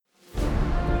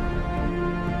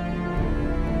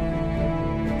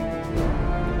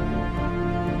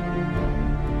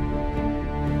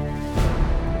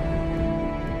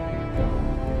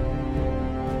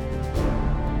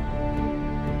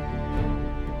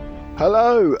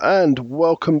Hello and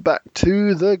welcome back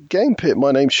to the Game Pit.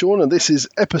 My name's Sean and this is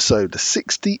episode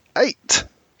 68.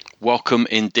 Welcome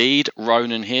indeed,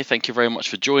 Ronan here. Thank you very much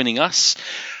for joining us.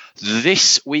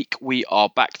 This week we are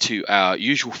back to our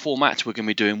usual format. We're going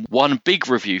to be doing one big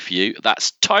review for you.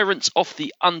 That's Tyrants of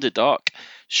the Underdark.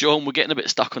 Sean, we're getting a bit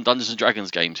stuck on Dungeons &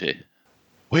 Dragons games here.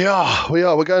 We are.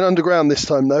 We're going underground this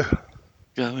time though.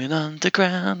 Going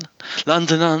underground.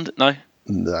 London. No?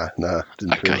 Nah,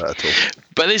 didn't feel that at all.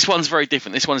 But this one's very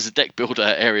different. This one is a deck builder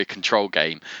area control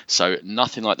game, so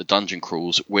nothing like the Dungeon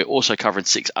Crawls. We're also covering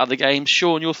 6 other games.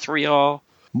 Sean, your 3 are?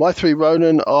 My 3,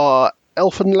 Ronan, are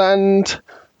Elfenland,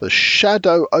 The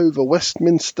Shadow over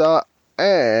Westminster,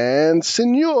 and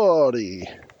Signori.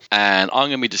 And I'm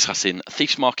going to be discussing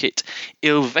Thieves Market,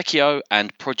 Il Vecchio,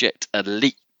 and Project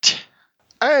Elite.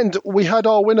 And we had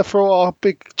our winner for our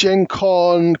big Gen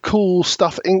Con Cool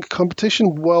Stuff Inc.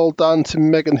 competition. Well done to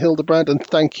Megan Hildebrand, and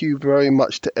thank you very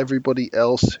much to everybody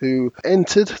else who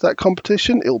entered that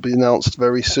competition. It'll be announced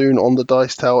very soon on the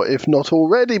Dice Tower, if not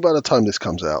already by the time this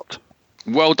comes out.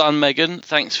 Well done, Megan.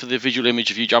 Thanks for the visual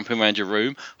image of you jumping around your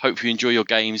room. Hope you enjoy your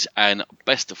games, and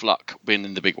best of luck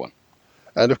winning the big one.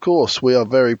 And of course, we are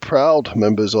very proud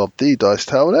members of the Dice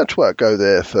Tower Network. Go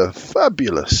there for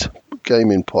fabulous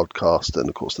gaming podcast and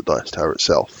of course the Dice Tower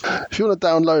itself. If you want to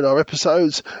download our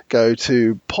episodes, go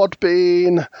to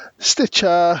Podbean,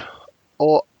 Stitcher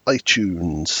or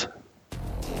iTunes.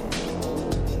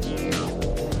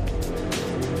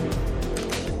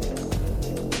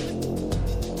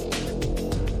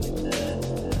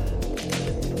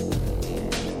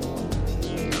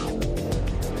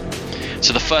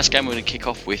 So the first game we're going to kick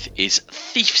off with is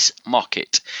Thieves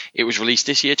Market. It was released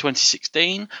this year,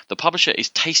 2016. The publisher is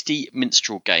Tasty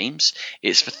Minstrel Games.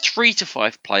 It's for 3 to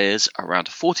 5 players, around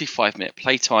a 45-minute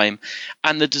playtime.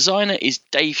 And the designer is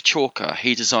Dave Chalker.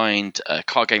 He designed a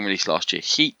card game released last year,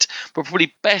 Heat, but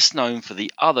probably best known for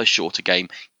the other shorter game,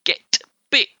 Get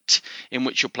Bit, in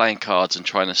which you're playing cards and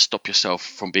trying to stop yourself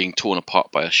from being torn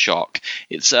apart by a shark.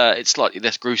 It's slightly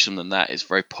less gruesome than that. It's a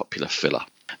very popular filler.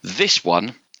 This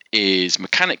one is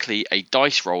mechanically a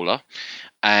dice roller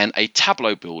and a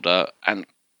tableau builder, and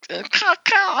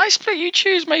I split you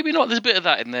choose, maybe not. There's a bit of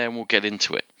that in there and we'll get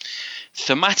into it.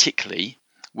 Thematically,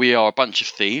 we are a bunch of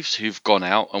thieves who've gone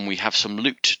out and we have some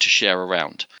loot to share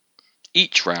around.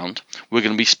 Each round we're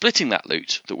going to be splitting that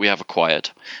loot that we have acquired,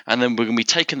 and then we're going to be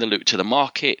taking the loot to the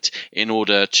market in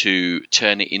order to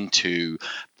turn it into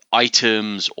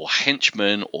items or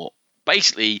henchmen, or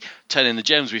basically turning the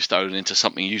gems we've stolen into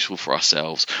something useful for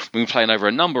ourselves. We'll be playing over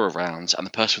a number of rounds, and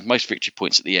the person with most victory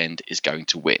points at the end is going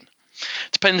to win.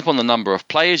 Depending upon the number of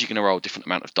players, you're going to roll a different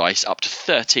amount of dice. Up to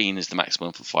 13 is the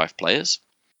maximum for 5 players.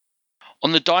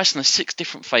 On the dice, and there's 6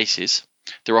 different faces.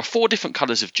 There are 4 different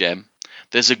colours of gem.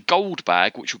 There's a gold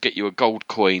bag, which will get you a gold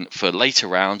coin for later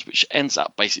rounds, which ends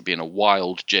up basically being a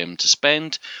wild gem to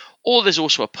spend. Or there's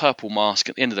also a purple mask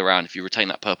at the end of the round. If you retain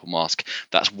that purple mask,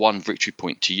 that's 1 victory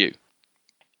point to you.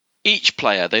 Each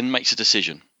player then makes a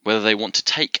decision whether they want to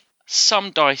take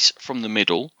some dice from the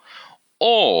middle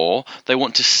or they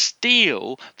want to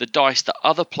steal the dice that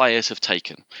other players have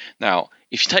taken. Now,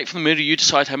 if you take from the middle, you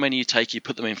decide how many you take, you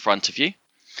put them in front of you.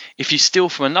 If you steal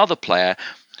from another player,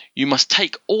 you must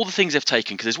take all the things they've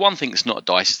taken, because there's one thing that's not a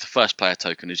dice, it's the first player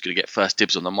token who's going to get first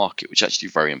dibs on the market, which is actually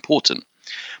very important.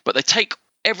 But they take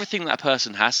everything that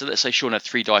person has. So let's say Sean had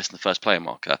 3 dice in the first player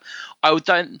marker. I would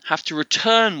then have to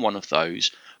return one of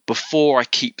those before I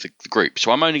keep the group.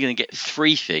 So I'm only going to get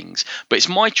 3 things, but it's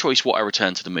my choice what I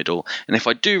return to the middle. And if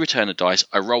I do return a dice,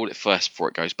 I roll it first before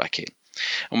it goes back in.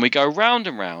 And we go round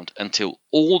and round until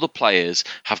all the players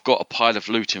have got a pile of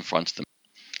loot in front of them.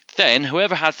 Then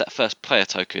whoever has that first player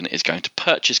token is going to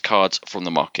purchase cards from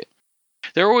the market.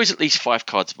 There are always at least 5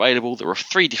 cards available. There are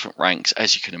 3 different ranks.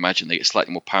 As you can imagine, they get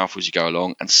slightly more powerful as you go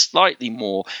along and slightly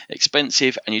more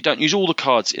expensive, and you don't use all the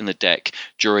cards in the deck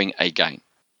during a game.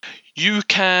 You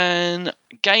can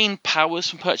gain powers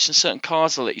from purchasing certain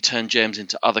cards. They'll let you turn gems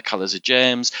into other colours of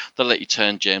gems. They'll let you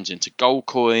turn gems into gold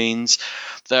coins.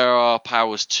 There are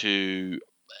powers to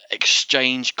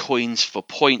exchange coins for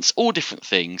points, all different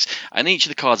things. And each of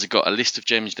the cards have got a list of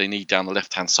gems they need down the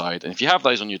left-hand side. And if you have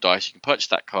those on your dice, you can purchase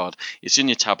that card. It's in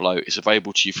your tableau. It's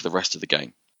available to you for the rest of the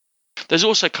game. There's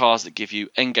also cards that give you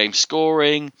endgame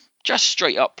scoring, just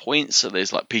straight up points. So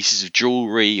there's like pieces of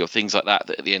jewelry or things like that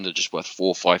at the end are just worth 4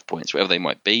 or 5 points, whatever they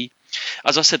might be.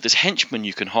 As I said, there's henchmen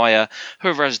you can hire.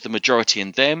 Whoever has the majority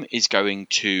in them is going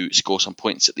to score some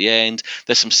points at the end.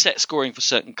 There's some set scoring for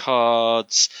certain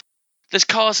cards. There's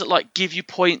cards that like give you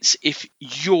points if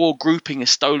your grouping is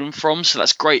stolen from, so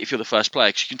that's great if you're the first player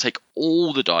because you can take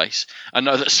all the dice and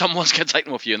know that someone's going to take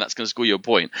them off you and that's going to score you a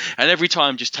point. And every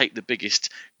time just take the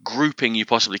biggest grouping you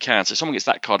possibly can. So if someone gets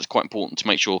that card, it's quite important to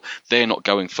make sure they're not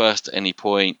going first at any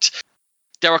point.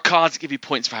 There are cards that give you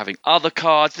points for having other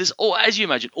cards. There's, as you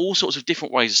imagine, all sorts of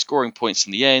different ways of scoring points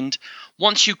in the end.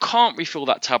 Once you can't refill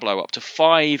that tableau up to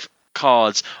 5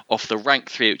 cards off the rank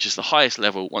 3, which is the highest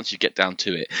level, once you get down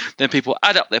to it, then people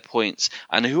add up their points,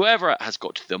 and whoever has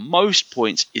got to the most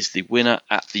points is the winner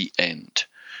at the end.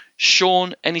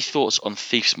 Sean, any thoughts on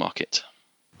Thief's Market?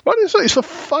 Well, it's a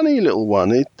funny little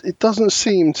one. It doesn't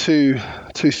seem too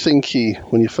thinky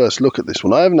when you first look at this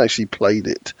one. I haven't actually played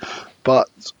it, but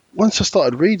once I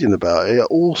started reading about it,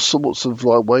 all sorts of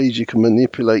like ways you can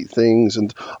manipulate things,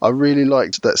 and I really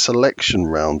liked that selection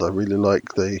round. I really like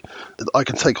I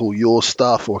can take all your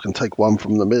stuff, or I can take one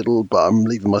from the middle, but I'm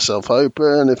leaving myself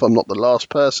open if I'm not the last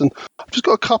person. I've just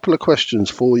got a couple of questions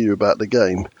for you about the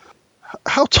game.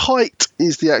 How tight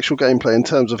is the actual gameplay in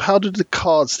terms of how do the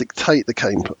cards dictate the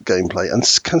gameplay,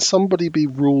 and can somebody be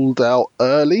ruled out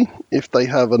early if they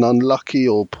have an unlucky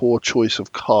or poor choice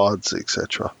of cards,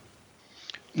 etc.?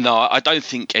 No, I don't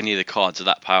think any of the cards are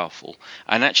that powerful.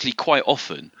 And actually, quite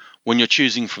often, when you're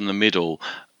choosing from the middle,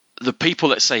 the people,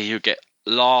 let's say, who get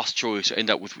last choice or end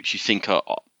up with which you think are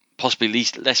possibly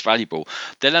less valuable,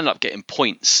 they'll end up getting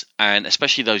points, and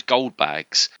especially those gold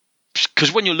bags.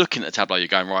 Because when you're looking at the tableau, you're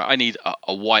going, right, I need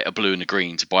a white, a blue, and a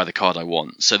green to buy the card I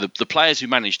want. So the players who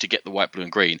manage to get the white, blue,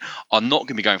 and green are not going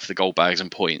to be going for the gold bags and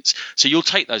points. So you'll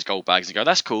take those gold bags and go,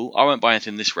 that's cool, I won't buy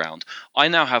anything this round. I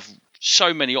now have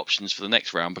so many options for the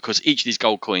next round because each of these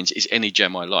gold coins is any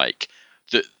gem I like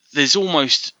that there's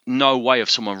almost no way of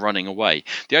someone running away.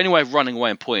 The only way of running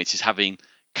away in points is having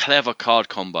clever card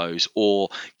combos or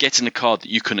getting a card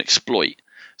that you can exploit.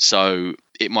 So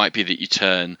it might be that you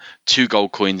turn 2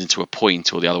 gold coins into a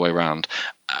point or the other way around.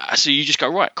 So you just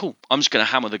go, right, cool, I'm just going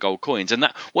to hammer the gold coins. And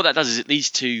what that does is it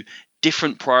leads to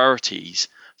different priorities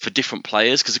for different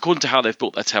players, because according to how they've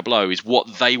built their tableau is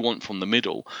what they want from the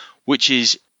middle, which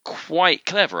is quite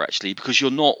clever actually, because you're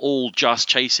not all just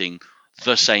chasing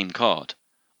the same card.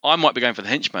 I might be going for the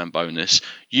henchman bonus.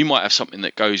 You might have something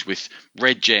that goes with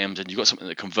red gems, and you've got something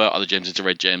that convert other gems into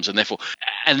red gems, and therefore,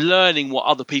 and learning what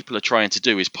other people are trying to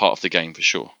do is part of the game for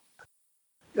sure.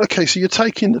 Okay, so you're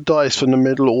taking the dice from the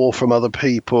middle or from other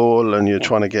people, and you're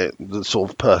trying to get the sort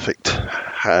of perfect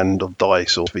hand of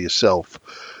dice or for yourself.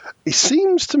 It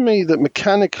seems to me that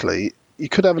mechanically you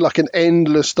could have like an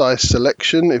endless dice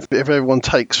selection if everyone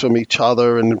takes from each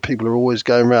other and people are always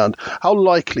going around. How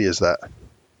likely is that?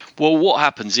 Well, what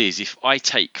happens is if I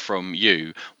take from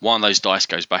you, one of those dice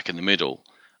goes back in the middle,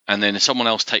 and then if someone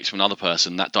else takes from another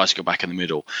person, that dice go back in the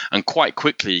middle. And quite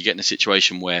quickly you get in a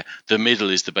situation where the middle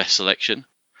is the best selection.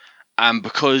 And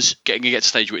because you get to a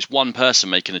stage where it's one person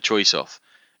making a choice off,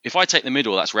 if I take the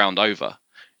middle, that's round over.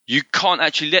 You can't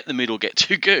actually let the middle get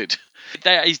too good.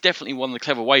 That is definitely one of the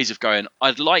clever ways of going,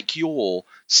 I'd like your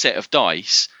set of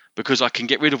dice because I can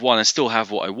get rid of one and still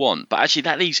have what I want. But actually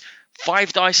that leaves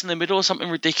 5 dice in the middle or something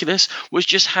ridiculous, which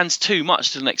just hands too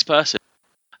much to the next person.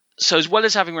 So as well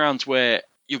as having rounds where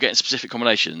you're getting specific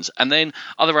combinations, and then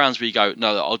other rounds where you go,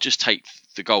 no, I'll just take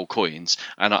the gold coins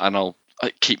and I'll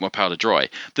keep my powder dry.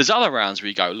 There's other rounds where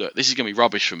you go, look, this is going to be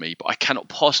rubbish for me, but I cannot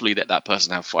possibly let that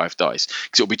person have 5 dice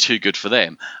because it'll be too good for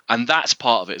them. And that's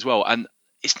part of it as well. And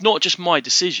it's not just my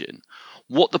decision.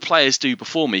 What the players do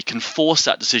before me can force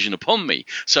that decision upon me.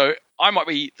 So I might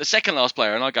be the second last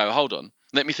player and I go, hold on,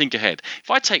 let me think ahead. If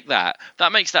I take that,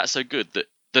 that makes that so good that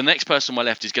the next person on my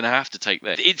left is going to have to take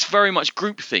that. It's very much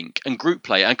groupthink and group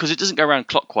play, and because it doesn't go around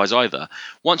clockwise either,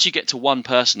 once you get to one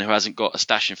person who hasn't got a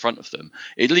stash in front of them,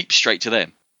 it leaps straight to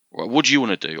them. Right, what do you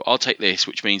want to do? I'll take this,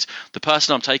 which means the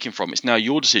person I'm taking from, it's now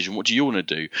your decision. What do you want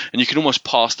to do? And you can almost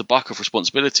pass the buck of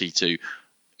responsibility to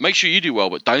make sure you do well,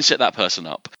 but don't set that person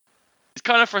up. It's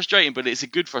kind of frustrating, but it's a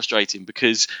good frustrating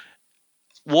because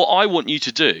what I want you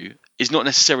to do is not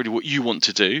necessarily what you want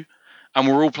to do. And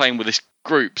we're all playing with this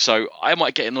group, so I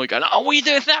might get annoyed going, oh, what are you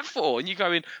doing that for? And you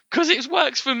go in, because it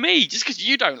works for me, just because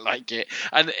you don't like it.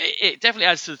 And it definitely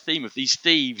adds to the theme of these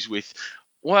thieves with,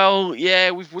 well,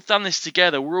 yeah, we've done this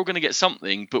together, we're all going to get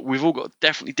something, but we've all got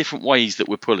definitely different ways that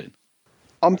we're pulling.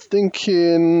 I'm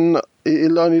thinking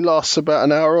it only lasts about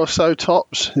an hour or so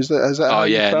tops. Is that oh,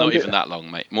 yeah, not even that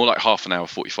long, mate. More like half an hour,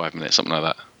 45 minutes, something like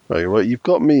that. Right, well, you've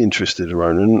got me interested,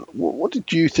 Ronan. What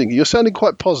did you think? You're sounding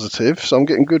quite positive, so I'm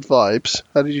getting good vibes.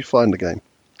 How did you find the game?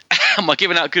 Am I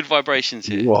giving out good vibrations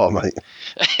here? You are, mate.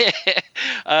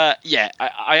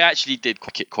 I actually did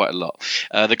like it quite a lot.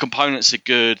 The components are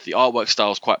good. The artwork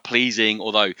style is quite pleasing,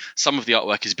 although some of the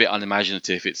artwork is a bit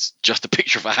unimaginative. It's just a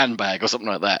picture of a handbag or something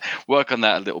like that. Work on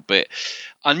that a little bit.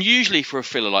 Unusually for a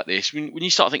filler like this, when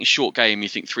you start thinking short game, you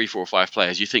think 3, 4, or 5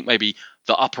 players. You think maybe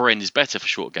the upper end is better for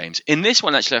short games. In this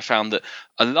one, actually, I found that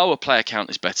a lower player count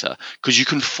is better because you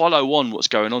can follow on what's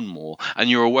going on more and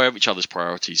you're aware of each other's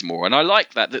priorities more. And I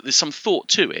like that there's some thought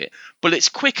to it, but it's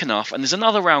quick enough and there's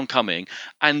another round coming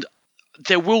and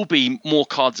there will be more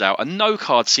cards out and no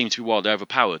cards seem to be wildly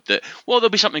overpowered that, well, there'll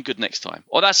be something good next time.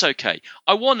 Or that's okay.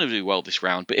 I want to do well this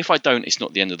round, but if I don't, it's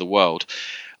not the end of the world.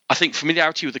 I think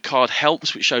familiarity with the card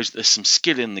helps, which shows that there's some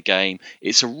skill in the game.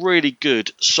 It's a really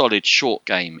good, solid, short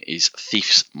game, is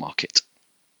Thief's Market.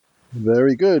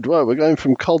 Very good. Well, we're going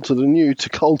from Cult of the New to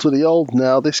Cult of the Old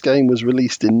now. This game was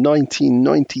released in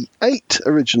 1998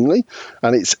 originally,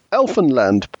 and it's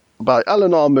Elfenland by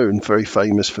Alan R. Moon, very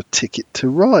famous for Ticket to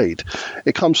Ride.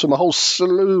 It comes from a whole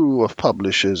slew of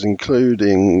publishers,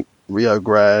 including Rio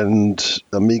Grande,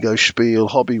 Amigo Spiel,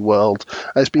 Hobby World.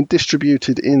 It's been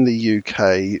distributed in the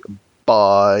UK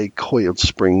by Coiled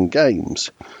Spring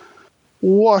Games.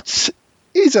 What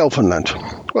is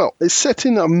Elfenland? Well, it's set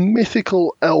in a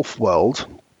mythical elf world.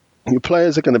 Your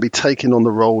players are going to be taking on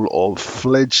the role of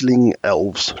fledgling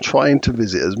elves, trying to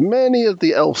visit as many of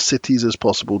the elf cities as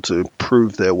possible to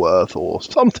prove their worth or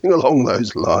something along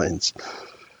those lines.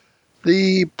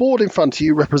 The board in front of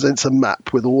you represents a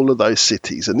map with all of those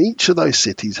cities, and each of those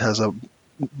cities has a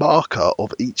marker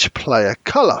of each player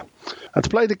colour. And to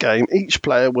play the game, each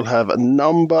player will have a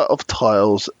number of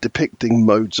tiles depicting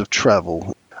modes of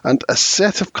travel and a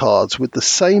set of cards with the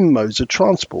same modes of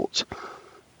transport.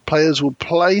 Players will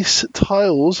place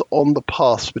tiles on the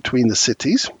paths between the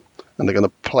cities, and they're going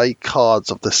to play cards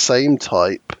of the same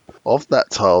type of that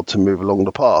tile to move along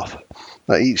the path.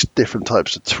 Now, each different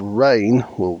types of terrain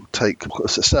will take a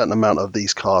certain amount of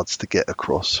these cards to get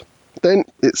across. Then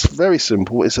it's very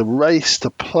simple. It's a race to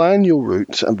plan your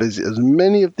route and visit as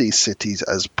many of these cities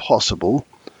as possible,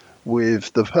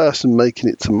 with the person making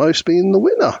it to most being the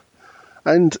winner.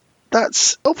 And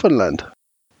that's Elfenland.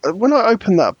 When I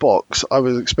opened that box, I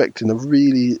was expecting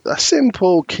a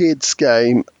simple kids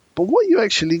game, but what you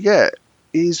actually get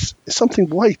is something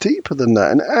way deeper than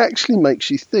that, and it actually makes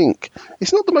you think.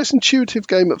 It's not the most intuitive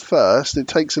game at first. It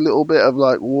takes a little bit of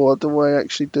like, what do I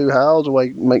actually do? How do I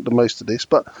make the most of this?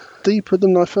 But deeper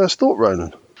than I first thought,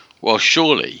 Ronan. Well,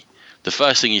 surely the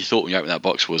first thing you thought when you opened that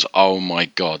box was, oh my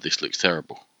God, this looks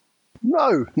terrible.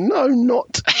 No,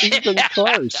 not even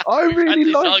close. I really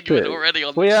liked it. Already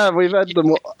on We've had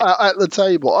them at the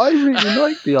table. I really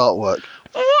like the artwork.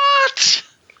 What?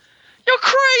 You're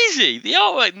crazy. The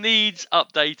artwork needs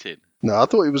updating. No, I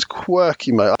thought it was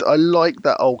quirky, mate. I like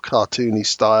that old cartoony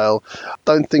style.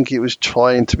 Don't think it was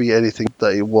trying to be anything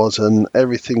that it wasn't.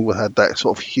 Everything had that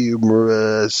sort of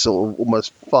humorous, sort of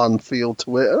almost fun feel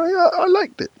to it. And I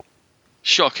liked it.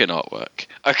 Shocking artwork.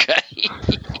 Okay.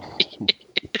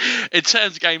 In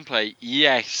terms of gameplay,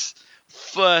 yes.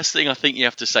 First thing I think you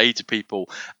have to say to people,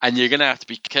 and you're going to have to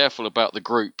be careful about the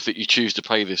group that you choose to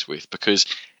play this with, because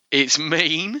it's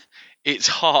mean, it's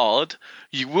hard,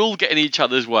 you will get in each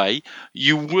other's way,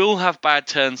 you will have bad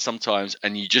turns sometimes,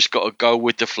 and you just got to go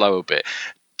with the flow a bit.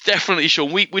 Definitely,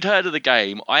 Sean, we'd heard of the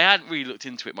game. I hadn't really looked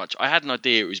into it much. I had an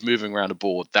idea it was moving around a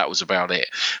board. That was about it.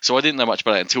 So I didn't know much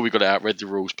about it until we got it out, read the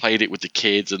rules, played it with the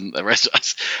kids and the rest of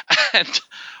us. And,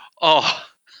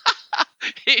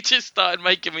 it just started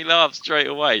making me laugh straight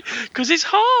away because it's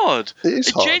hard. It is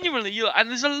hard. Genuinely, and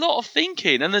there's a lot of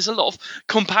thinking and there's a lot of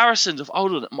comparisons of,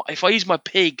 hold on, if I use my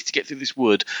pig to get through this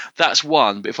wood, that's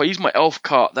 1. But if I use my elf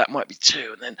cart, that might be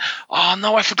 2. And then, oh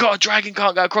no, I forgot a dragon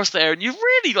can't go across there. And you're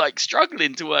really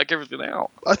struggling to work everything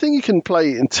out. I think you can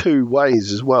play it in 2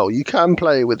 ways as well. You can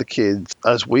play with the kids,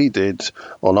 as we did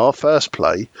on our first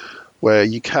play, where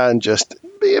you can just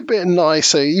be a bit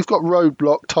nicer. You've got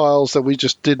roadblock tiles that we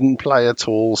just didn't play at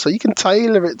all, so you can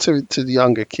tailor it to the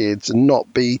younger kids and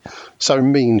not be so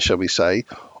mean, shall we say.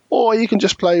 Or you can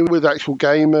just play with actual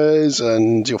gamers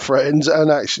and your friends and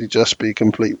actually just be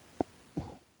complete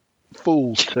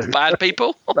fools too. Bad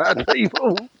people? Bad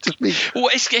people. Just be... Well,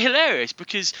 it's hilarious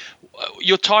because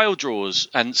your tile draws,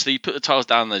 and so you put the tiles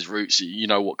down those routes, so you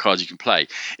know what cards you can play.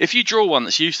 If you draw one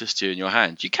that's useless to you in your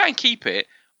hand, you can keep it,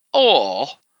 or...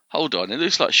 Hold on, it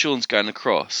looks like Sean's going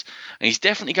across. And he's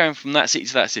definitely going from that city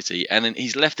to that city. And then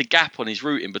he's left a gap on his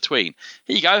route in between.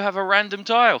 Here you go, have a random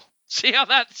tile. See how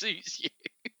that suits you.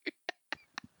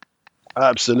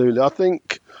 Absolutely. I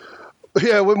think,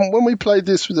 when we played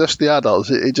this with just the adults,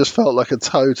 it just felt like a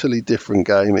totally different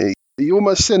game. You're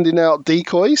almost sending out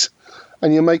decoys,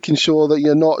 and you're making sure that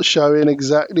you're not showing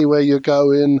exactly where you're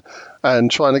going and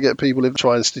trying to get people to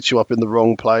try and stitch you up in the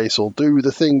wrong place or do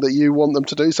the thing that you want them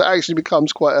to do. So it actually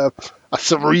becomes quite a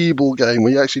cerebral game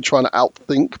where you're actually trying to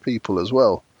outthink people as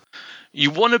well. You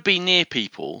want to be near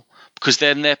people because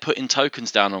then they're putting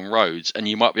tokens down on roads and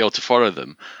you might be able to follow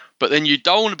them. But then you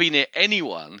don't want to be near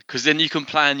anyone because then you can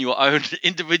plan your own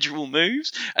individual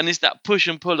moves. And it's that push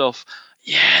and pull off.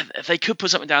 Yeah, they could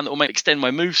put something down that will extend my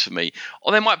moves for me.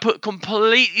 Or they might put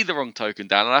completely the wrong token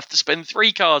down and I have to spend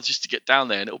 3 cards just to get down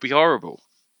there and it'll be horrible.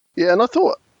 Yeah, and I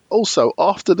thought also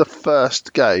after the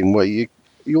first game where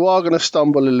you are going to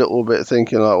stumble a little bit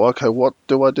thinking like, well, okay, what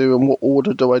do I do and what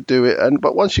order do I do it?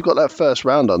 But once you've got that first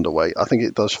round underway, I think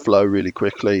it does flow really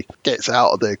quickly, gets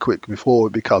out of there quick before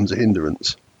it becomes a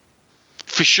hindrance.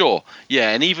 For sure,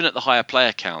 yeah, and even at the higher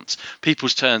player counts,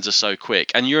 people's turns are so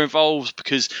quick, and you're involved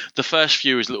because the first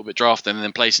few is a little bit drafting and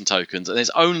then placing tokens, and it's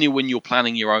only when you're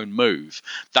planning your own move,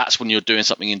 that's when you're doing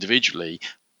something individually,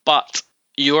 but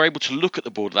you're able to look at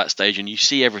the board at that stage and you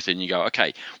see everything, you go,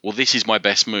 okay, well, this is my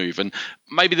best move, and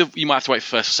maybe you might have to wait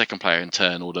for first or second player in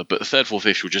turn order, but the third, fourth,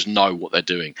 fifth will just know what they're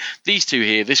doing. These 2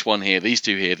 here, this 1 here, these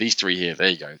 2 here, these 3 here, there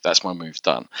you go, that's my move's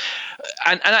done.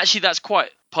 And actually that's quite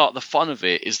part of the fun of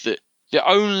it, is that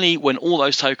only when all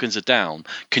those tokens are down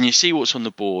can you see what's on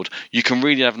the board. You can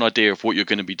really have an idea of what you're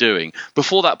going to be doing.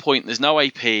 Before that point, there's no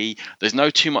AP, there's no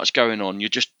too much going on. You're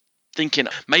just thinking,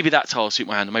 maybe that tile will suit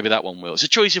my hand, or maybe that one will. It's a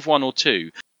choice of 1 or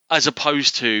 2, as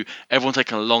opposed to everyone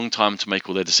taking a long time to make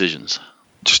all their decisions.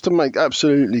 Just to make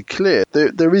absolutely clear,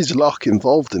 there is luck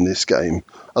involved in this game.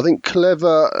 I think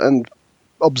clever and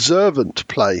observant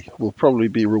play will probably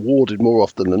be rewarded more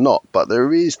often than not, but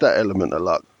there is that element of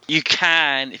luck. You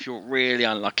can, if you're really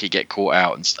unlucky, get caught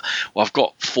out and stuff. Well, I've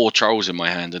got 4 trolls in my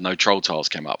hand and no troll tiles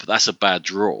came up. That's a bad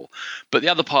draw. But the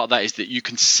other part of that is that you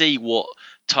can see what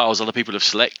tiles other people have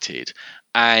selected,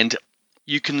 and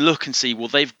you can look and see, well,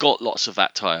 they've got lots of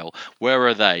that tile. Where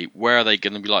are they? Where are they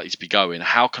going to be likely to be going?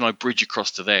 How can I bridge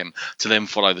across to them to then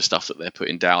follow the stuff that they're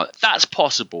putting down? That's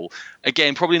possible.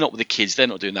 Again, probably not with the kids. They're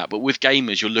not doing that. But with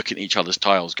gamers, you're looking at each other's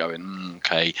tiles going,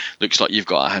 okay, looks like you've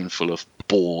got a handful of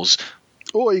boars.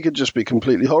 Or you could just be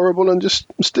completely horrible and just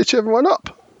stitch everyone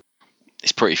up.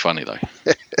 It's pretty funny, though.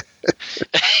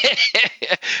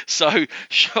 So,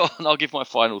 Sean, I'll give my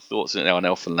final thoughts now on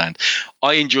Elfenland.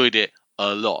 I enjoyed it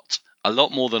a lot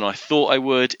more than I thought I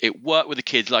would. It worked with the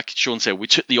kids. Like Sean said, we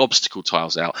took the obstacle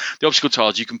tiles out. The obstacle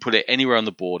tiles, you can put it anywhere on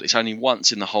the board. It's only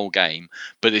once in the whole game,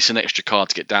 but it's an extra card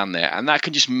to get down there. And that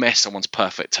can just mess someone's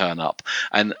perfect turn up.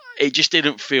 And it just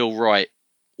didn't feel right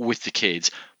with the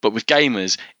kids. But with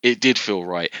gamers, it did feel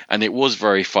right. And it was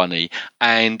very funny.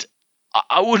 And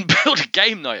I wouldn't build a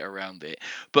game night around it.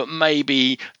 But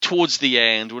maybe towards the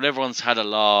end, when everyone's had a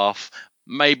laugh,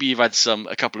 maybe you've had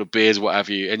a couple of beers, what have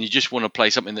you, and you just want to play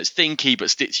something that's thinky but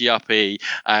stitchy-uppy,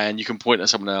 and you can point at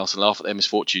someone else and laugh at their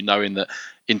misfortune, knowing that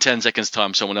in 10 seconds'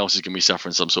 time, someone else is going to be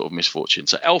suffering some sort of misfortune.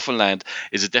 So Elfenland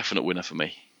is a definite winner for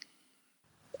me.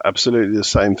 Absolutely the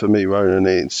same for me, Ronan.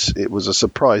 It was a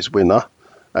surprise winner,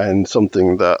 and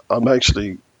something that I'm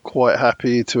actually quite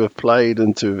happy to have played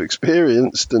and to have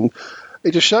experienced, and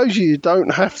it just shows you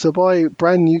don't have to buy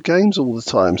brand new games all the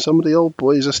time. Some of the old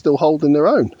boys are still holding their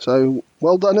own. So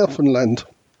well done, Elfenland.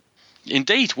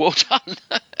 Indeed, well done.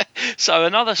 So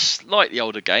another slightly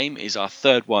older game is our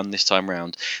third one this time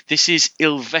round. This is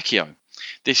Il Vecchio.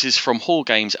 This is from Hall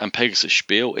Games and Pegasus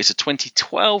Spiel. It's a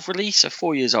 2012 release, so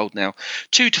 4 years old now.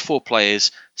 2 to 4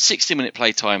 players, 60-minute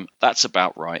playtime. That's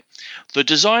about right. The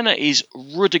designer is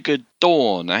Rudiger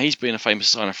Dorn. Now, he's been a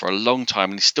famous designer for a long time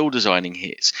and he's still designing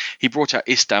hits. He brought out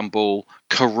Istanbul,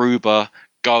 Karuba,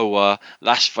 Goa,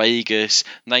 Las Vegas,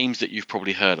 names that you've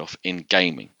probably heard of in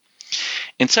gaming.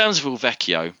 In terms of Il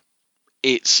Vecchio,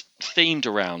 it's themed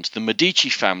around the Medici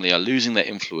family are losing their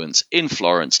influence in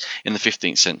Florence in the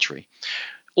 15th century.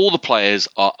 All the players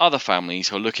are other families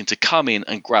who are looking to come in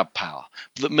and grab power.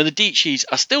 The Medicis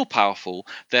are still powerful,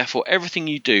 therefore everything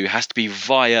you do has to be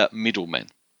via middlemen.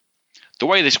 The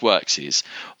way this works is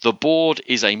the board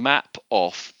is a map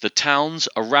of the towns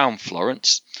around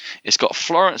Florence. It's got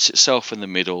Florence itself in the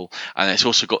middle, and it's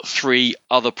also got 3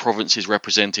 other provinces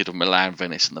represented of Milan,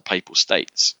 Venice, and the Papal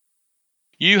States.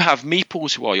 You have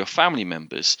meeples who are your family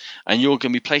members, and you're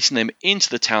going to be placing them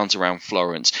into the towns around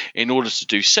Florence in order to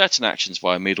do certain actions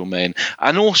via middlemen,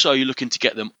 and also you're looking to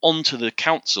get them onto the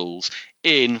councils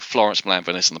in Florence, Milan,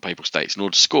 Venice, and the Papal States in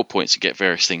order to score points and get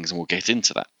various things, and we'll get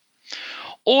into that.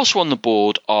 Also on the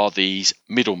board are these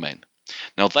middlemen.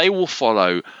 Now they will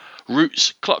follow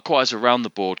routes clockwise around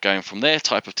the board, going from their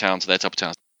type of town to their type of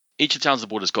town. Each of the towns on the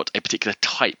board has got a particular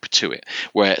type to it,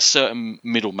 where a certain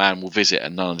middleman will visit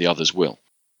and none of the others will.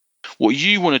 What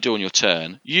you want to do on your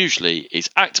turn, usually, is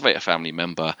activate a family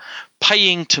member,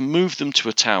 paying to move them to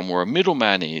a town where a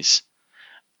middleman is,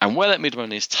 and where that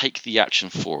middleman is, take the action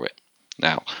for it.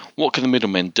 Now, what can the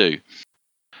middlemen do?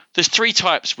 There's 3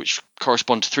 types which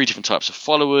correspond to 3 different types of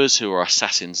followers, who are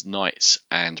assassins, knights,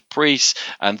 and priests,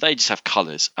 and they just have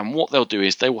colours. And what they'll do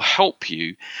is they will help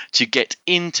you to get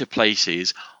into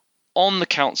places on the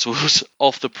councils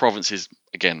of the provinces,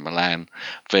 again, Milan,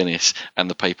 Venice, and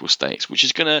the Papal States, which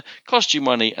is going to cost you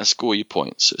money and score you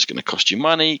points. So it's going to cost you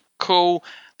money, cool.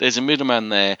 There's a middleman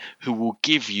there who will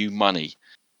give you money.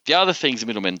 The other things the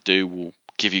middlemen do will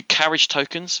give you carriage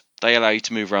tokens. They allow you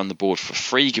to move around the board for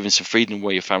free, giving some freedom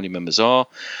where your family members are.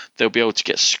 They'll be able to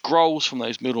get scrolls from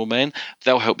those middlemen.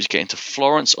 They'll help you get into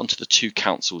Florence, onto the 2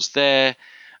 councils there.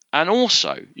 And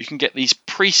also, you can get these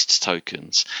priest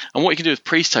tokens. And what you can do with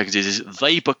priest tokens is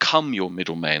they become your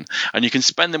middlemen. And you can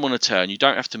spend them on a turn. You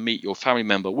don't have to meet your family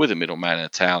member with a middleman in a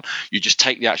town. You just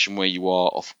take the action where you are,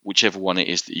 of whichever one it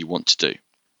is that you want to do.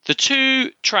 The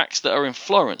 2 tracks that are in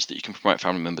Florence that you can promote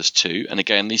family members to, and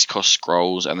again, these cost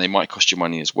scrolls and they might cost you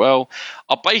money as well,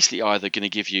 are basically either going to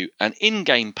give you an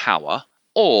in-game power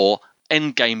or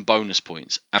end-game bonus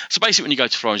points. So basically, when you go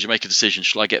to Florence, you make a decision: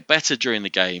 shall I get better during the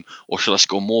game, or shall I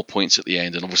score more points at the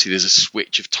end? And obviously, there's a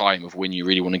switch of time of when you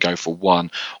really want to go for one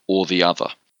or the other.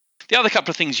 The other couple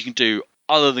of things you can do,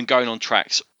 other than going on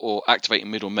tracks or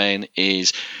activating middlemen,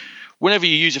 is whenever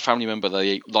you use a family member,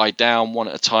 they lie down one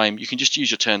at a time. You can just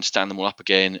use your turn to stand them all up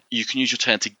again. You can use your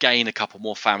turn to gain a couple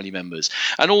more family members.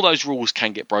 And all those rules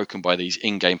can get broken by these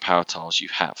in-game power tiles you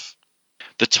have.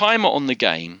 The timer on the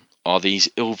game are these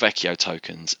Il Vecchio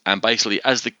tokens, and basically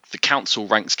as the council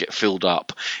ranks get filled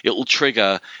up, it will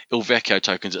trigger Il Vecchio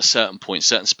tokens at certain points,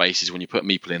 certain spaces. When you put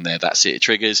meeple in there, that's it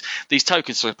triggers. These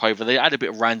tokens flip over. They add a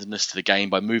bit of randomness to the game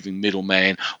by moving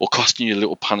middlemen or costing you a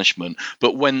little punishment,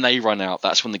 but when they run out,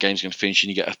 that's when the game's going to finish,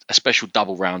 and you get a special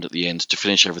double round at the end to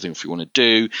finish everything if you want to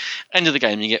do. End of the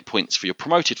game, you get points for your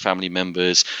promoted family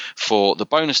members, for the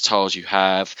bonus tiles you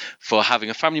have, for having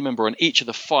a family member on each of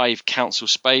the 5 council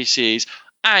spaces,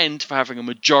 and for having a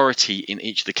majority in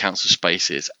each of the council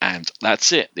spaces. And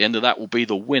that's it. The end of that will be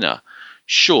the winner.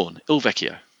 Sean, Il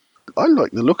Vecchio. I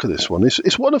like the look of this one.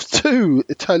 It's one of 2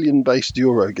 Italian-based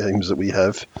Euro games that we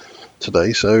have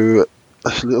today, so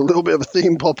a little bit of a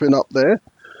theme popping up there.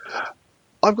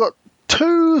 I've got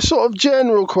 2 sort of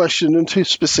general questions and 2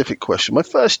 specific questions. My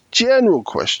first general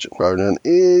question, Ronan,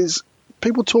 is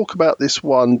people talk about this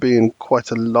one being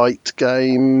quite a light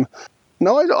game.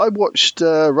 Now, I watched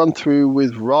a run-through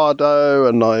with Rado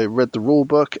and I read the rule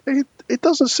book. It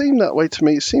doesn't seem that way to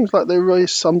me. It seems like there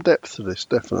is some depth to this,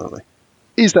 definitely.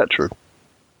 Is that true?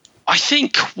 I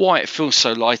think why it feels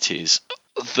so light is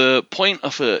the point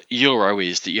of a Euro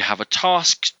is that you have a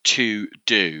task to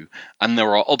do and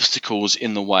there are obstacles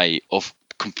in the way of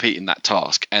completing that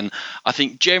task. And I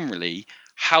think generally,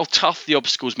 how tough the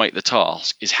obstacles make the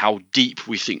task is how deep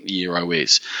we think the Euro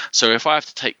is. So if I have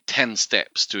to take 10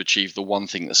 steps to achieve the one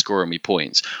thing that's scoring me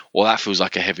points, well, that feels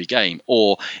like a heavy game.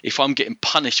 Or if I'm getting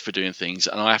punished for doing things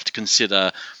and I have to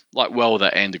consider, like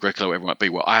Welder and Agricola, whatever it might be,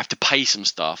 well, I have to pay some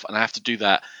stuff and I have to do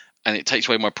that, and it takes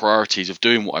away my priorities of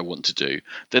doing what I want to do,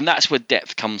 then that's where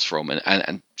depth comes from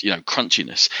and you know,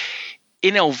 crunchiness.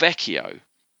 In El Vecchio,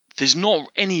 there's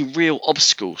not any real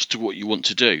obstacles to what you want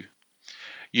to do.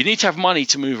 You need to have money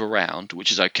to move around,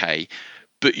 which is okay,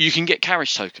 but you can get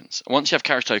carriage tokens. And once you have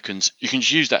carriage tokens, you can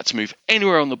just use that to move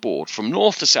anywhere on the board, from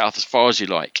north to south as far as you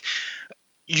like.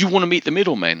 You want to meet the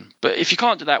middlemen, but if you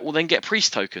can't do that, well, then get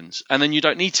priest tokens, and then you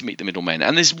don't need to meet the middlemen.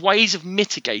 And there's ways of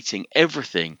mitigating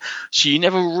everything, so you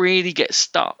never really get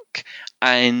stuck.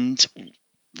 And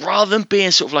rather than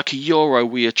being sort of like a Euro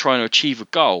where you're trying to achieve a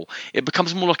goal, it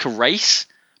becomes more like a race,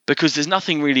 because there's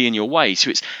nothing really in your way. So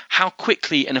it's how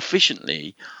quickly and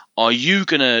efficiently are you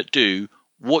going to do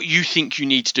what you think you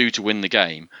need to do to win the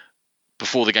game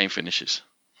before the game finishes.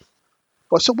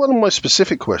 Well, so one of my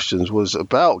specific questions was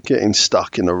about getting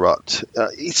stuck in a rut.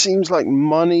 It seems like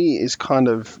money is kind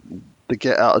of the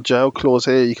get out of jail clause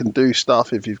here. You can do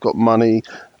stuff if you've got money,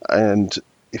 and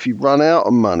if you run out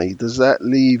of money, does that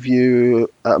leave you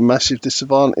at a massive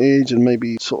disadvantage and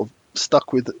maybe sort of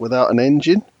stuck without an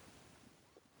engine?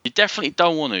 You definitely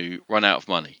don't want to run out of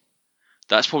money.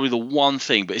 That's probably the one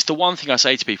thing, but it's the one thing I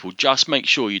say to people: just make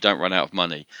sure you don't run out of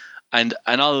money. And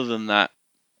other than that,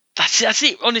 that's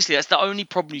it. Honestly, that's the only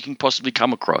problem you can possibly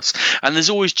come across. And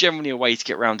there's always generally a way to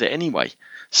get around it anyway.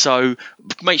 So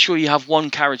make sure you have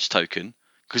 1 carriage token,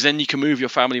 because then you can move your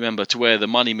family member to where the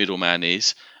money middleman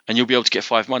is, and you'll be able to get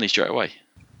 5 money straight away.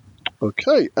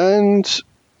 Okay, and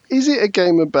Is it a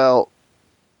game about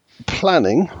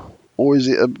planning, or is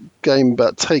it a game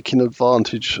about taking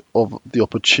advantage of the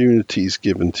opportunities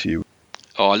given to you?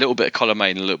 Oh, a little bit of column A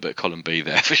and a little bit of column B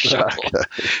there for sure. Okay.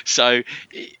 So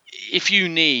if you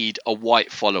need a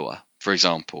white follower, for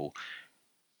example,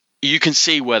 you can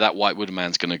see where that white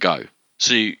woodman's going to go.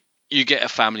 So you get a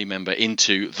family member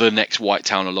into the next white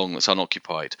town along that's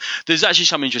unoccupied. There's actually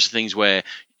some interesting things where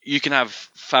you can have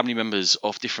family members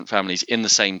of different families in the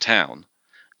same town,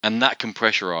 and that can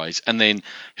pressurize. And then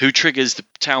who triggers the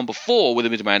town before where the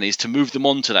middleman is to move them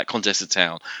on to that contested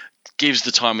town gives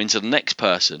the time into the next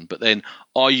person. But then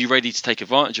are you ready to take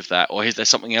advantage of that, or is there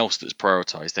something else that's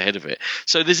prioritized ahead of it?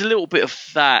 So there's a little bit of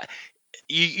that.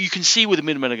 You can see where the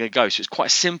middlemen are going to go. So it's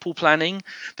quite simple planning.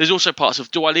 There's also parts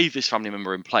of, do I leave this family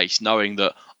member in place knowing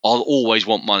that I'll always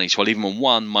want money? So I leave them on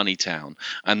one money town,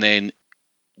 and then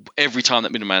every time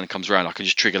that middleman comes around, I can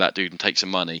just trigger that dude and take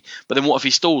some money. But then what if he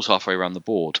stalls halfway around the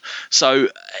board? So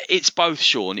it's both,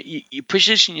 Sean. You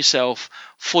position yourself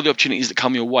for the opportunities that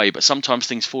come your way, but sometimes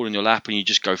things fall in your lap and you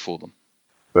just go for them.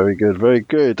 Very good, very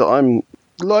good. I'm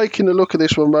liking the look of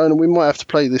this one, Ronan. We might have to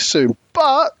play this soon.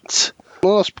 But,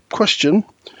 last question.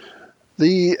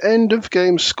 The end of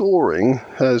game scoring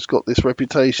has got this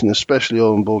reputation, especially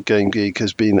on Board Game Geek,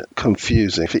 as being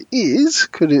confusing. If it is,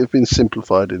 could it have been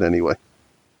simplified in any way?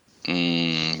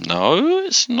 No,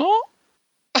 it's not.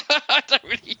 I don't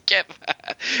really get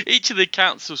that. Each of the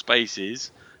council spaces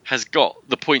has got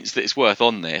the points that it's worth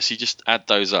on there, so you just add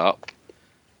those up.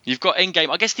 You've got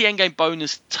endgame. I guess the endgame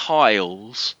bonus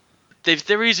tiles,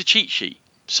 there is a cheat sheet.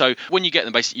 So when you get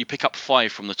them, basically you pick up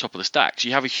 5 from the top of the stack. So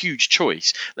you have a huge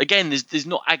choice. Again, there's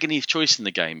not agony of choice in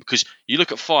the game, because you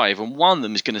look at 5 and one of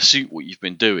them is going to suit what you've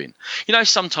been doing. You know,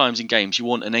 sometimes in games you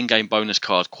want an endgame bonus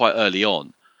card quite early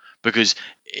on. Because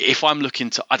if I'm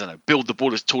looking to, I don't know, build the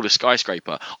tallest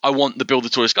skyscraper, I want the build the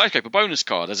tallest skyscraper bonus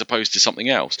card as opposed to something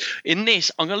else. In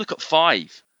this, I'm going to look at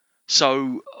 5.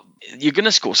 So you're going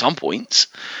to score some points.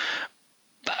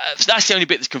 That's the only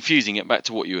bit that's confusing. Get back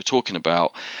to what you were talking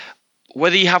about.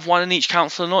 Whether you have one in each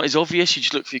council or not is obvious. You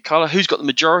just look for your colour. Who's got the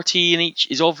majority in each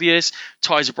is obvious.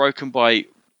 Ties are broken by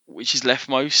which is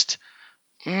leftmost.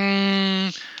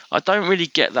 I don't really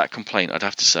get that complaint, I'd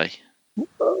have to say.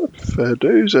 Fair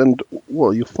dues. And what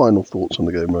are your final thoughts on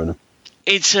the game, Ronan?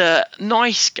 It's a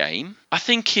nice game. I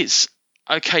think it's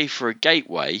okay for a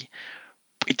gateway.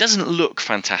 It doesn't look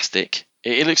fantastic.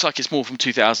 It looks like it's more from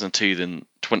 2002 than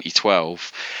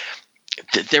 2012.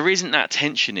 There isn't that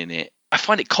tension in it. I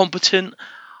find it competent,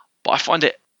 but I find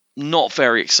it not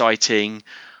very exciting.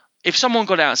 If someone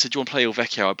got out and said, do you want to play Il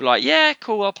Vecchio? I'd be like, yeah,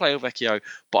 cool, I'll play Il Vecchio.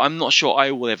 But I'm not sure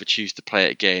I will ever choose to play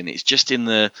it again. It's just in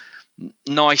the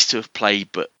nice to have played,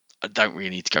 but I don't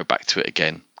really need to go back to it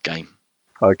again game.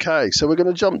 Okay, so we're going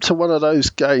to jump to one of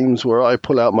those games where I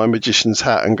pull out my magician's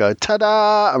hat and go,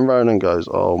 ta-da! And Ronan goes,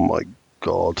 oh my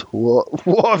God,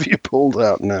 what have you pulled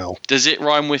out now? Does it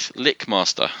rhyme with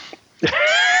Lickmaster?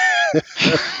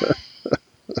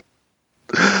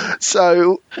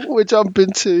 So we're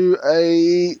jumping to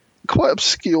a quite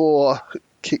obscure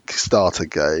Kickstarter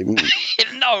game.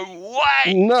 No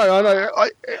way! No, I know.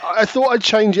 I thought I'd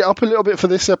change it up a little bit for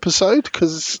this episode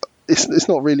because it's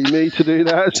not really me to do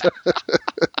that.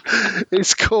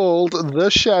 It's called The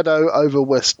Shadow over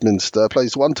Westminster.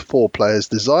 Plays 1 to 4 players.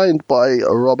 Designed by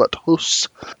Robert Huss,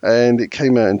 and it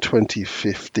came out in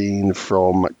 2015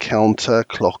 from Counter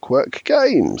Clockwork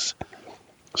Games.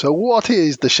 So what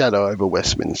is The Shadow over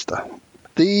Westminster?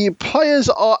 The players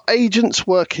are agents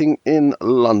working in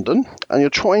London, and you're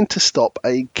trying to stop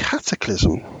a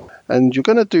cataclysm. And you're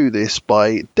going to do this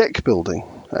by deck building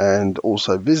and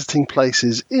also visiting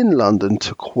places in London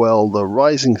to quell the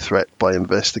rising threat by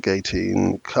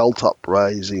investigating cult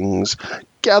uprisings,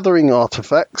 gathering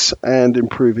artifacts, and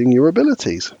improving your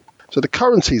abilities. So the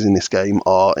currencies in this game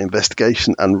are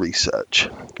investigation and research.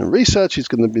 And research is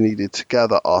going to be needed to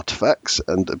gather artifacts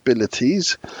and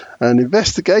abilities, and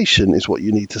investigation is what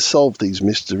you need to solve these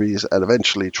mysteries and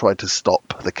eventually try to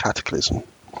stop the cataclysm.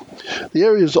 The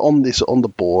areas on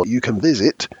the board you can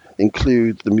visit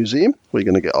include the museum, where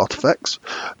you're going to get artifacts,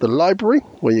 the library,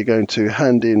 where you're going to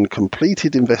hand in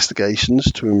completed investigations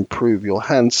to improve your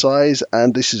hand size,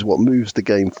 and this is what moves the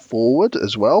game forward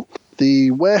as well.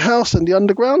 The warehouse and the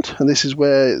underground, and this is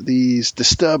where these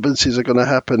disturbances are going to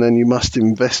happen, and you must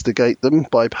investigate them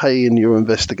by paying your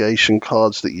investigation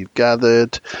cards that you've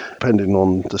gathered, depending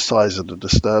on the size of the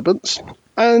disturbance.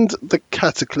 And the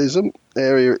cataclysm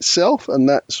area itself, and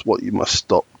that's what you must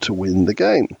stop to win the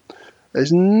game.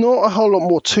 There's not a whole lot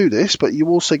more to this, but you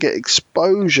also get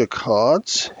exposure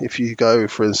cards if you go,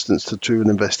 for instance, to do an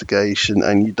investigation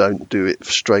and you don't do it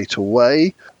straight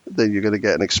away. then you're going to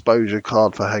get an exposure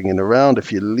card for hanging around.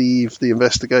 If you leave the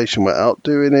investigation without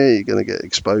doing it, you're going to get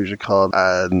exposure card,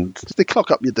 and they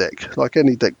clock up your deck. Like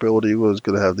any deck builder, you was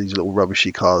going to have these little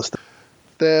rubbishy cards.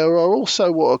 There are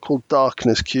also what are called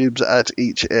darkness cubes at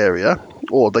each area,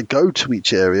 or they go to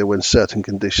each area when certain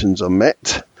conditions are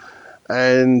met.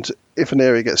 And if an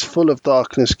area gets full of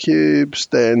darkness cubes,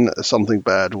 then something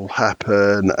bad will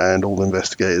happen and all the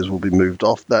investigators will be moved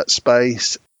off that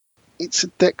space. It's a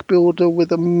deck builder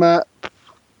with a map,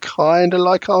 kind of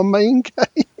like our main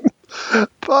game.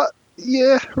 But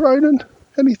yeah, Ronan,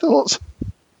 any thoughts?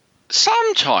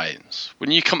 Sometimes,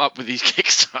 when you come up with these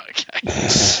Kickstarter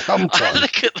games, I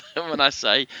look at them and I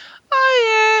say,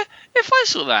 oh yeah, if I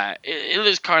saw that, it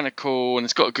looks kind of cool and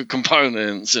it's got good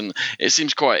components and it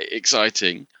seems quite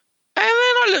exciting. And then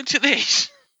I looked at this.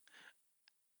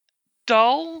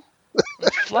 Dull,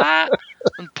 and flat,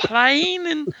 and plain,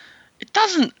 and it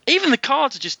doesn't, even the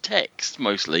cards are just text,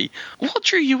 mostly. What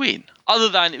drew you in? Other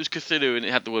than it was Cthulhu and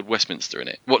it had the word Westminster in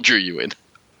it. What drew you in?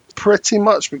 Pretty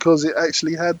much because it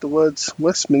actually had the words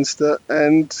Westminster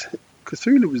and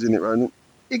Cthulhu was in it, Ronan.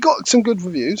 It got some good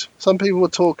reviews. Some people were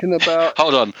talking about...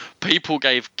 Hold on. People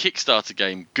gave Kickstarter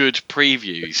game good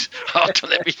previews. Hold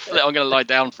on, I'm going to lie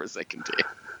down for a second here.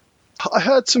 I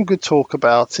heard some good talk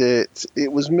about it.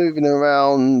 It was moving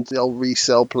around the old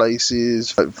resale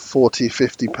places, like £40,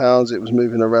 £50 it was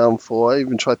moving around for. I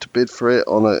even tried to bid for it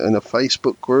in a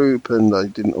Facebook group, and I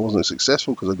wasn't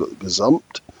successful because I got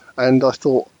gazumped. And I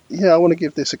thought, yeah, I want to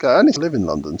give this a go. And I live in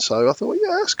London, so I thought,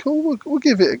 yeah, that's cool. We'll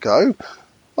give it a go.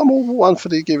 I'm all one for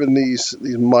giving these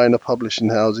minor publishing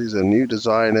houses and new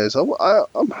designers.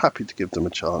 I'm happy to give them a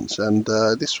chance. And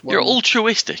this one, you're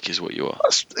altruistic, is what you are.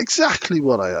 That's exactly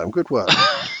what I am. Good work.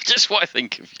 Just what I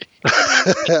think of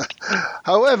you.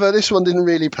 However, this one didn't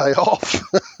really pay off.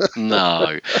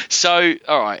 No. So,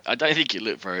 all right, I don't think it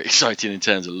looked very exciting in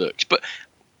terms of looks, but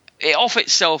it off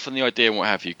itself and the idea and what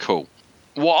have you, cool.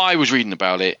 What I was reading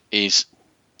about it is,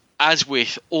 as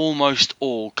with almost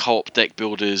all co-op deck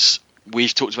builders,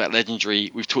 we've talked about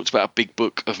Legendary, we've talked about a big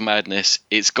book of madness.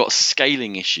 It's got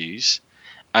scaling issues,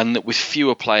 and that with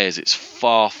fewer players, it's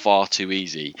far, far too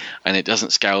easy, and it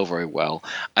doesn't scale very well.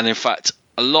 And in fact,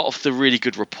 a lot of the really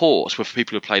good reports were for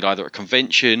people who played either at a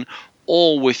convention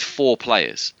or with 4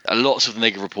 players. Lots of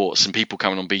negative reports and people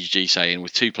coming on BGG saying,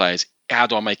 with 2 players, how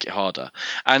do I make it harder?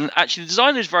 And actually, the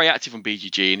designer is very active on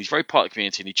BGG, and he's very part of the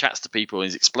community, and he chats to people, and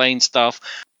he's explained stuff.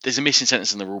 There's a missing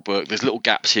sentence in the rule book. There's little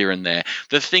gaps here and there.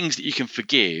 The things that you can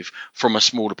forgive from a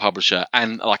smaller publisher,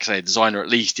 and like I say, the designer at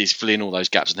least is filling all those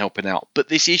gaps and helping out. But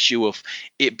this issue of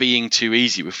it being too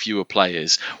easy with fewer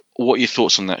players, what are your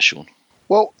thoughts on that, Sean?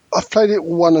 Well, I've played it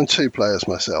 1 and 2 players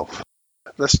myself.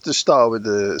 Let's just start with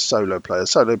the solo player.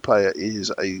 Solo player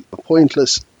is a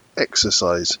pointless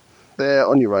exercise. There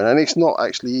on your own, and it's not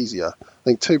actually easier. I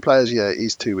think 2 players, yeah, it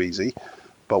is too easy,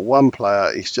 but 1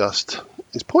 player is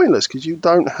it's pointless because you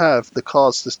don't have the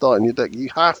cards to start in your deck. You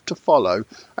have to follow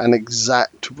an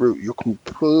exact route. You're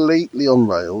completely on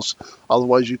rails,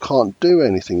 otherwise you can't do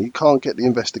anything. You can't get the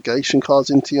investigation cards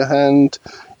into your hand,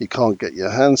 you can't get your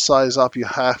hand size up. You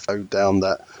have to go down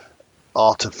that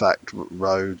artifact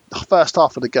road. The first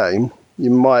half of the game, you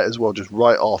might as well just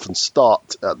write off and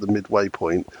start at the midway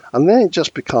point, and then it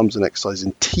just becomes an exercise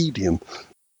in tedium.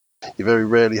 You very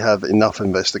rarely have enough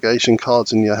investigation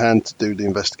cards in your hand to do the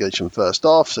investigation first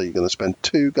off, so you're going to spend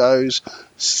 2 goes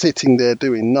sitting there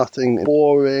doing nothing,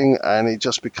 boring, and it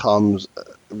just becomes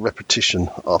repetition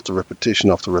after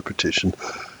repetition after repetition.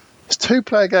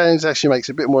 2-player games actually makes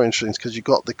it a bit more interesting because you've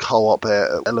got the co-op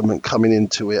element coming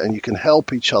into it, and you can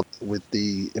help each other with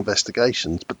the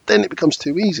investigations, but then it becomes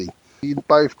too easy. You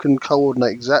both can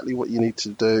coordinate exactly what you need to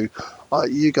do.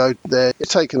 You go there, you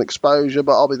take an exposure,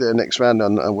 but I'll be there next round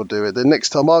and we'll do it. Then next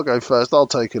time I'll go first, I'll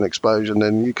take an exposure, and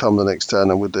then you come the next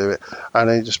turn and we'll do it. And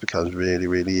then it just becomes really,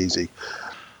 really easy.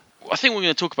 I think we're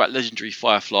going to talk about Legendary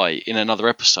Firefly in another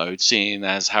episode, seeing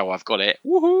as how I've got it.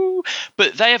 Woohoo!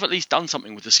 But they have at least done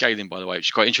something with the scaling, by the way, which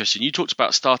is quite interesting. You talked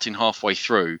about starting halfway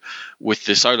through with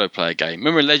the solo player game.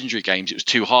 Remember in Legendary games, it was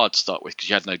too hard to start with because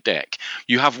you had no deck.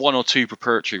 You have 1 or 2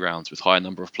 preparatory rounds with higher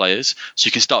number of players, so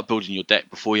you can start building your deck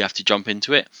before you have to jump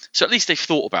into it. So at least they've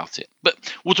thought about it. But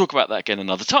we'll talk about that again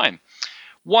another time.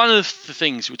 One of the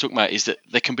things we're talking about is that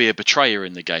there can be a betrayer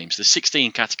in the games. There's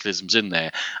 16 cataclysms in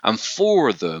there, and 4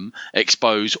 of them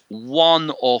expose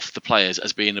one of the players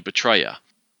as being a betrayer.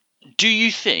 Do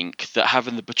you think that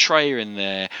having the betrayer in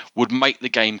there would make the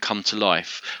game come to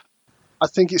life? I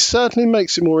think it certainly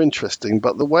makes it more interesting,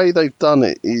 but the way they've done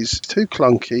it is too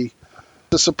clunky.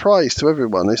 It's a surprise to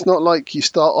everyone. It's not like you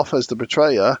start off as the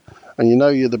betrayer and you know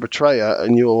you're the betrayer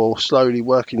and you're slowly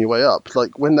working your way up.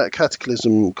 Like when that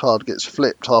Cataclysm card gets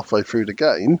flipped halfway through the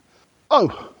game,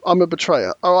 oh, I'm a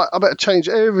betrayer. All right, I better change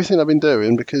everything I've been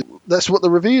doing because that's what the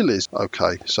reveal is.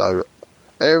 Okay, so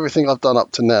everything I've done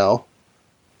up to now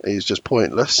is just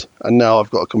pointless, and now I've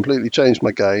got to completely change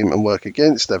my game and work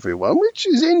against everyone, which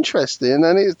is interesting,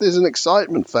 and there's an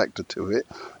excitement factor to it,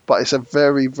 but it's a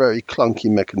very, very clunky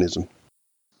mechanism.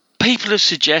 People have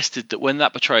suggested that when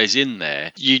that betrayer's in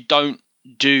there, you don't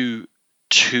do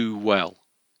too well.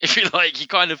 If you like, you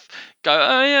kind of go,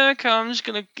 oh yeah, okay, I'm just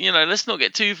going to, let's not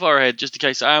get too far ahead just in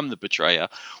case I am the betrayer.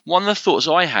 One of the thoughts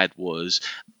I had was,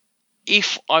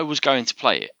 if I was going to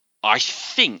play it, I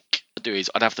think I'd do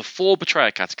is I'd have the 4 betrayer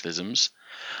cataclysms,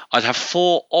 I'd have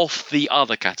 4 off the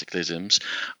other cataclysms,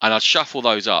 and I'd shuffle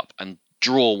those up and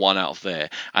draw one out of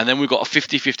there. And then we've got a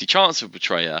 50-50 chance of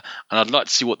betrayer, and I'd like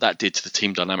to see what that did to the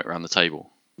team dynamic around the table.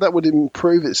 That would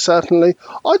improve it, certainly.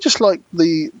 I just like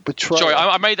the betrayer. Sorry,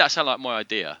 I made that sound like my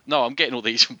idea. No, I'm getting all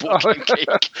these from Board Game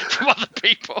Geek from other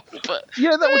people. But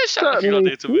yeah, that would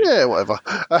certainly. To me. Yeah, whatever.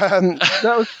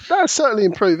 That would certainly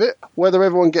improve it. Whether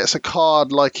everyone gets a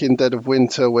card like in Dead of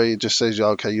Winter, where it just says,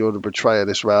 "Okay, you're the betrayer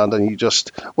this round," and you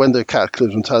just, when the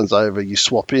Cataclysm turns over, you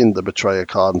swap in the betrayer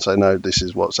card and say, "No, this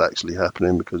is what's actually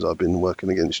happening because I've been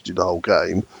working against you the whole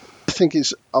game." I think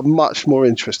it's a much more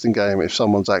interesting game if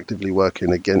someone's actively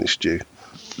working against you.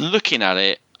 Looking at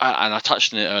it, and I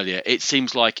touched on it earlier, it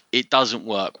seems like it doesn't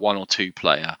work 1 or 2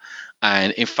 player,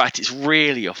 and in fact it's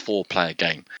really a 4-player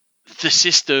game. The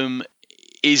system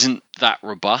isn't that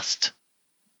robust,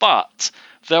 but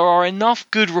there are enough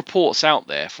good reports out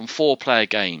there from 4-player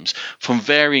games from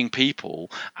varying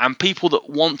people and people that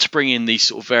want to bring in these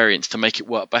sort of variants to make it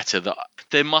work better, that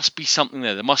there must be something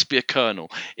there. There must be a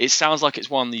kernel. It sounds like it's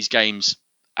one of these games,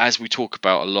 as we talk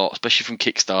about a lot, especially from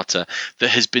Kickstarter, that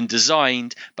has been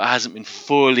designed but hasn't been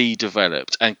fully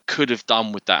developed and could have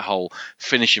done with that whole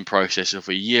finishing process of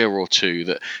a year or 2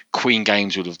 that Queen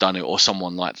Games would have done it, or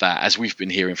someone like that, as we've been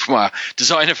hearing from our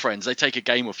designer friends. They take a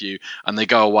game off you and they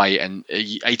go away, and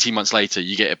 18 months later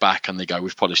you get it back and they go,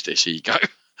 we've polished it, here you go.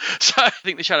 So I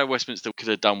think the Shadow of Westminster could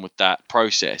have done with that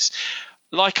process.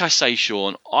 Like I say,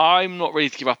 Sean, I'm not ready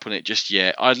to give up on it just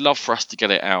yet. I'd love for us to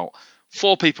get it out.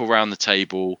 4 people around the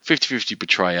table, 50-50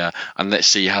 betrayer, and let's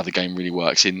see how the game really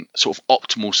works in sort of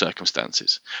optimal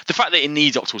circumstances. The fact that it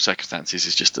needs optimal circumstances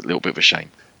is just a little bit of a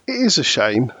shame. It is a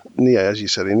shame. Yeah, as you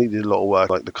said, it needed a lot of work.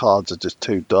 Like, the cards are just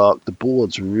too dark. The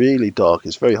board's really dark.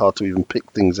 It's very hard to even pick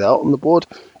things out on the board.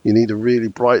 You need a really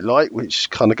bright light, which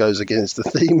kind of goes against the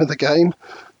theme of the game.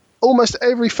 Almost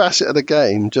every facet of the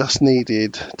game just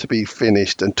needed to be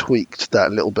finished and tweaked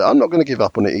that little bit. I'm not going to give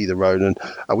up on it either, Ronan.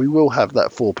 We will have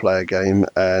that 4-player game,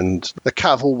 and the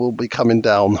Cavil will be coming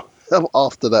down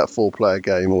after that 4-player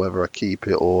game, whether I keep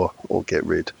it or get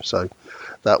rid. So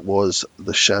that was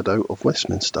The Shadow of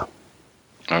Westminster.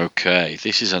 Okay,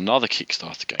 this is another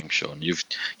Kickstarter game, Sean. You've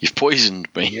poisoned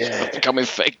me. Yeah. I've become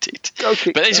infected.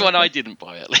 But this one I didn't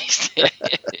buy, at least.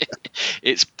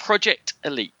 It's Project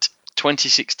Elite.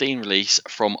 2016 release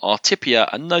from Artipia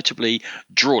and notably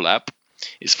Drawlab.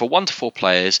 It's for 1 to 4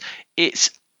 players.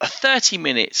 It's a 30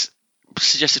 minutes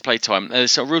suggested play time.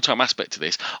 There's a real-time aspect to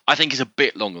this. I think it's a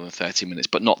bit longer than 30 minutes,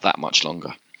 but not that much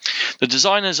longer. The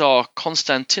designers are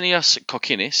Konstantinos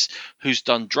Kokkinis, who's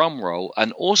done Drumroll,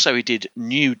 and also he did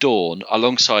New Dawn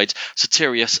alongside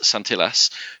Sotirios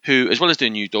Santilas, who, as well as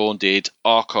doing New Dawn, did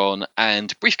Archon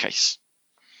and Briefcase.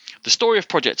 The story of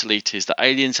Project Elite is that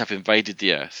aliens have invaded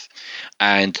the Earth,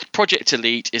 and Project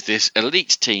Elite is this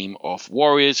elite team of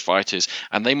warriors, fighters,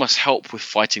 and they must help with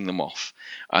fighting them off.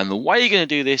 And the way you're going to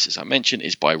do this, as I mentioned,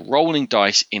 is by rolling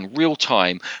dice in real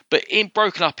time, but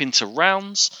broken up into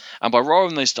rounds, and by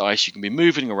rolling those dice you can be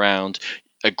moving around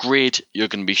a grid, you're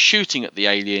going to be shooting at the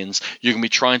aliens, you're going to be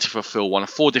trying to fulfill one of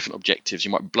 4 different objectives.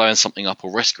 You might be blowing something up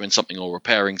or rescuing something or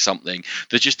repairing something.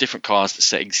 There's just different cards that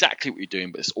say exactly what you're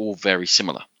doing, but it's all very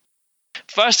similar.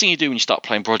 First thing you do when you start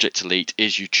playing Project Elite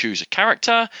is you choose a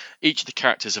character. Each of the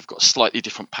characters have got slightly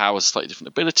different powers, slightly different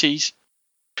abilities.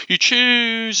 You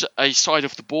choose a side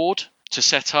of the board to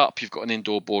set up. You've got an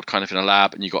indoor board kind of in a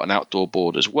lab, and you've got an outdoor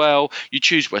board as well. You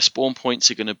choose where spawn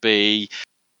points are going to be.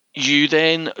 You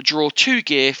then draw 2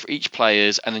 gear for each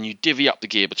players, and then you divvy up the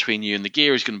gear between you. And the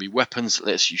gear is going to be weapons that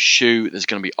lets you shoot. There's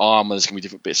going to be armor. There's going to be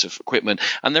different bits of equipment,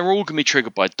 and they're all going to be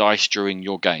triggered by dice during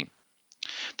your game.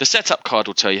 The setup card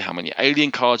will tell you how many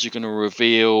alien cards you're going to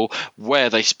reveal, where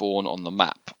they spawn on the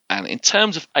map. And in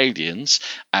terms of aliens,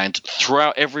 and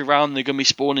throughout every round they're going to be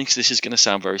spawning, so this is going to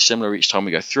sound very similar each time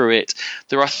we go through it,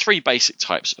 there are 3 basic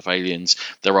types of aliens.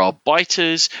 There are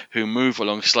biters, who move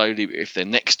along slowly, but if they're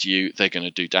next to you, they're going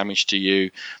to do damage to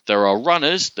you. There are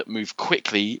runners that move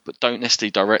quickly, but don't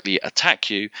necessarily directly attack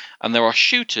you. And there are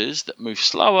shooters that move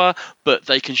slower, but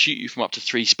they can shoot you from up to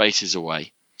 3 spaces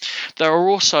away. There are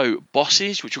also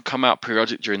bosses, which will come out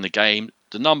periodically during the game.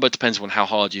 The number depends on how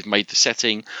hard you've made the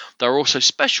setting. There are also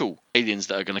special aliens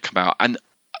that are going to come out, and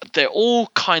they're all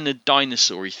kind of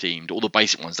dinosaur-y themed, all the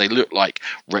basic ones. They look like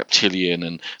reptilian,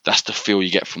 and that's the feel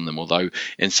you get from them, although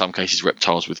in some cases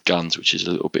reptiles with guns, which is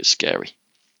a little bit scary.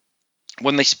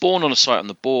 When they spawn on a site on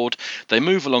the board, they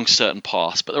move along certain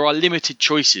paths, but there are limited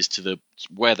choices to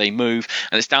where they move,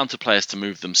 and it's down to players to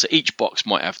move them. So each box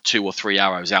might have 2 or 3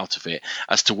 arrows out of it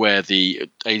as to where the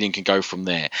alien can go from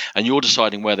there, and you're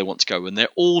deciding where they want to go, and they're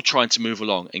all trying to move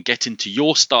along and get into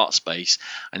your start space.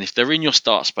 And if they're in your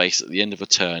start space at the end of a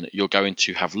turn, you're going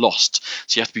to have lost,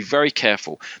 so you have to be very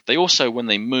careful. They also, when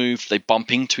they move, they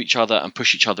bump into each other and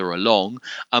push each other along,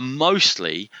 and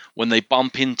mostly when they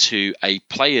bump into a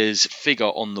player's figure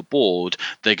on the board,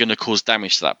 they're going to cause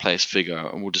damage to that player's figure,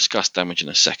 and we'll discuss damage in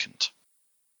a second.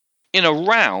 In a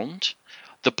round,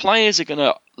 the players are going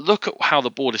to look at how the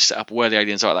board is set up, where the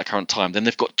aliens are at that current time. Then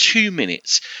they've got 2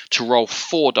 minutes to roll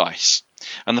 4 dice.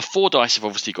 And the 4 dice have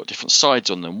obviously got different sides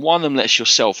on them. One of them lets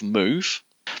yourself move.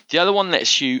 The other one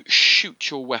lets you shoot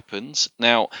your weapons.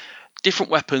 Now,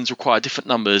 different weapons require different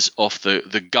numbers of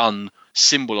the gun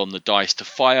symbol on the dice to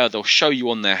fire. They'll show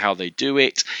you on there how they do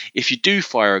it. If you do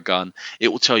fire a gun, it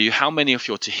will tell you how many of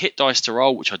your to hit dice to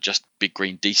roll, which are just big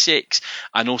green d6,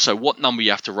 and also what number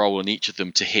you have to roll on each of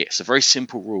them to hit. So very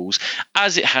simple rules,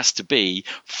 as it has to be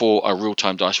for a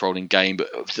real-time dice rolling game. But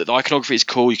the iconography is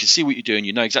cool. You can see what you're doing.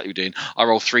 You know exactly what you're doing. I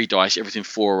roll 3 dice. Everything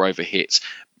 4 are over hits.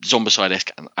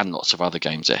 Zombicide-esque and lots of other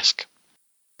games-esque.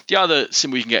 The other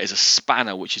symbol you can get is a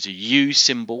spanner, which is a U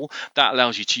symbol. That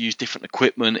allows you to use different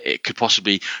equipment. It could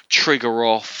possibly trigger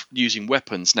off using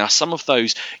weapons. Now, some of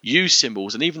those U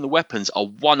symbols and even the weapons are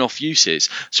one-off uses.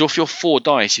 So if you're 4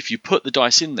 dice, if you put the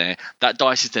dice in there, that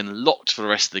dice is then locked for the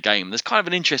rest of the game. There's kind of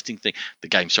an interesting thing,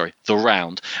 the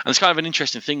round. And there's kind of an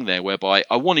interesting thing there whereby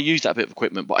I want to use that bit of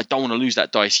equipment, but I don't want to lose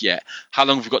that dice yet. How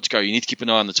long have we got to go? You need to keep an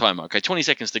eye on the timer. Okay, 20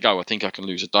 seconds to go. I think I can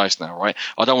lose a dice now, right?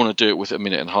 I don't want to do it with a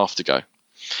minute and a half to go.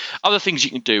 Other things you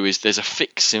can do is there's a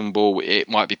fix symbol. It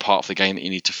might be part of the game that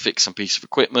you need to fix some piece of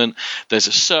equipment. There's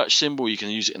a search symbol. You can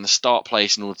use it in the start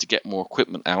place in order to get more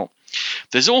equipment out.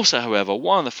 There's also, however,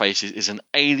 one of the faces is an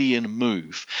alien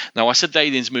move. Now, I said the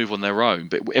aliens move on their own,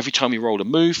 but every time you roll a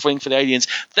move for the aliens,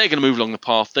 they're going to move along the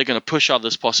path. They're going to push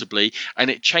others possibly,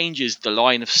 and it changes the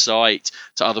line of sight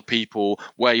to other people,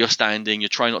 where you're standing. You're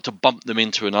trying not to bump them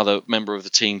into another member of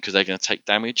the team because they're going to take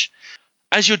damage.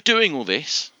 As you're doing all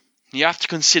this, you have to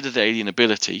consider the alien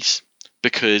abilities,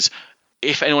 because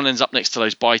if anyone ends up next to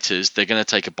those biters, they're going to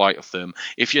take a bite of them.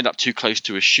 If you end up too close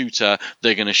to a shooter,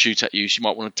 they're going to shoot at you. So you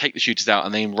might want to take the shooters out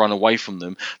and then run away from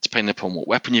them, depending upon what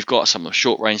weapon you've got. Some are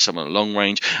short range, some are long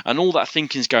range, and all that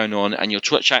thinking's going on, and you're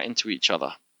chatting to each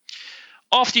other.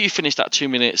 After you finish that 2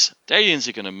 minutes, the aliens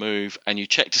are going to move, and you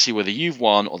check to see whether you've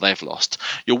won or they've lost.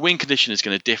 Your win condition is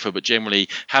going to differ, but generally,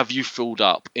 have you filled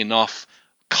up enough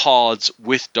cards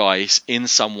with dice in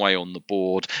some way on the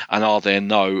board, and are there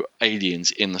no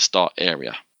aliens in the start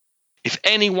area? If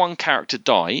any one character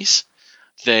dies,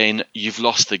 then you've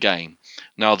lost the game.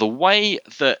 Now, the way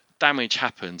that damage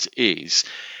happens is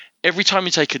every time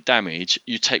you take a damage,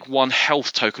 you take 1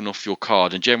 health token off your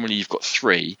card, and generally you've got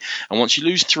 3. And once you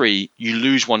lose 3, you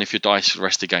lose 1 of your dice for the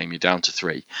rest of the game. You're down to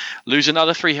 3. Lose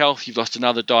another 3 health, you've lost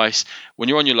another dice. When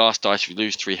you're on your last dice, if you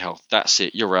lose 3 health, that's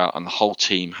it, you're out, and the whole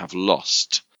team have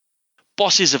lost.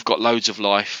 Bosses have got loads of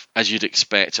life, as you'd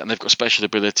expect, and they've got special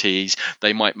abilities.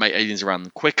 They might make aliens around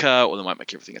them quicker, or they might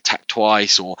make everything attack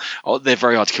twice, or they're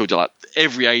very hard to kill. Like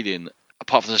every alien,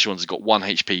 apart from the special ones, has got 1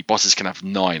 HP. Bosses can have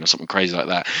 9 or something crazy like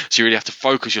that. So you really have to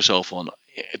focus yourself on,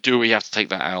 do we have to take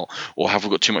that out, or have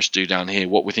we got too much to do down here?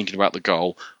 What we're thinking about the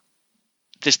goal.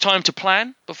 There's time to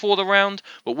plan before the round,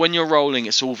 but when you're rolling,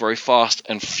 it's all very fast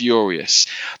and furious.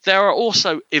 There are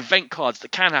also event cards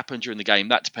that can happen during the game.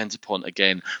 That depends upon,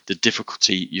 again, the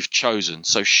difficulty you've chosen.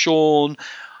 So Sean,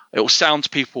 it will sound to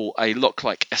people a lot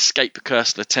like Escape the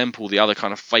Curse of the Temple, the other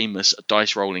kind of famous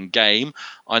dice rolling game.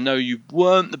 I know you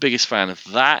weren't the biggest fan of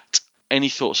that. Any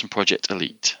thoughts on Project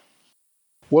Elite?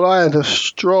 Well, I had a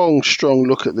strong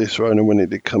look at this, Ronan, when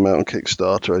it did come out on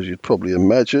Kickstarter, as you'd probably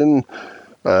imagine.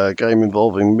 Game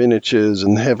involving miniatures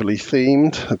and heavily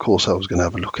themed. Of course, I was going to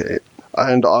have a look at it.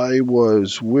 and I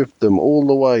was with them all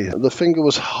the way. The finger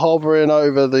was hovering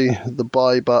over the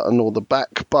buy button or the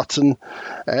back button,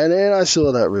 and then I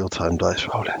saw that real-time dice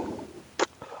rolling.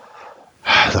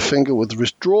 The finger was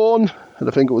withdrawn, and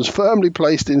the finger was firmly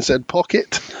placed in said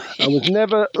pocket, and was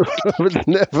never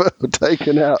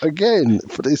taken out again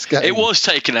for this game. It was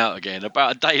taken out again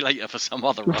about a day later for some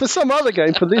other run. For some other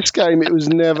game. For this game, it was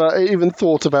never even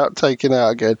thought about taking out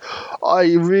again.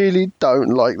 I really don't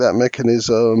like that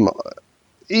mechanism.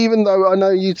 Even though I know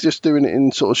you're just doing it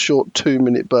in sort of short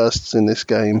 2-minute bursts in this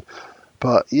game.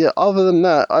 But yeah, other than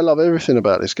that, I love everything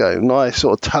about this game. Nice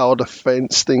sort of tower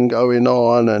defense thing going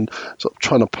on, and sort of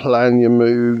trying to plan your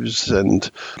moves, and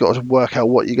got to work out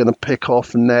what you're going to pick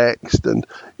off next. And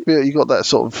you got that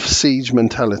sort of siege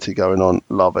mentality going on.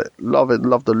 Love it. Love it.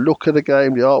 Love the look of the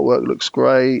game. The artwork looks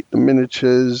great. The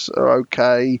miniatures are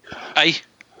okay.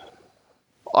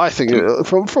 I think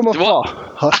from afar,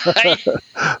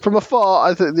 from afar,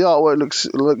 I think the artwork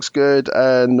looks good,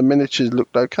 and the miniatures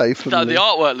looked okay for me. No, the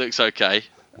artwork looks okay.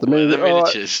 The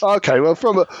miniatures. Okay, well,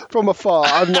 from afar,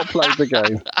 I've not played the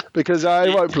game because I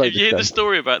won't play. Have you heard the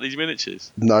story about these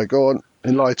miniatures? No, go on,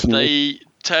 enlighten me. They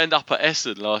turned up at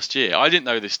Essen last year. I didn't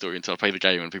know this story until I played the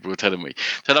game and people were telling me.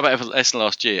 Turned up at Essen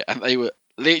last year, and they were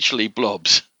literally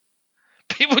blobs.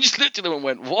 People just looked at them and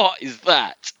went, "What is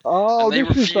that?" Oh, and they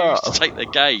refused to take the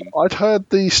game. I'd heard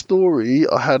the story.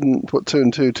 I hadn't put 2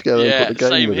 and 2 together and put the game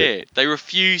same with here. It. They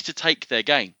refused to take their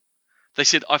game. They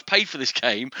said, "I've paid for this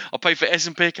game. I paid for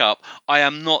Essen Pickup. I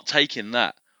am not taking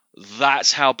that."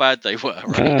 That's how bad they were,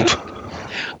 right?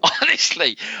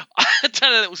 Honestly, I'll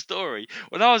tell a little story.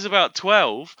 When I was about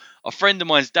 12, a friend of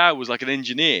mine's dad was like an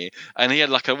engineer, and he had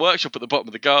like a workshop at the bottom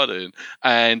of the garden,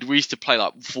 and we used to play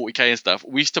like 40k and stuff.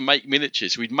 We used to make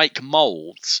miniatures. We'd make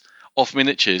molds of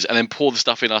miniatures and then pour the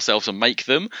stuff in ourselves and make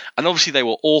them. And obviously they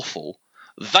were awful.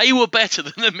 They were better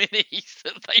than the minis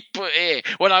that they put here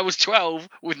when I was 12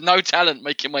 with no talent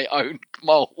making my own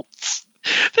molds.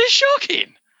 They're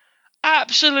shocking.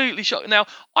 Absolutely shocking. Now,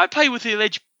 I play with the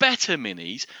alleged better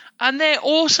minis, and they're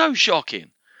also shocking.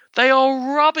 They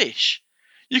are rubbish.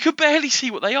 You can barely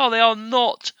see what they are. They are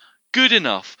not good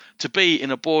enough to be in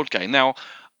a board game. Now,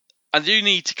 I do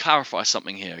need to clarify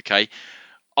something here, okay?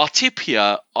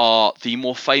 Artipia are the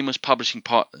more famous publishing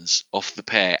partners of the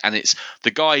pair, and it's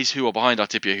the guys who are behind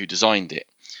Artipia who designed it.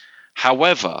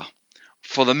 However,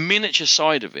 for the miniature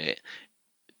side of it,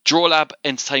 Drawlab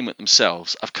Entertainment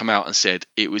themselves have come out and said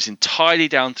it was entirely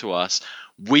down to us.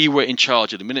 We were in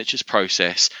charge of the miniatures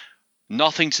process.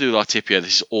 Nothing to do with Artipia.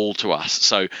 This is all to us.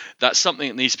 So that's something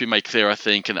that needs to be made clear, I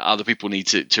think, and other people need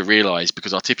to realise,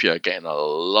 because Artipia are getting a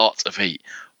lot of heat.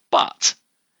 But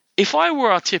if I were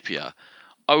Artipia,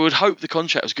 I would hope the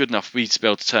contract was good enough for me to be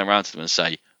able to turn around to them and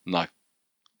say, no.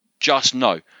 Just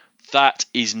no. That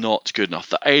is not good enough.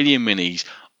 The Alien minis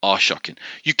are shocking.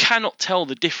 You cannot tell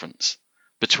the difference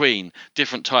between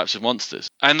different types of monsters,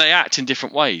 and they act in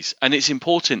different ways, and it's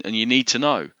important and you need to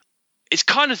know. It's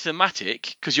kind of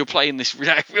thematic because you're playing this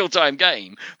real-time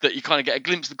game that you kind of get a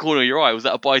glimpse of the corner of your eye. Was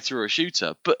that a biter or a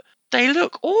shooter? But they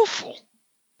look awful.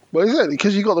 Well, exactly,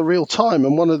 because you've got the real time,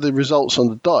 and one of the results on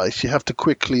the dice, you have to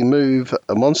quickly move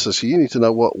a monster, so you need to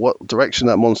know what direction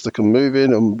that monster can move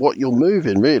in and what you're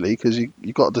moving, really, because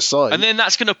you've got to decide. And then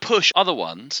that's going to push other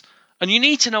ones, and you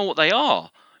need to know what they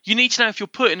are. You need to know if you're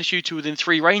putting a shooter within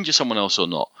 3 range of someone else or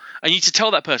not. And you need to tell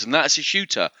that person, that's a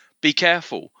shooter, be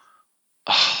careful.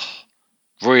 Oh,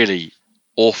 really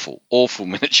awful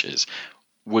miniatures.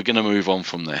 We're going to move on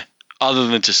from there. Other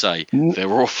than to say, they're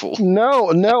awful.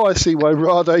 Now I see why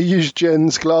Rado used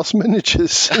Jen's glass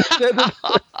miniatures.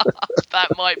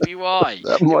 That might be why.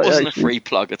 It wasn't a free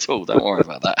plug at all. Don't worry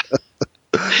about that.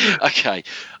 Okay.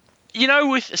 You know,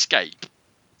 with Escape,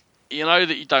 you know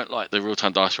that you don't like the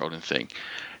real-time dice rolling thing.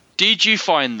 Did you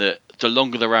find that the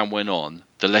longer the round went on,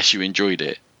 the less you enjoyed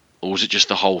it? Or was it just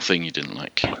the whole thing you didn't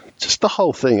like? Just the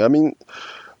whole thing. I mean,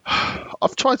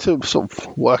 I've tried to sort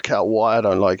of work out why I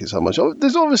don't like it so much.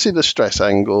 There's obviously the stress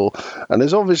angle, and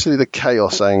there's obviously the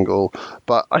chaos angle.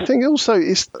 But I think also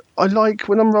I like,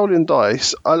 when I'm rolling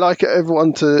dice, I like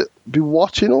everyone to be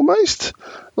watching almost.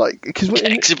 Like, because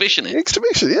exhibition,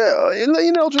 yeah.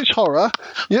 In Eldritch Horror,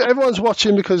 everyone's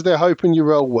watching because they're hoping you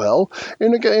roll well.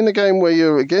 In a game where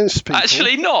you're against people,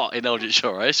 actually not in Eldritch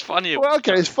Horror. It's funny. Well,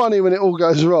 okay, it's funny when it all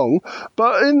goes wrong,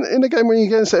 but in a game when you're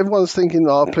against it, everyone's thinking,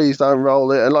 "Oh, please don't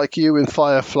roll it." And like you in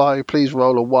Firefly, please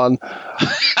roll a 1,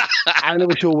 and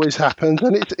which always happens,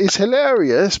 and it's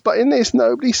hilarious. But in this,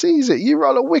 nobody sees it. You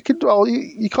roll a wicked roll,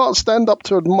 you can't stand up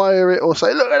to admire it or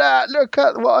say, "Look at that! Look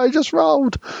at what I just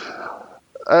rolled."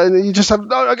 And you just have,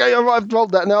 no, okay, I've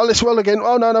rolled that now, let's roll again.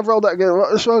 Oh, no, I've rolled that again,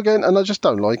 right, let's roll again. And I just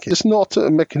don't like it. It's not a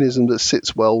mechanism that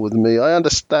sits well with me. I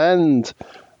understand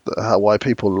why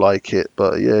people like it,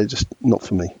 but yeah, just not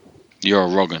for me. You're a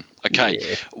wrong 'un. Okay.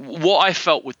 Yeah. What I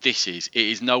felt with this is it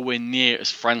is nowhere near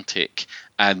as frantic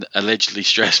and allegedly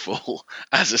stressful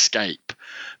as Escape.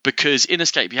 Because in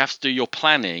Escape, you have to do your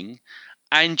planning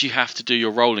and you have to do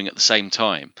your rolling at the same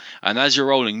time. And as you're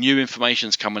rolling, new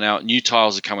information's coming out, new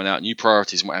tiles are coming out, new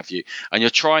priorities and what have you. And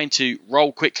you're trying to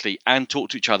roll quickly and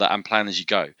talk to each other and plan as you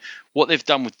go. What they've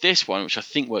done with this one, which I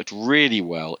think worked really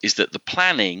well, is that the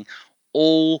planning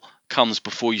all comes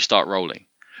before you start rolling.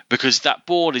 Because that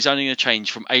board is only going to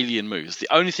change from alien moves. The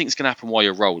only thing that's going to happen while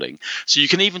you're rolling. So you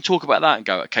can even talk about that and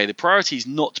go, okay, the priority is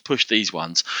not to push these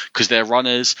ones because they're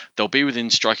runners. They'll be within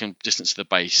striking distance of the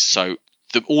base. So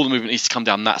all the movement needs to come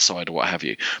down that side or what have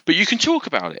you. But you can talk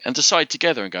about it and decide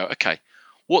together and go, okay,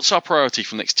 what's our priority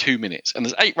for the next 2 minutes? And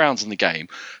there's 8 rounds in the game.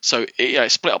 So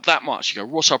it's split up that much. You go,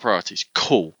 what's our priorities?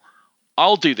 Cool.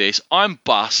 I'll do this. I'm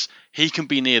Bus. He can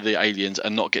be near the aliens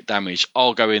and not get damaged.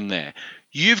 I'll go in there.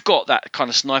 You've got that kind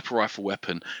of sniper rifle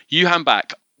weapon. You hand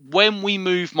back. When we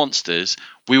move monsters,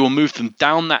 we will move them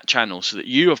down that channel so that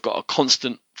you have got a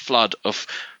constant flood of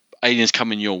aliens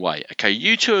coming your way. Okay,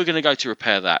 you two are going to go to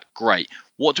repair that. Great.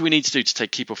 What do we need to do to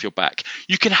keep off your back?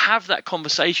 You can have that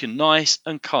conversation nice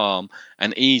and calm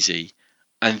and easy.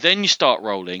 And then you start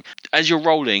rolling. As you're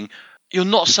rolling, you're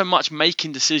not so much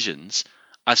making decisions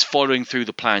as following through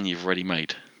the plan you've already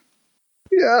made.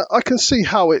 Yeah, I can see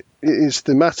how it is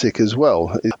thematic as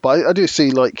well. But I do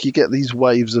see, like, you get these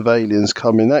waves of aliens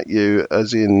coming at you,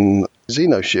 as in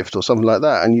Xenoshift or something like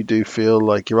that, and you do feel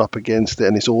like you're up against it,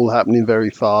 and it's all happening very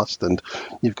fast, and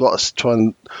you've got to try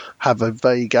and have a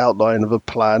vague outline of a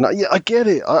plan. Yeah, I get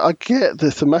it. I get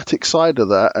the thematic side of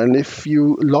that, and if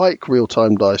you like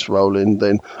real-time dice rolling,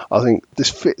 then I think this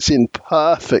fits in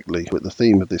perfectly with the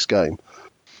theme of this game.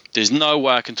 There's no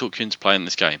way I can talk you into playing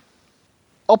this game.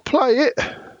 I'll play it.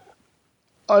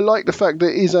 I like the fact that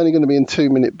it is only going to be in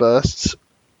 2-minute bursts.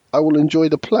 I will enjoy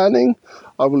the planning.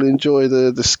 I will enjoy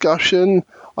the discussion.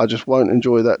 I just won't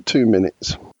enjoy that 2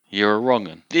 minutes. You're a wrong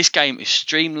 'un. This game is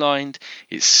streamlined,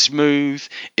 it's smooth,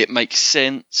 it makes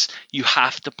sense, you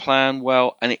have to plan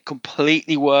well, and it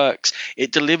completely works.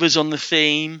 It delivers on the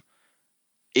theme.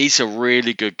 It's a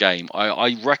really good game.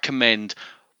 I recommend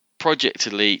Project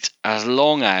Elite as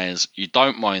long as you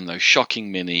don't mind those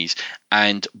shocking minis,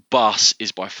 and Bus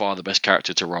is by far the best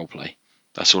character to roleplay.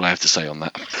 That's all I have to say on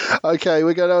that. Okay,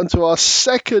 we're going on to our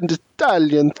second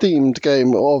Italian-themed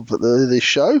game of this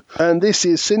show, and this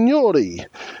is Signori.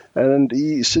 And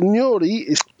the Signori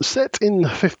is set in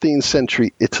 15th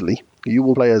century Italy. You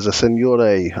will play as a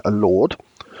Signore, a lord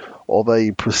of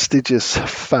a prestigious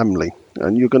family,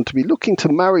 and you're going to be looking to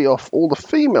marry off all the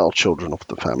female children of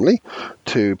the family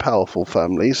to powerful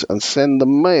families and send the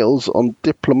males on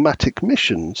diplomatic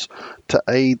missions to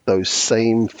aid those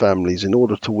same families in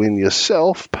order to win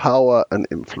yourself power and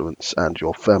influence, and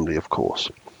your family, of course.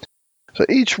 So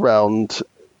each round,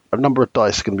 a number of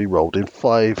dice can be rolled in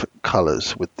 5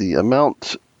 colours, with the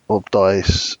amount of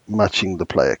dice matching the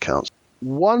player counts.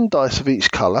 1 dice of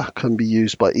each colour can be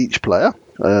used by each player,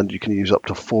 and you can use up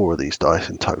to 4 of these dice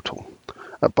in total.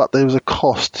 But there is a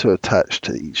cost to attach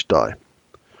to each die.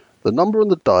 The number on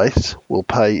the dice will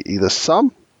pay either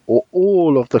some or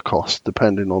all of the cost,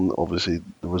 depending on, obviously,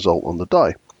 the result on the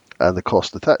die and the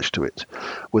cost attached to it,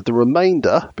 with the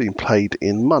remainder being paid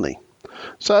in money.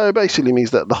 So it basically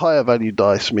means that the higher value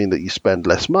dice mean that you spend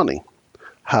less money.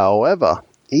 However,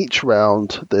 each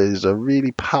round there's a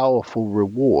really powerful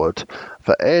reward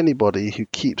for anybody who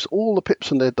keeps all the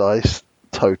pips on their dice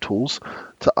totals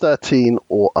to 13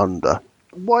 or under.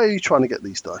 Why are you trying to get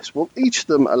these dice? Well, each of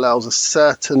them allows a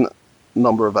certain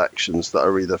number of actions that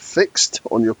are either fixed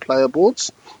on your player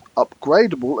boards,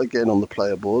 upgradable again on the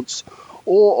player boards,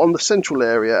 or on the central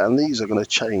area, and these are going to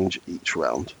change each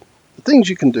round. The things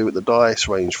you can do with the dice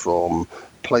range from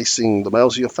placing the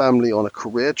males of your family on a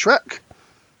career track.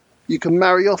 You can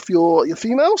marry off your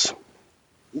females.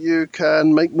 You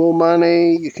can make more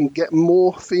money. You can get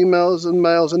more females and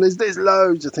males. And there's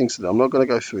loads of things to do. I'm not going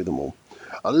to go through them all.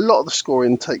 A lot of the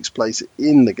scoring takes place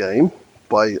in the game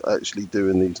by actually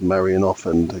doing these marrying off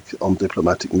and on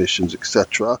diplomatic missions,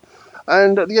 etc.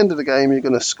 And at the end of the game, you're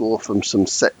going to score from some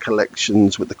set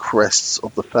collections with the crests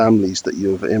of the families that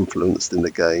you have influenced in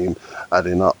the game,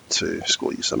 adding up to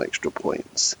score you some extra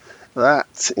points.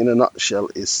 That, in a nutshell,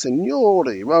 is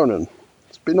Signori. Ronan,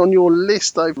 it's been on your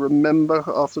list, I remember,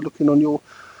 after looking on your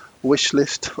wish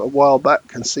list a while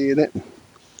back and seeing it.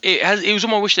 It was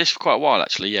on my wish list for quite a while,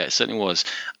 actually. Yeah, it certainly was.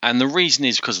 And the reason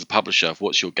is because of the publisher of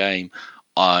What's Your Game.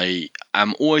 I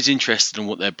am always interested in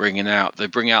what they're bringing out. They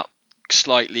bring out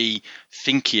slightly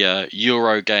thinkier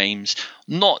Euro games,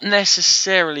 not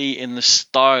necessarily in the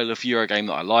style of Euro game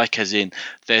that I like, as in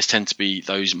theirs tend to be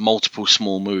those multiple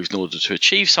small moves in order to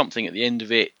achieve something at the end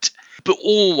of it, but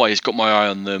always got my eye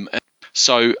on them.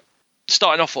 So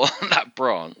starting off on that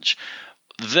branch,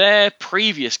 their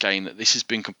previous game that this has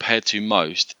been compared to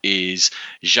most is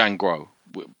Zhangguo.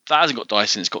 That hasn't got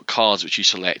dice in it, it's got cards which you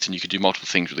select and you can do multiple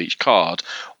things with each card,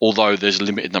 although there's a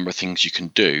limited number of things you can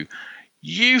do.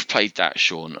 You've played that,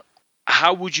 Sean.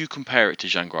 How would you compare it to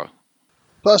Zhangguo?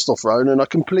 First off, Ronan, I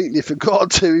completely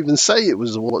forgot to even say it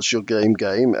was a What's Your Game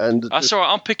game. And that's all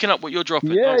right. I'm picking up what you're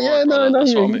dropping. Yeah, no,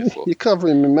 that's what I'm here for. You're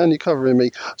covering me, man. You're covering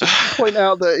me. Just to point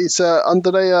out that it's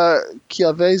Andrea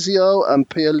Chiavezio and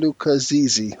Pierluca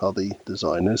Zizi are the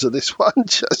designers of this one.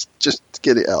 just to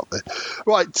get it out there.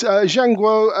 Right,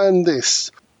 Zhangguo and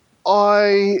this.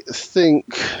 I think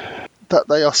that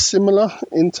they are similar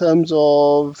in terms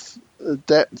of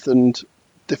depth and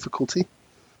difficulty.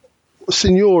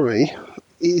 Signori,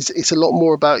 it's a lot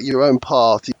more about your own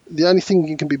path. The only thing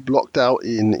you can be blocked out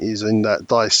in is in that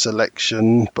dice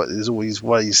selection, but there's always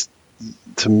ways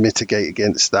to mitigate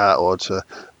against that or to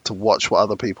watch what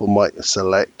other people might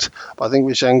select. But I think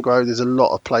with Zhangguo, there's a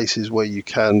lot of places where you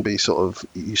can be sort of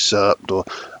usurped or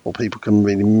people can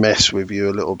really mess with you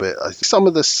a little bit. I think some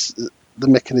of the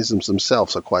mechanisms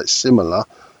themselves are quite similar,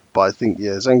 but I think,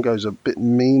 Zhangguo's a bit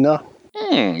meaner.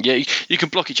 Yeah, you can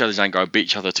block each other's anger, beat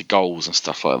each other to goals and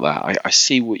stuff like that. I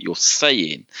see what you're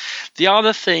saying. The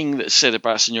other thing that's said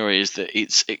about Signori is that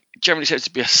it generally seems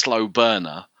to be a slow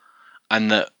burner,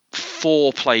 and that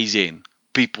 4 plays in,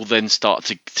 people then start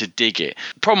to dig it.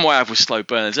 The problem I have with slow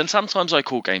burners, and sometimes I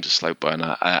call games a slow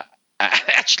burner,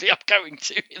 actually I'm going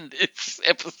to in this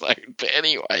episode, but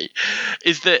anyway,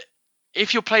 is that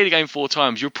if you're playing a game 4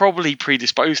 times, you're probably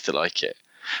predisposed to like it.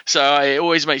 So it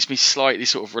always makes me slightly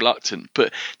sort of reluctant.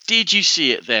 But did you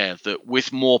see it there that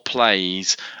with more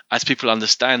plays, as people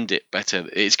understand it better,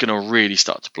 it's going to really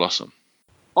start to blossom?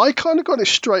 I kind of got it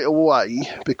straight away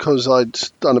because I'd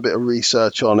done a bit of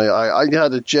research on it. I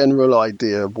had a general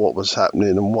idea of what was happening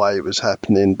and why it was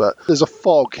happening, but there's a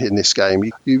fog in this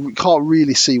game. You can't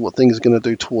really see what things are going to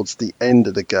do towards the end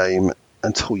of the game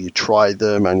until you try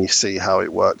them and you see how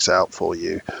it works out for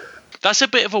you. That's a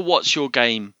bit of a what's your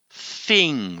game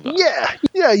thing, though.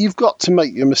 Yeah, you've got to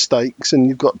make your mistakes and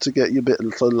you've got to get your bit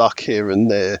of luck here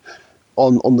and there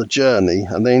on the journey,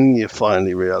 and then you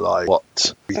finally realise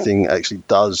what everything actually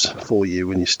does for you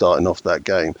when you're starting off that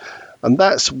game. And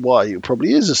that's why it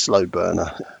probably is a slow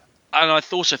burner. And I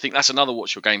also think that's another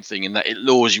what's your game thing, in that it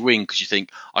lures you in because you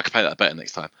think, I can play that better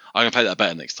next time. I can play that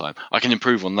better next time. I can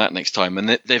improve on that next time.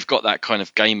 And they've got that kind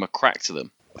of gamer crack to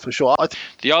them. For sure.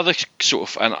 The other sort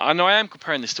of, and I know I am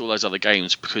comparing this to all those other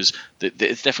games because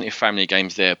there's definitely a family of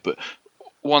games there, but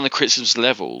one of the criticisms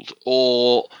levelled,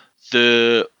 or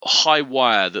the high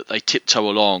wire that they tiptoe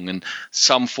along and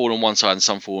some fall on one side and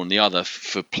some fall on the other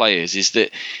for players, is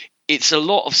that it's a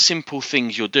lot of simple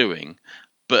things you're doing,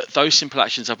 but those simple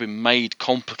actions have been made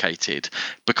complicated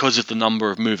because of the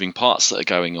number of moving parts that are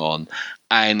going on.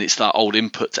 And it's that old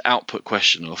input to output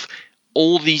question of,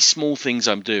 all these small things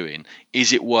I'm doing,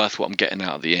 is it worth what I'm getting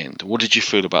out at the end? What did you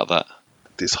feel about that?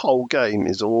 This whole game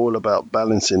is all about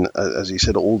balancing, as you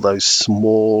said, all those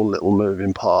small little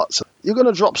moving parts. You're going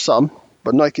to drop some,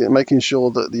 but making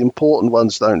sure that the important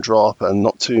ones don't drop and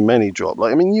not too many drop.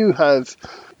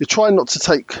 You're trying not to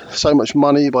take so much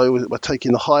money by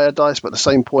taking the higher dice, but at the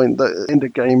same point, the end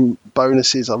of game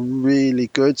bonuses are really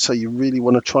good, so you really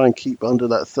want to try and keep under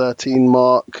that 13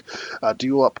 mark. Do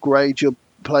you upgrade your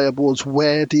player boards?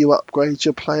 Where do you upgrade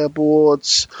your player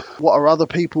boards? What are other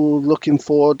people looking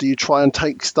for? Do you try and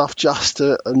take stuff just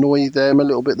to annoy them a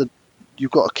little bit? You've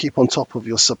got to keep on top of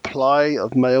your supply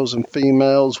of males and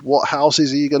females. What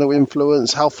houses are you going to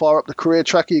influence? How far up the career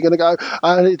track are you going to go?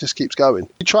 And it just keeps going.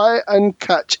 You try and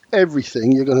catch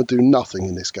everything, you're going to do nothing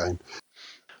in this game.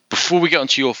 Before we get on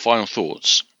to your final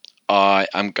thoughts, I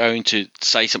am going to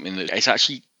say something that it's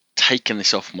actually taken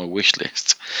this off my wish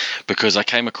list because I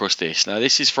came across this. Now,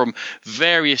 this is from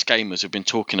various gamers who've been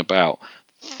talking about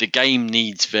the game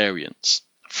needs variance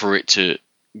for it to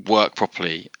work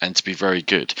properly and to be very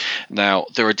good. Now,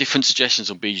 there are different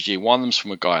suggestions on BGG. One of them's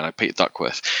from a guy, and Peter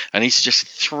Duckworth, and he suggested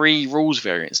 3 rules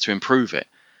variants to improve it.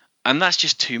 And that's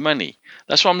just too many.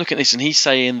 That's why I'm looking at this, and he's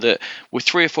saying that with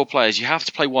 3 or 4 players, you have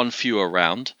to play one fewer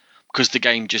round because the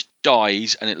game just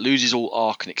dies and it loses all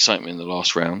arc and excitement in the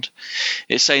last round.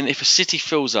 It's saying if a city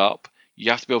fills up,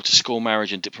 you have to be able to score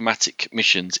marriage and diplomatic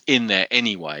missions in there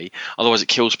anyway, otherwise it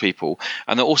kills people.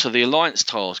 And then also the alliance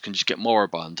tiles can just get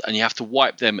moribund, and you have to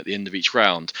wipe them at the end of each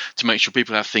round to make sure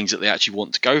people have things that they actually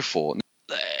want to go for.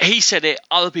 He said it,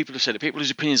 other people have said it, people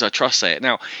whose opinions I trust say it.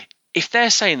 Now, if they're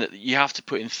saying that you have to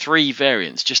put in 3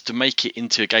 variants just to make it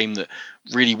into a game that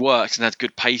really works and has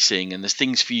good pacing and there's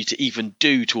things for you to even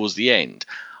do towards the end,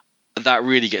 that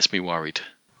really gets me worried.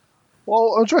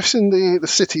 Well, addressing the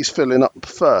cities filling up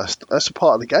first, that's a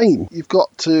part of the game. You've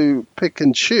got to pick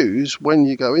and choose when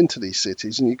you go into these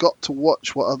cities, and you've got to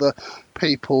watch what other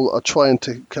people are trying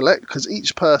to collect, because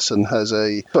each person has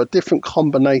a different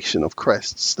combination of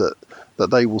crests that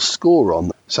they will score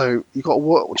on. So you've got to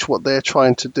watch what they're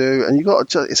trying to do, and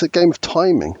it's a game of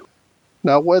timing.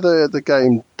 Now, whether the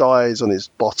game dies on its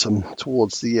bottom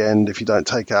towards the end if you don't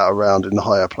take out a round in the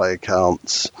higher player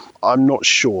counts, I'm not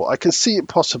sure. I can see it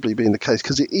possibly being the case,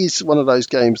 because it is one of those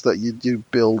games that you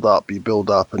build up, and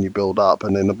you build up,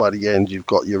 and then by the end you've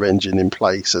got your engine in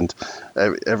place and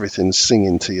everything's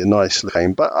singing to you nicely.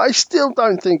 But I still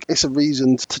don't think it's a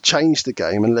reason to change the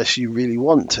game unless you really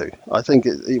want to. I think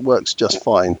it works just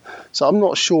fine. So I'm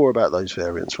not sure about those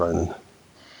variants, Ronan.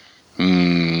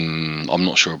 I'm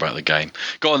not sure about the game.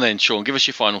 Go on then, Sean. Give us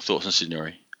your final thoughts on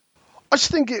Signori. I just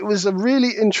think it was a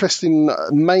really interesting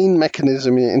main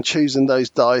mechanism in choosing those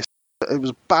dice. It was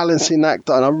a balancing act,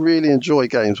 and I really enjoy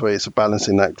games where it's a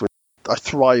balancing act. I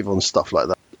thrive on stuff like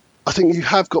that. I think you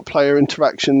have got player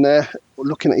interaction there,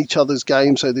 looking at each other's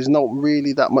game, so there's not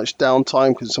really that much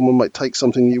downtime because someone might take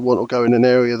something you want or go in an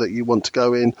area that you want to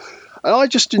go in. And I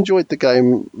just enjoyed the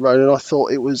game, Ronan. I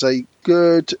thought it was a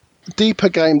good, deeper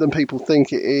game than people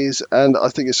think it is, and I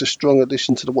think it's a strong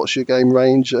addition to the What's Your Game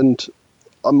range, and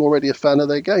I'm already a fan of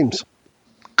their games.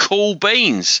 Cool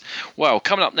beans. Well,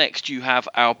 coming up next, you have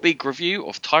our big review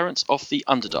of Tyrants of the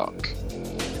Underdark.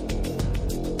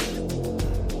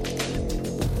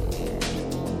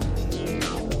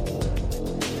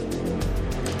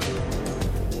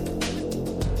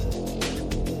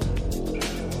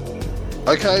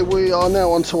 Okay, we are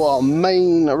now on to our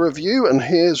main review, and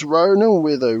here's Ronan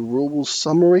with a rules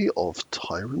summary of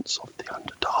Tyrants of the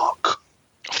Underdark.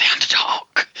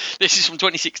 This is from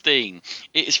 2016.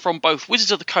 It is from both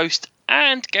Wizards of the Coast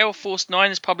and Gale Force 9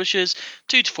 as publishers,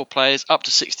 2 to 4 players, up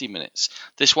to 60 minutes.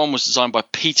 This one was designed by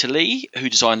Peter Lee, who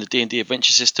designed the D&D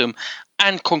Adventure System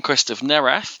and Conquest of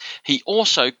Nerath. He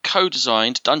also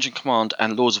co-designed Dungeon Command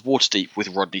and Lords of Waterdeep with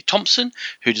Rodney Thompson,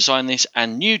 who designed this,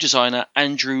 and new designer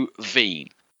Andrew Veen.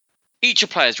 Each of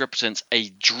the players represents a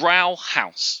Drow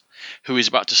house who is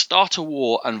about to start a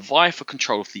war and vie for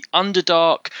control of the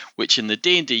Underdark, which in the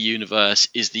D&D universe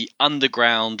is the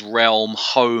underground realm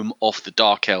home of the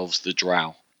Dark Elves, the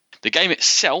Drow. The game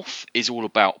itself is all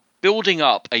about building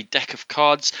up a deck of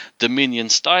cards, Dominion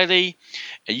style, and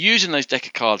using those deck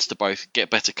of cards to both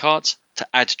get better cards, to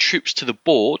add troops to the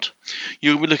board.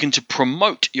 You'll be looking to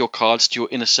promote your cards to your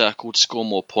inner circle to score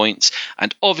more points,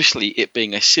 and obviously it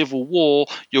being a civil war,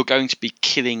 you're going to be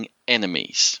killing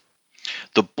enemies.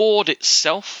 The board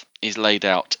itself is laid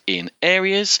out in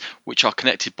areas which are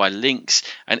connected by links,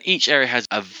 and each area has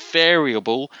a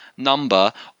variable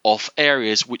number of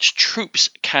areas which troops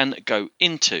can go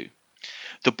into.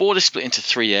 The board is split into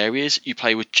 3 areas. You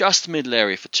play with just the middle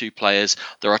area for 2 players.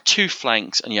 There are 2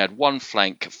 flanks, and you add 1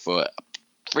 flank for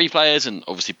 3 players, and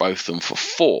obviously both of them for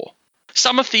 4.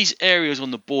 Some of these areas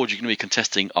on the board you're going to be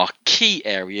contesting are key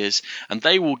areas, and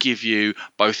they will give you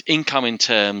both income in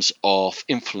terms of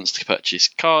influence to purchase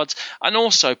cards, and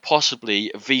also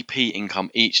possibly VP income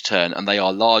each turn, and they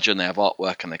are larger and they have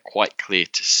artwork and they're quite clear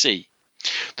to see.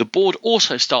 The board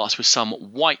also starts with some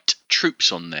white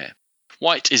troops on there.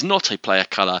 White is not a player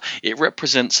colour. It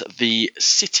represents the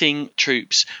sitting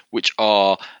troops which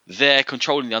are there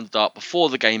controlling the Underdark before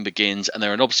the game begins, and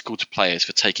they're an obstacle to players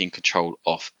for taking control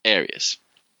of areas.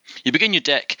 You begin your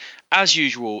deck, as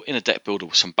usual, in a deck builder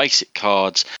with some basic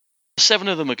cards. 7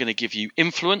 of them are going to give you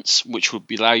influence, which will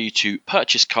allow you to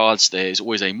purchase cards. There's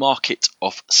always a market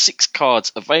of 6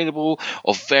 cards available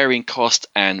of varying cost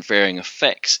and varying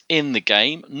effects in the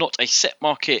game. Not a set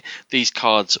market. These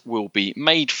cards will be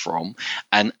made from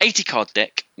an 80 card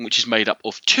deck, which is made up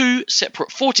of 2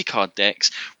 separate 40 card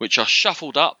decks, which are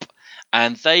shuffled up,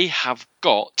 and they have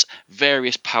got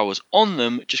various powers on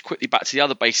them. Just quickly back to the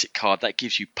other basic card, that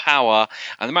gives you power,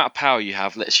 and the amount of power you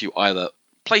have lets you either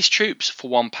place troops for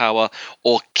 1 power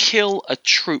or kill a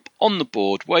troop on the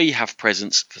board where you have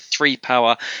presence for 3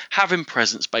 power. Having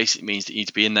presence basically means that you need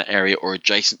to be in that area or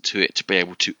adjacent to it to be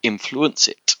able to influence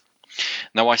it.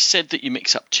 Now, I said that you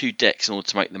mix up 2 decks in order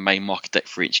to make the main market deck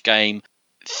for each game.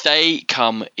 They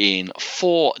come in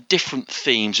 4 different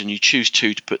themes, and you choose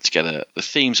 2 to put together. The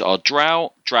themes are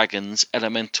Drow, Dragons,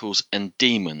 Elementals, and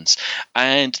Demons,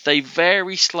 and they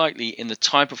vary slightly in the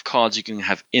type of cards you can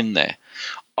have in there.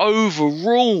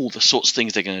 Overall, the sorts of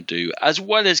things they're going to do, as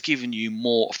well as giving you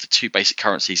more of the 2 basic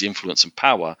currencies, influence and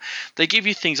power, they give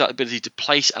you things like the ability to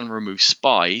place and remove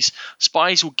spies.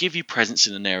 Spies will give you presence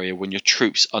in an area when your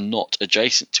troops are not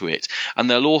adjacent to it, and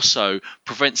they'll also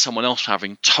prevent someone else from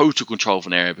having total control of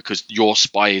an area because your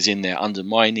spy is in there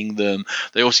undermining them.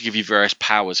 They also give you various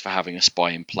powers for having a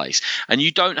spy in place, and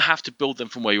you don't have to build them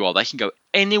from where you are. They can go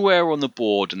anywhere on the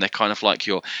board, and they're kind of like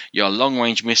your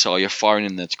long-range missile you're firing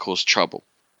in there to cause trouble.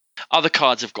 Other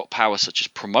cards have got powers such as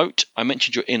Promote. I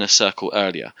mentioned your Inner Circle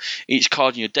earlier. Each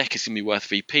card in your deck is going to be worth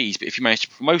VPs, but if you manage to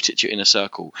promote it to your Inner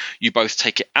Circle, you both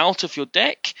take it out of your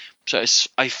deck, so it's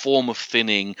a form of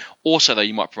thinning. Also, though,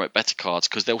 you might promote better cards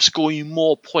because they'll score you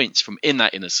more points from in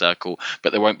that Inner Circle,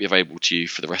 but they won't be available to you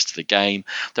for the rest of the game.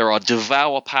 There are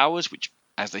Devour powers, which,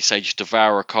 as they say, just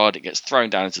devour a card, it gets thrown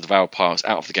down into devour piles,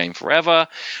 out of the game forever.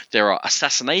 There are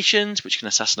assassinations, which can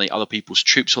assassinate other people's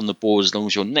troops on the board as long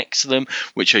as you're next to them,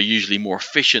 which are usually more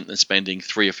efficient than spending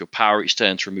 3 of your power each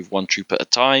turn to remove 1 troop at a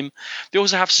time. They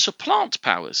also have supplant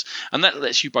powers, and that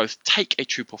lets you both take a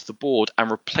troop off the board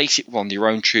and replace it with one of your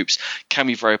own troops. Can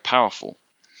be very powerful.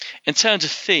 In terms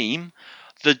of theme,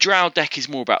 the Drow deck is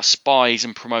more about spies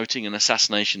and promoting and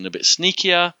assassination, a bit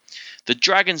sneakier. The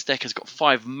Dragons deck has got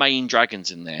 5 main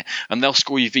dragons in there, and they'll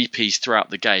score you VPs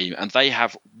throughout the game, and they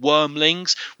have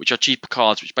Wormlings, which are cheaper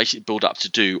cards which basically build up to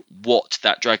do what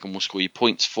that dragon will score you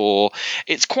points for.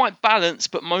 It's quite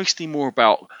balanced, but mostly more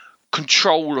about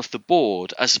control of the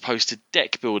board as opposed to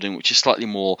deck building, which is slightly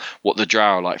more what the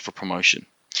Drow are like for promotion.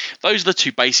 Those are the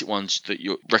 2 basic ones that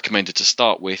you're recommended to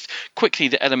start with. Quickly,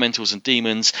 the Elementals and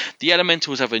Demons. The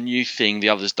Elementals have a new thing, the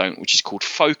others don't, which is called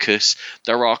Focus.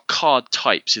 There are card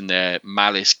types in there: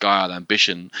 Malice, Guile,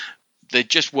 Ambition. They're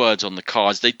just words on the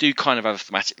cards. They do kind of have a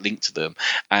thematic link to them,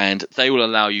 and they will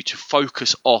allow you to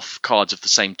focus off cards of the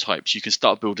same type, so you can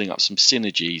start building up some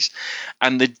synergies.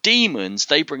 And the Demons,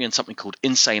 they bring in something called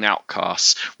Insane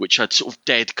Outcasts, which are sort of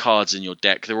dead cards in your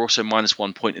deck. They're also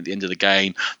 -1 point at the end of the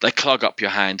game. They clog up your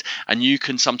hand, and you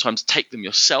can sometimes take them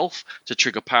yourself to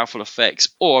trigger powerful effects,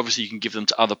 or obviously you can give them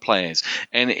to other players.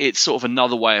 And it's sort of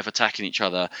another way of attacking each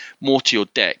other, more to your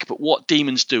deck. But what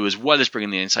Demons do, as well as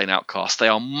bringing the Insane Outcasts, they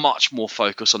are much more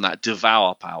focus on that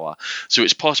devour power, so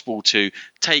it's possible to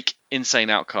take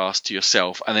Insane Outcast to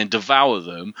yourself and then devour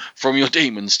them from your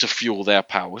demons to fuel their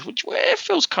powers, which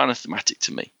feels kind of thematic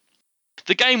to me.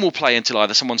 The game will play until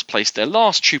either someone's placed their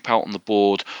last troop out on the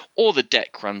board or the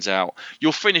deck runs out.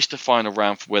 You'll finish the final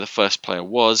round for where the first player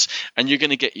was, and you're going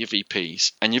to get your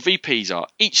VPs. And your VPs are,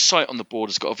 each site on the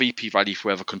board has got a VP value for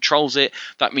whoever controls it.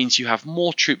 That means you have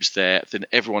more troops there than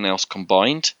everyone else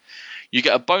combined. You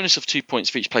get a bonus of 2 points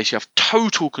for each place you have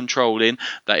total control in.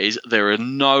 That is, there are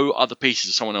no other pieces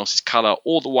of someone else's colour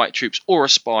or the white troops or a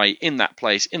spy in that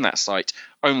place, in that site.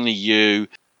 Only you.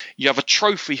 You have a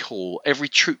trophy haul. Every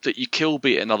troop that you kill,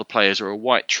 be it another player's or a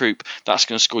white troop, that's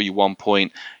going to score you 1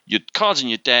 point. Your cards in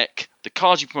your deck, the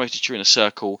cards you promoted to in a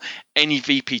circle, any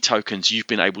VP tokens you've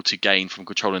been able to gain from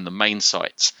controlling the main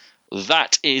sites.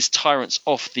 That is Tyrants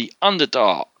of the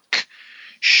Underdark.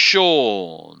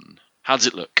 Sean, how does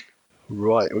it look?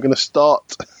 Right, we're going to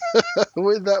start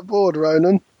with that board,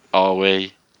 Ronan. Are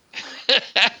we?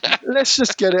 Let's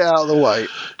just get it out of the way.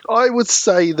 I would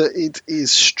say that it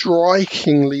is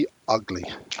strikingly ugly.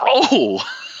 Oh!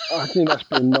 I think that's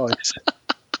been nice.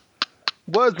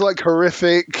 Words like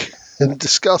horrific and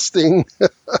disgusting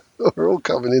are all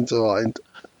coming into mind.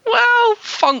 Well,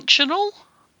 functional.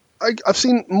 I've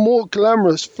seen more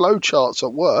glamorous flowcharts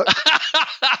at work.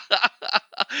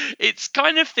 It's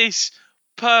kind of this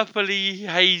purpley,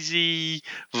 hazy,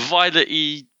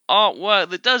 violet-y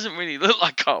artwork that doesn't really look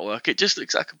like artwork. It just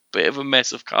looks like a bit of a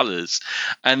mess of colours.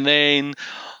 And then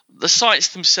the sites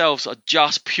themselves are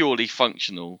just purely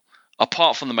functional,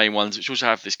 apart from the main ones, which also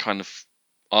have this kind of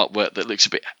artwork that looks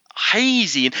a bit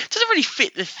hazy and doesn't really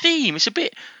fit the theme. It's a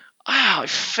bit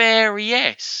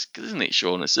fairy-esque, isn't it,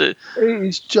 Sean? It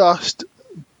is just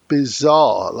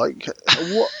bizarre. Like,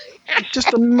 what? It's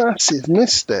just a massive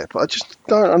misstep. I just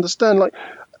don't understand. Like,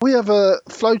 we have a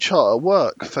flowchart at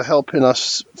work for helping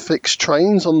us fix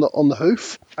trains on the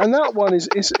hoof, and that one is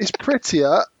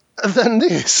prettier than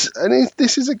this. And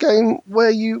this is a game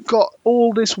where you've got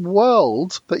all this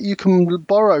world that you can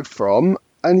borrow from,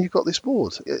 and you've got this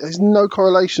board. There's no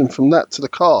correlation from that to the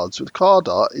cards. The card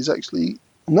art is actually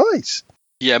nice.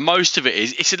 Yeah, most of it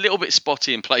is. It's a little bit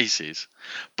spotty in places,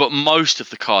 but most of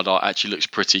the card art actually looks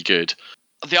pretty good.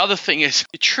 The other thing is,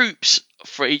 the troops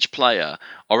for each player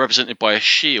are represented by a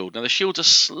shield. Now, the shields are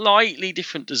slightly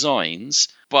different designs,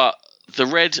 but the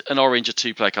red and orange are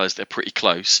two-player colours. They're pretty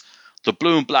close. The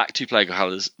blue and black two-player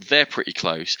colours, they're pretty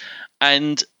close.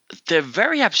 And they're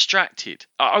very abstracted.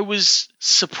 I was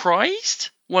surprised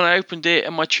when I opened it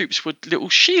and my troops were little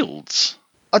shields.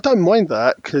 I don't mind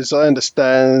that because I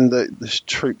understand that the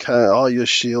troop are your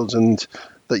shields and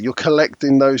that you're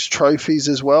collecting those trophies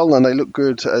as well, and they look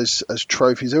good as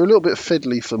trophies. They're a little bit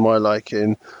fiddly for my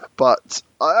liking, but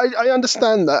I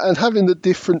understand that, and having the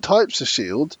different types of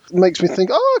shield makes me think,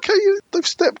 oh, okay, they've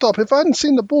stepped up. If I hadn't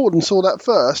seen the board and saw that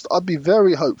first, I'd be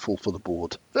very hopeful for the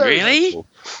board. Really? Hopeful.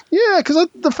 Yeah, because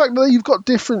the fact that you've got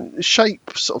different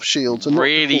shapes of shields and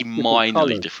really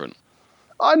minorly different.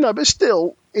 I know, but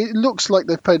still, it looks like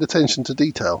they've paid attention to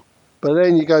detail. But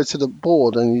then you go to the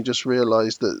board and you just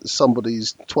realise that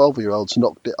somebody's 12-year-olds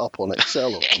knocked it up on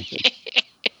Excel or something.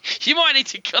 You might need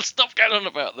to stop going on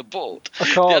about the board. I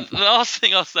can't. The last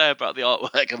thing I'll say about the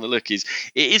artwork and the look is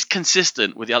it is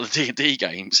consistent with the other D&D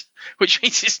games, which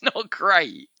means it's not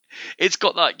great. It's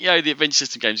got that, the Adventure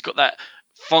System games, it's got that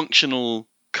functional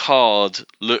card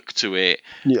look to it.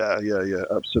 Yeah,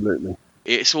 absolutely.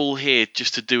 It's all here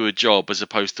just to do a job as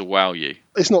opposed to wow you.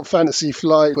 It's not Fantasy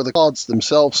Flight where the cards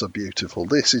themselves are beautiful.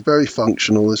 This is very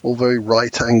functional. It's all very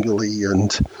right-angle-y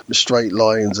and straight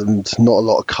lines and not a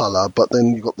lot of colour. But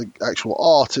then you've got the actual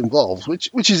art involved,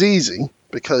 which is easy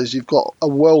because you've got a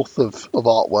wealth of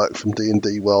artwork from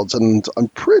D&D Worlds. And I'm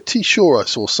pretty sure I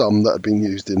saw some that had been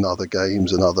used in other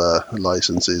games and other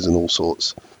licenses and all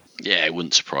sorts. Yeah, it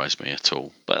wouldn't surprise me at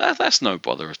all. But that's no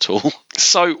bother at all.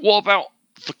 So what about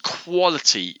the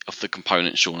quality of the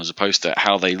components, Sean, as opposed to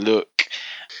how they look?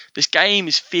 This game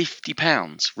is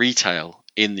 £50 retail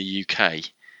in the UK.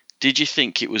 Did you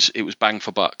think it was bang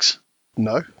for bucks?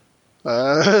 No.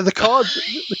 The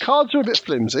cards are a bit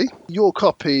flimsy. Your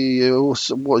copy,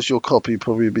 what's your copy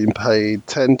probably been paid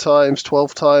 10 times,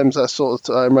 12 times, that sort of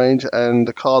time range, and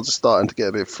the cards are starting to get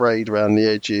a bit frayed around the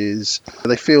edges.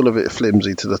 They feel a bit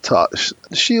flimsy to the touch.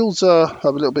 The shields are a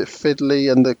little bit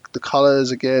fiddly, and the colours,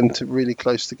 again, really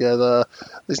close together.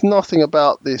 There's nothing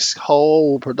about this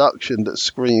whole production that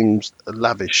screams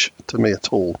lavish to me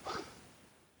at all.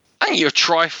 I think you're a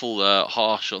trifle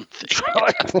harsh on things.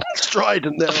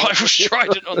 Strident there.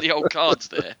 Strident on the old cards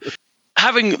there.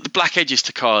 Having the black edges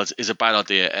to cards is a bad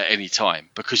idea at any time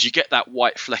because you get that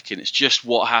white flecking. It's just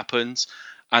what happens.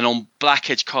 And on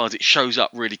black edge cards, it shows up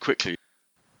really quickly.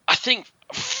 I think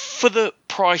for the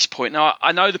price point, now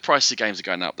I know the prices of games are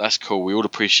going up. That's cool. We all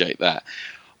appreciate that.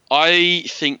 I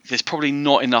think there's probably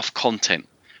not enough content.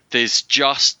 There's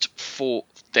just 4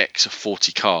 decks of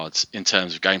 40 cards in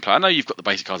terms of gameplay. I know you've got the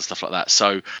basic cards and stuff like that,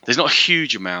 so there's not a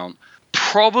huge amount.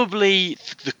 Probably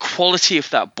the quality of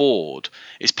that board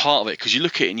is part of it because you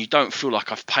look at it and you don't feel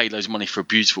like I've paid loads of money for a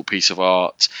beautiful piece of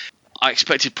art. I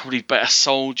expected probably better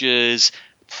soldiers.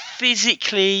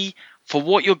 Physically, for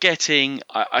what you're getting,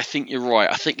 I think you're right.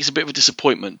 I think it's a bit of a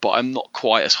disappointment, but I'm not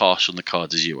quite as harsh on the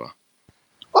cards as you are.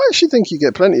 I actually think you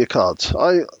get plenty of cards.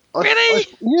 Really?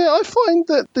 I find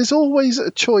that there's always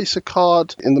a choice of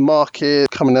card in the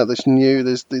market coming out that's new.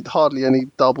 There's hardly any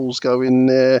doubles go in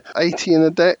there. 80 in a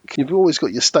deck. You've always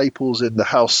got your staples in the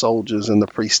House Soldiers and the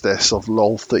Priestess of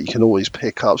Lolth that you can always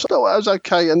pick up. So that was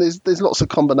okay, and there's lots of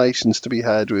combinations to be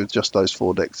had with just those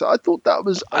 4 decks. So I thought that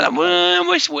was...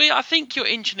 I think you're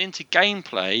inching into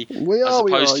gameplay as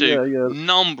opposed to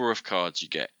number of cards you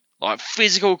get. Like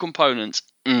physical components.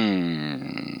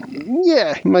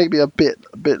 Yeah, maybe a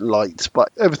bit light,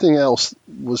 but everything else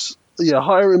was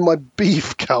higher in my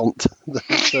beef count.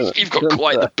 You've got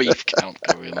quite the beef count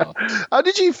going on. How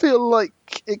did you feel like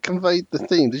it conveyed the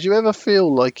theme? Did you ever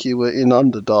feel like you were in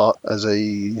Underdark as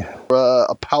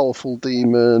a powerful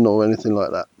demon or anything like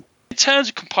that? In terms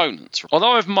of components,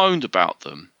 although I've moaned about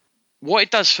them, what it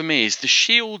does for me is the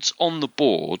shields on the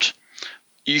board.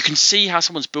 You can see how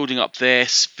someone's building up their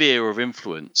sphere of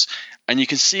influence, and you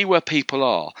can see where people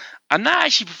are. And that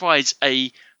actually provides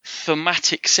a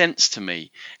thematic sense to me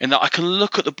in that I can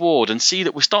look at the board and see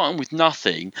that we're starting with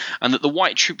nothing and that the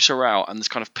white troops are out and there's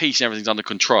kind of peace and everything's under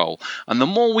control. And the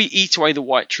more we eat away the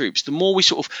white troops, the more we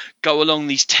sort of go along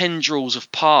these tendrils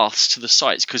of paths to the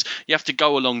sites, because you have to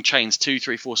go along chains 2,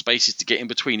 3, 4 spaces to get in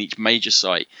between each major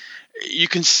site. You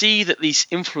can see that these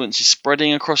influence is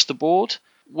spreading across the board.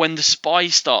 When the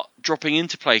spies start dropping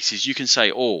into places, you can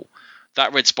say, oh,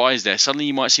 that red spy is there. Suddenly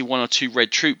you might see 1 or 2 red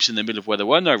troops in the middle of where there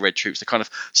were no red troops. They're kind of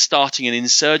starting an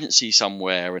insurgency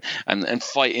somewhere and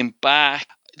fighting back.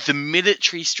 The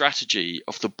military strategy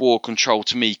of the board control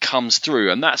to me comes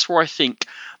through, and that's where I think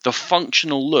the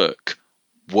functional look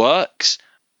works.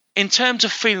 In terms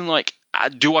of feeling like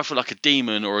Do I feel like a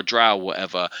demon or a drow or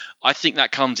whatever? I think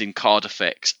that comes in card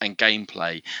effects and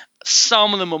gameplay.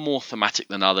 Some of them are more thematic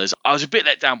than others. I was a bit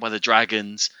let down by the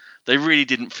dragons. They really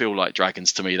didn't feel like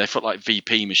dragons to me. They felt like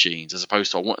VP machines, as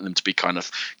opposed to I wanted them to be kind of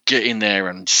get in there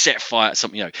and set fire at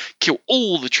something, kill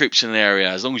all the troops in the area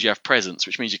as long as you have presence,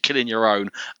 which means you're killing your own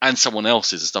and someone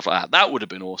else's and stuff like that. That would have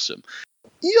been awesome.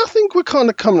 Yeah, I think we're kind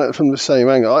of coming at it from the same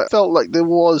angle. I felt like there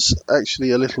was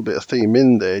actually a little bit of theme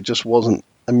in there. It just wasn't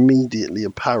immediately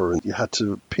apparent. You had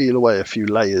to peel away a few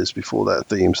layers before that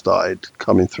theme started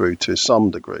coming through to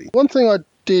some degree. One thing I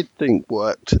did think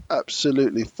worked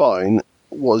absolutely fine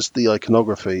was the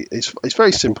iconography. It's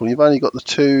very simple. You've only got the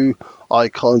two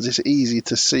icons. It's easy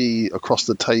to see across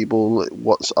the table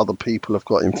what other people have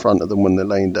got in front of them when they're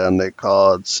laying down their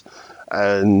cards.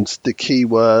 And the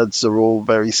keywords are all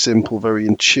very simple, very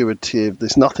intuitive.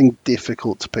 There's nothing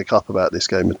difficult to pick up about this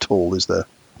game at all, is there?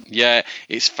 Yeah,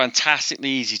 it's fantastically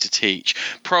easy to teach,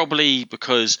 probably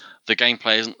because the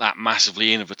gameplay isn't that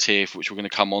massively innovative, which we're going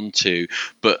to come on to,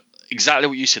 but exactly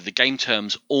what you said, the game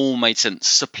terms all made sense.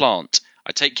 Supplant,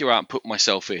 I take you out and put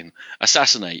myself in.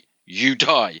 Assassinate, you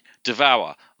die.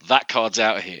 Devour, that card's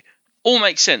out of here. All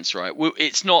makes sense, right?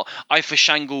 It's not I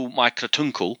forshangle my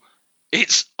Klatunkel,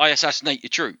 it's I assassinate your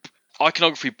troop.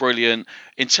 Iconography, brilliant.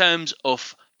 In terms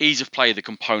of ease of play, the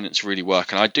components really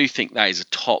work, and I do think that is a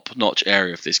top-notch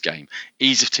area of this game.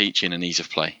 Ease of teaching and ease of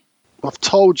play. I've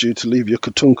told you to leave your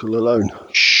Klatunkel alone.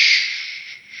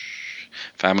 Shh.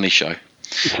 Family show.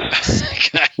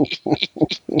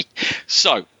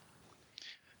 So,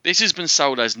 this has been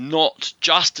sold as not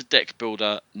just a deck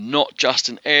builder, not just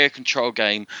an area control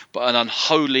game, but an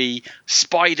unholy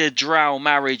spider-drow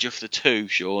marriage of the two,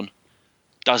 Sean.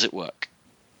 Does it work?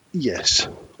 Yes,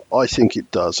 I think it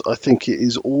does. I think it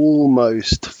is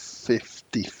almost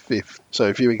 50-50. So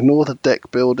if you ignore the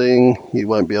deck building, you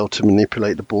won't be able to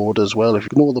manipulate the board as well. If you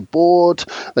ignore the board,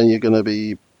 then you're going to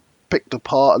be picked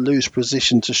apart, lose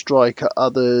position to strike at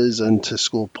others and to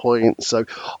score points. So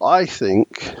I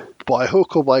think by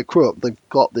hook or by crook, they've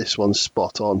got this one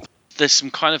spot on. There's some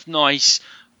kind of nice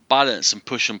balance and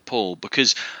push and pull,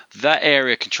 because that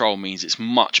area control means it's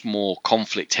much more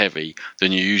conflict heavy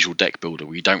than your usual deck builder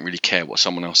where you don't really care what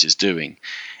someone else is doing.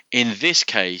 In this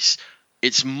case,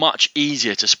 it's much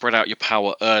easier to spread out your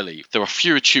power early. There are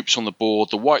fewer troops on the board,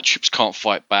 the white troops can't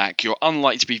fight back, you're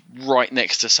unlikely to be right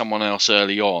next to someone else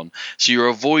early on, so you're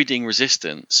avoiding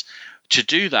resistance. To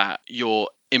do that, you're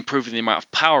improving the amount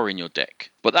of power in your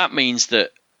deck, but that means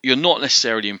that you're not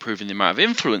necessarily improving the amount of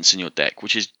influence in your deck,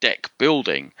 which is deck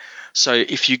building. So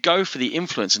if you go for the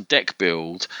influence and deck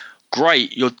build,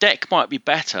 great, your deck might be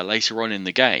better later on in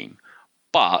the game,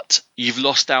 but you've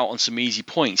lost out on some easy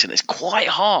points, and it's quite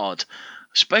hard,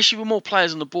 especially with more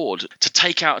players on the board, to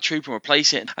take out a troop and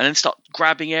replace it and then start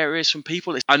grabbing areas from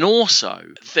people. And also,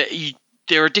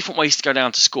 there are different ways to go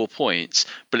down to score points,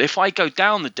 but if I go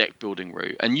down the deck building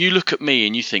route and you look at me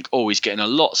and you think, oh, he's getting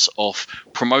lots of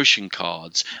promotion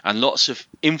cards and lots of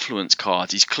influence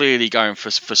cards, he's clearly going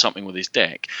for something with his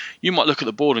deck, you might look at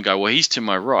the board and go, well, he's to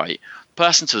my right.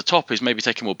 Person to the top is maybe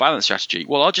taking more balanced strategy.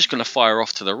 Well, I'm just going to fire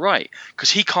off to the right because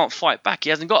he can't fight back. He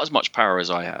hasn't got as much power as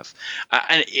I have.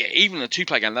 And even in a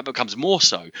two-player game, that becomes more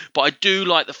so. But I do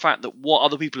like the fact that what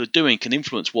other people are doing can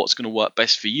influence what's going to work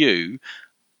best for you,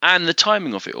 and the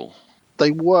timing of it all. They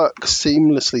work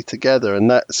seamlessly together, and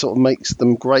that sort of makes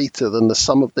them greater than the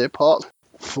sum of their parts.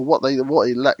 For what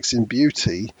it lacks in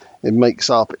beauty, it makes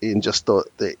up in just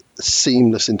the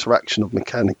seamless interaction of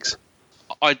mechanics.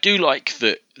 I do like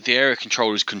that the area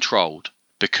control is controlled,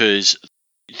 because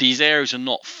these areas are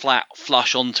not flat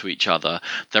flush onto each other.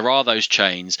 There are those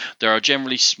chains. There are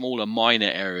generally smaller minor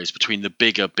areas between the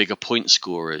bigger point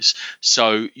scorers.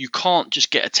 So you can't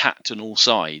just get attacked on all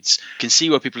sides. You can see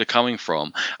where people are coming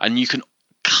from, and you can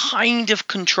kind of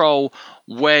control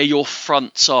where your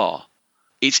fronts are.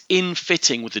 It's in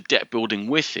fitting with the deck building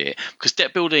with it, because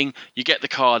deck building, you get the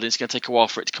card and it's going to take a while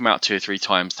for it to come out 2 or 3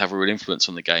 times to have a real influence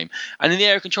on the game. And in the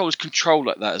area control is controlled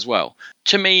like that as well.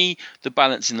 To me, the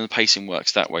balancing and the pacing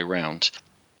works that way round.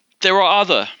 There are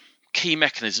other key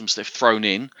mechanisms they've thrown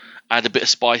in, add a bit of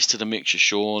spice to the mixture,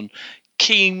 Sean.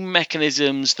 Key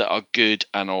mechanisms that are good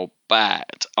and are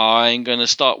bad. I'm going to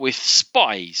start with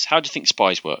spies. How do you think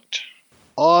spies worked?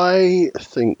 I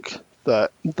think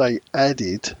that they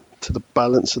added to the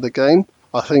balance of the game.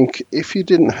 I think if you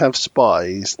didn't have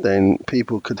spies, then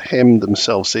people could hem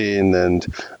themselves in and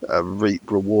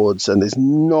reap rewards, and there's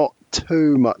not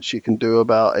too much you can do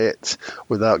about it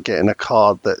without getting a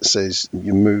card that says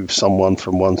you move someone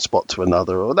from one spot to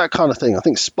another or that kind of thing. I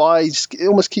think spies, it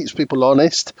almost keeps people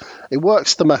honest. It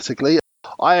works thematically.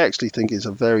 I actually think it's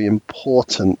a very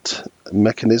important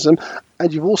mechanism,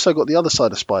 And you've also got the other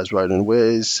side of Spies, Ronan,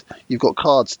 whereas you've got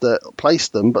cards that place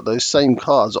them, but those same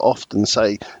cards often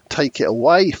say take it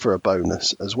away for a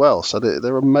bonus as well. So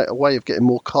they're a way of getting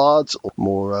more cards or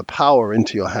more power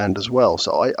into your hand as well.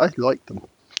 So I like them.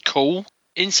 Cool.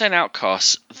 Insane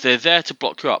Outcasts, they're there to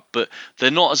block you up, but they're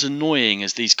not as annoying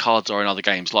as these cards are in other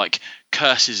games, like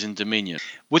Curses and Dominion.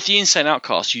 With the Insane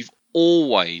Outcasts, you've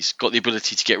always got the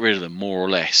ability to get rid of them, more or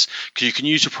less, because you can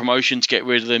use a promotion to get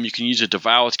rid of them, you can use a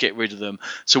Devour to get rid of them.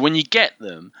 So when you get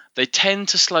them, they tend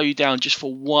to slow you down just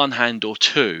for one hand or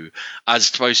two, as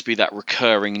supposed to be that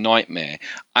recurring nightmare.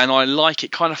 And I like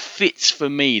it, kind of fits for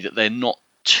me that they're not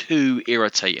too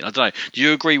irritating. I don't know. Do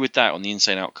you agree with that on the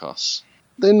Insane Outcasts?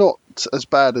 They're not as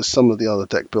bad as some of the other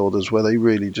deck builders where they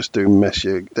really just do mess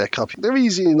your deck up. They're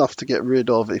easy enough to get rid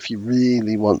of if you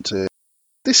really want to.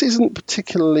 This isn't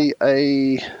particularly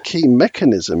a key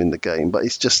mechanism in the game, but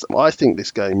it's just, I think this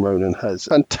game, Ronan, has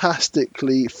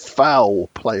fantastically foul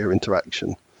player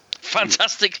interaction.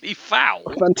 Fantastically foul?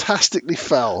 Fantastically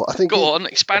foul. I think. Go on,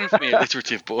 expand for me,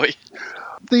 alliterative boy.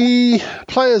 The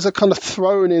players are kind of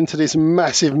thrown into this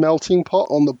massive melting pot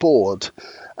on the board,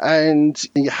 and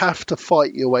you have to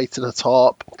fight your way to the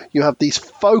top. You have these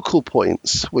focal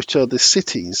points, which are the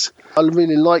cities. I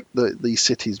really like these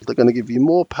cities. They're going to give you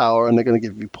more power and they're going to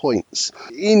give you points.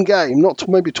 In game, not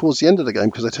maybe towards the end of the game,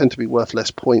 because they tend to be worth less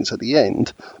points at the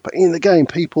end, but in the game,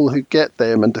 people who get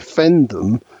them and defend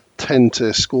them tend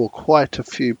to score quite a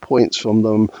few points from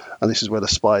them, and this is where the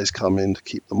spies come in to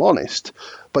keep them honest.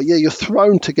 But yeah, you're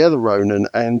thrown together, Ronan,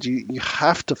 and you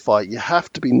have to fight. You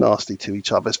have to be nasty to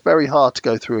each other. It's very hard to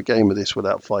go through a game of this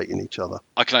without fighting each other.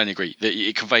 I can only agree.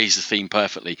 It conveys the theme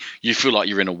perfectly. You feel like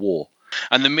you're in a war.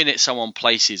 And the minute someone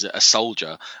places a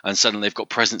soldier and suddenly they've got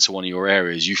presence in one of your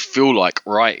areas, you feel like,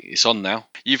 right, it's on now.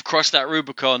 You've crossed that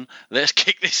Rubicon. Let's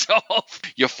kick this off.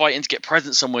 You're fighting to get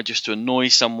presence somewhere just to annoy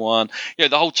someone. You know,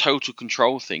 the whole total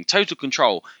control thing. Total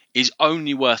control is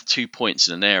only worth 2 points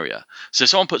in an area. So if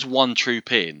someone puts one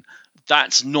troop in,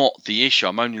 that's not the issue.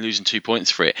 I'm only losing 2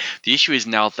 points for it. The issue is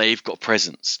now they've got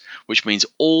presence, which means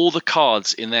all the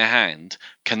cards in their hand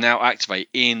can now activate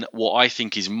in what I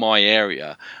think is my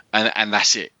area, and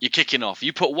that's it. You're kicking off.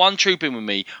 You put one troop in with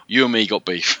me, you and me got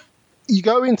beef. You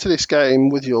go into this game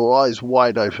with your eyes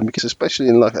wide open, because especially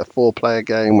in like a 4-player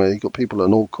game where you've got people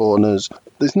in all corners,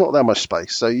 there's not that much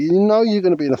space. So you know you're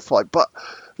going to be in a fight, but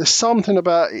there's something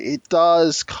about it. It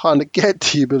does kind of get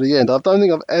to you by the end. I don't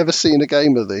think I've ever seen a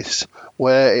game of this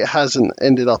where it hasn't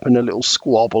ended up in a little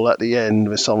squabble at the end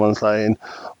with someone saying,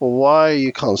 well, why are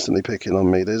you constantly picking on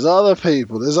me? There's other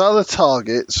people, there's other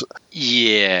targets.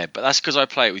 Yeah, but that's because I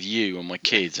play it with you and my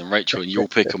kids and Rachel, and you'll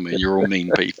pick on me and you're all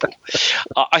mean people.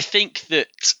 I think that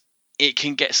it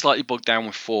can get slightly bogged down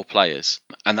with 4 players,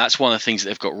 and that's one of the things that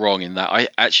they've got wrong in that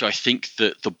I think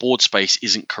that the board space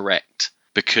isn't correct,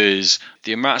 because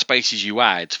the amount of spaces you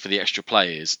add for the extra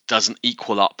players doesn't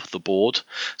equal up the board.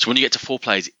 So when you get to 4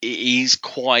 players, it is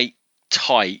quite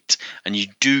tight and you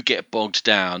do get bogged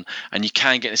down, and you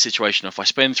can get in a situation if I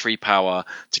spend 3 power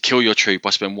to kill your troop,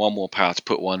 I spend 1 more power to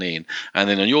put one in, and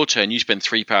then on your turn you spend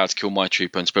 3 power to kill my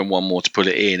troop and spend 1 more to put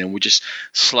it in, and we're just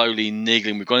slowly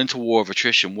niggling. We've gone into war of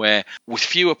attrition where with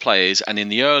fewer players, and in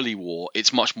the early war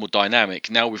it's much more dynamic.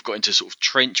 Now we've got into sort of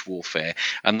trench warfare,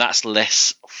 and that's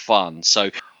less fun.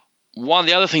 So one of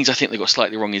the other things I think they got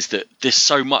slightly wrong is that there's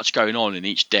so much going on in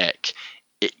each deck.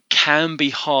 It can be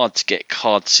hard to get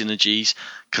card synergies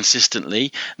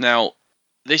consistently. Now,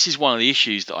 this is one of the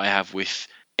issues that I have with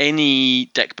any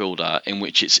deck builder in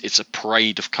which it's a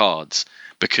parade of cards,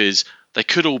 because they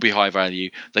could all be high value,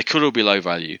 they could all be low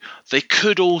value, they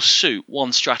could all suit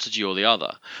one strategy or the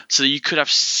other. So you could have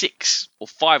 6 or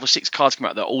 5 or 6 cards come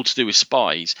out that are all to do with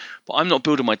spies, but I'm not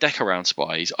building my deck around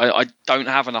spies. I don't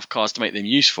have enough cards to make them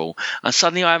useful, and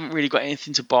suddenly I haven't really got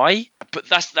anything to buy. But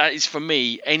that is, for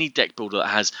me, any deck builder that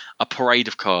has a parade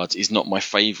of cards is not my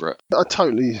favourite. I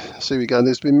totally see where you're going.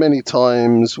 There's been many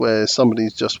times where somebody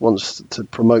just wants to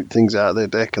promote things out of their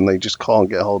deck and they just can't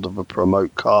get hold of a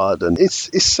promote card, and it's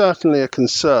certainly a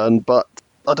concern, but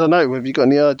I don't know. Have you got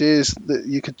any ideas that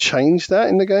you could change that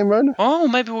in the game, Ronan? Oh,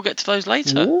 maybe we'll get to those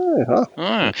later.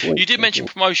 Yeah. You did mention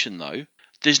promotion, though.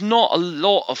 There's not a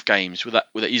lot of games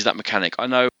that use that mechanic. I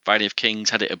know Valley of Kings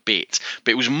had it a bit,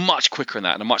 but it was much quicker than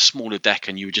that and a much smaller deck,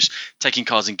 and you were just taking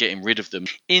cards and getting rid of them.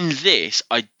 In this,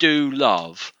 I do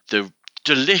love the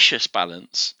delicious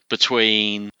balance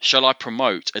between, shall I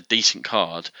promote a decent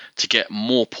card to get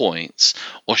more points,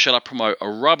 or shall I promote a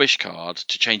rubbish card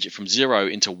to change it from 0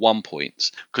 into 1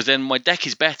 point? Because then my deck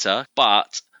is better,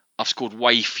 but I've scored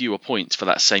way fewer points for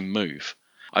that same move.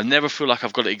 I never feel like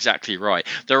I've got it exactly right.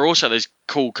 There are also those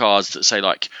cool cards that say,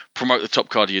 like, promote the top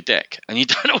card of your deck, and you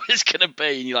don't know what it's going to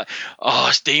be, and you're like, oh,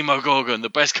 it's Demogorgon, the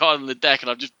best card in the deck, and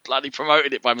I've just bloody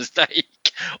promoted it by mistake.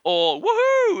 Or,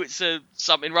 woohoo, it's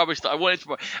something rubbish that I wanted to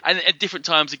promote. And at different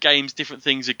times of games, different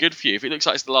things are good for you. If it looks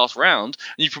like it's the last round,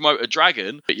 and you promote a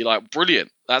dragon, but you're like,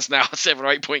 brilliant, that's now a 7 or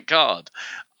 8 point card.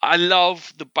 I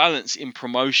love the balance in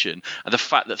promotion and the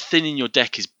fact that thinning your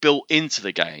deck is built into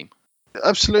the game.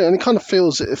 Absolutely, and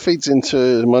it feeds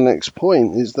into my next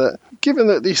point, is that given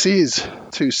that this is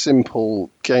two simple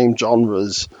game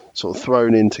genres sort of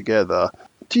thrown in together,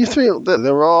 do you feel that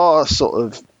there are sort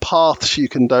of paths you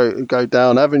can go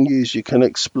down, avenues you can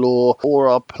explore, or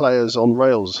are players on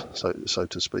rails, so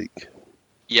to speak?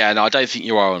 Yeah, no, I don't think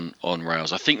you are on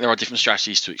rails. I think there are different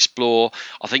strategies to explore.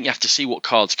 I think you have to see what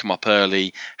cards come up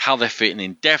early, how they're fitting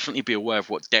in. Definitely be aware of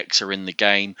what decks are in the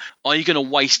game. Are you going to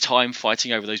waste time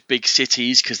fighting over those big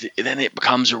cities? Because then it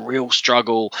becomes a real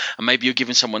struggle. And maybe you're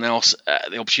giving someone else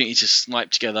the opportunity to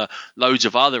snipe together loads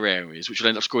of other areas, which will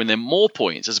end up scoring them more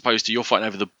points, as opposed to you're fighting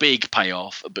over the big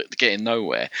payoff, but getting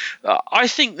nowhere. I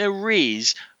think there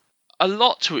is a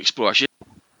lot to explore, actually.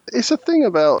 It's a thing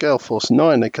about Gale Force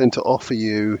 9, they tend to offer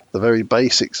you the very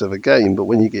basics of a game, but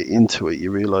when you get into it,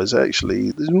 you realise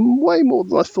actually there's way more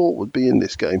than I thought would be in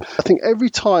this game. I think every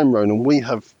time, Ronan, we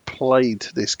have played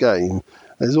this game,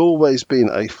 there's always been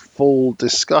a full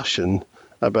discussion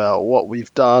about what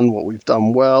we've done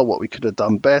well, what we could have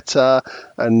done better,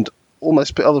 and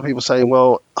almost other people saying,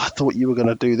 well, I thought you were going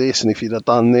to do this, and if you'd have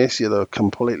done this, you'd have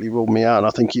completely ruled me out, and I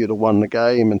think you'd have won the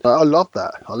game. And I love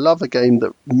that. I love a game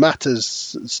that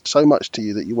matters so much to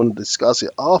you that you want to discuss it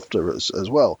after as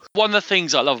well. One of the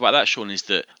things I love about that, Sean, is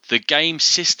that the game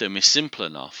system is simple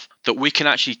enough that we can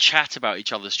actually chat about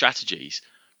each other's strategies,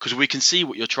 because we can see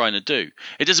what you're trying to do.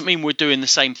 It doesn't mean we're doing the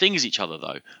same thing as each other,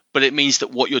 though, but it means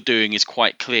that what you're doing is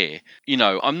quite clear. You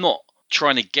know, I'm not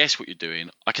trying to guess what you're doing.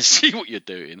 I can see what you're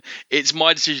doing. It's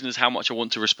my decision as how much I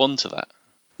want to respond to that.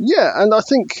 Yeah, and I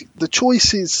think the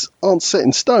choices aren't set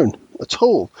in stone at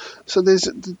all. So there's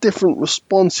different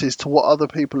responses to what other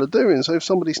people are doing. So if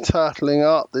somebody's turtling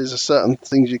up, there's a certain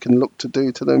things you can look to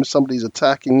do to them. If somebody's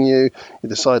attacking you, you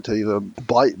decide to either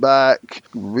bite back,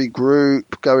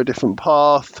 regroup, go a different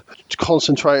path,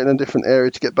 concentrate in a different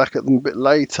area to get back at them a bit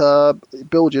later,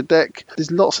 build your deck. There's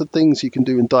lots of things you can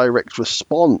do in direct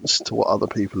response to what other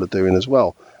people are doing as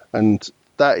well. And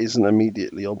that isn't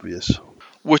immediately obvious.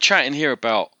 We're chatting here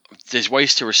about there's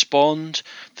ways to respond,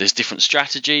 there's different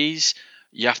strategies,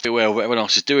 you have to be aware of what everyone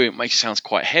else is doing. It makes it sound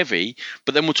quite heavy,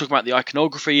 but then we'll talk about the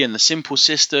iconography and the simple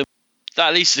system.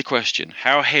 That leads to the question,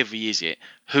 how heavy is it?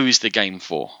 Who is the game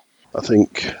for? I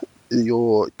think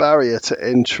your barrier to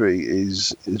entry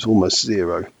is almost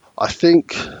zero. I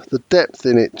think the depth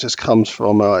in it just comes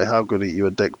from how good are you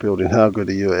at deck building, how good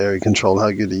are you at area control,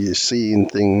 how good are you seeing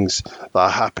things that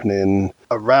are happening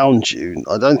around you.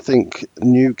 I don't think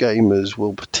new gamers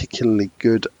will particularly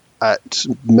good at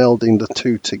melding the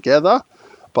two together,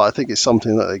 but I think it's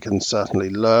something that they can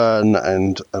certainly learn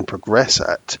and progress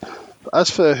at. As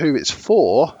for who it's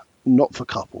for, not for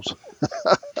couples.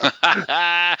 Get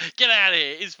out of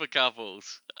here, it's for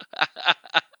couples.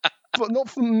 But not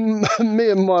for me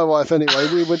and my wife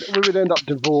anyway. We would end up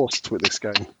divorced with this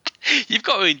game. You've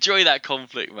got to enjoy that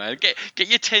conflict, man. Get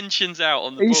your tensions out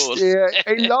on the board. Yeah,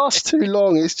 it lasts too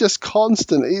long. It's just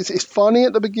constant. It's funny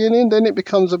at the beginning, then it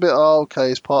becomes a bit,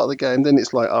 okay, it's part of the game. Then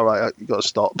it's like, all right, you got to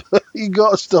stop. You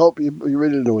got to stop. You're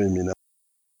really annoying me now.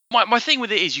 My thing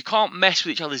with it is you can't mess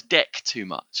with each other's deck too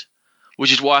much,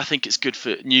 which is why I think it's good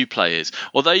for new players.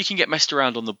 Although you can get messed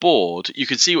around on the board, you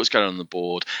can see what's going on the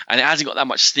board, and it hasn't got that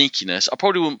much sneakiness. I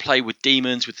probably wouldn't play with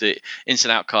demons, with the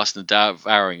instant outcast and the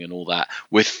devouring and all that,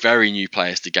 with very new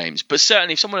players to games. But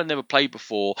certainly, if someone had never played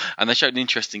before and they showed an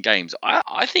interest in games,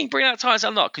 I think bringing out Titans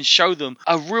Unlocked can show them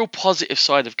a real positive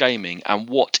side of gaming and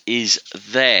what is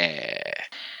there.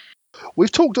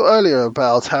 We've talked earlier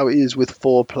about how it is with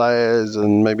 4 players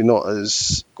and maybe not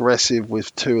as aggressive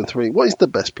with 2 and 3. What is the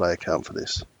best player count for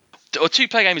this? A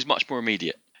 2-player game is much more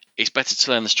immediate. It's better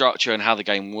to learn the structure and how the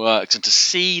game works and to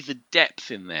see the depth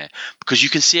in there, because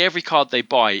you can see every card they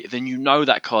buy, then you know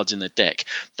that card's in the deck.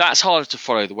 That's harder to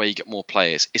follow the way you get more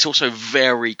players. It's also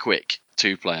very quick,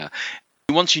 2-player.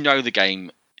 Once you know the game,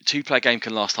 a 2-player game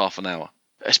can last half an hour.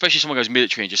 Especially if someone goes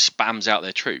military and just spams out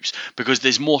their troops, because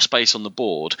there's more space on the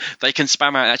board. They can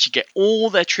spam out and actually get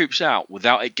all their troops out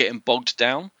without it getting bogged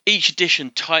down. Each edition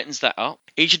tightens that up.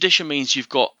 Each edition means you've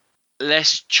got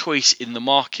less choice in the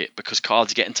market because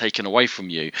cards are getting taken away from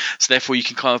you. So therefore you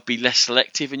can kind of be less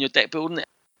selective in your deck building.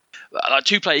 Like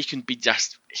 2-player, you can be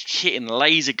just hitting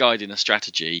laser guiding a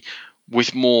strategy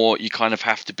With more, you kind of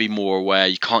have to be more aware.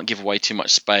 You can't give away too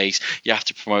much space. You have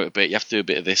to promote a bit. You have to do a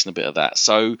bit of this and a bit of that.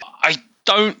 So I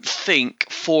don't think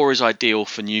 4 is ideal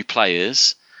for new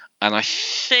players. And I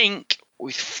think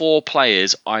with 4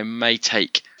 players, I may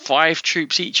take 5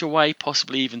 troops each away,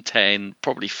 possibly even 10,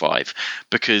 probably 5,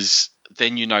 because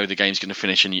then you know the game's going to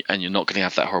finish and you're not going to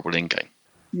have that horrible end game.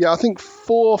 Yeah, I think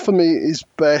 4 for me is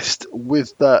best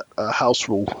with that house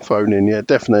rule thrown in. Yeah,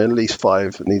 definitely at least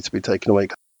 5 needs to be taken away.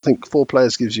 I think 4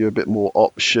 players gives you a bit more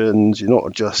options. You're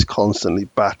not just constantly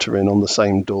battering on the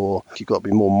same door. You've got to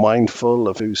be more mindful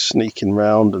of who's sneaking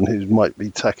round and who might be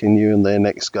attacking you in their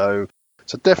next go.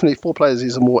 So definitely 4 players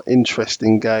is a more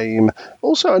interesting game.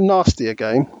 Also a nastier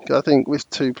game. I think with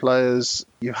 2 players,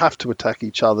 you have to attack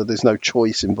each other. There's no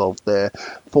choice involved there.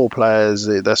 4 players,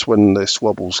 that's when the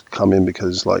swabbles come in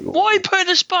because like... Why put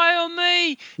a spy on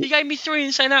me? You gave me 3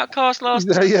 insane outcasts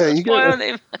last time. Yeah, you spy on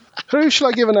him. Who shall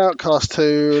I give an outcast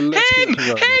to? Him!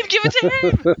 Give it to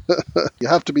him! You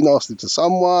have to be nasty to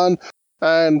someone.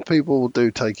 And people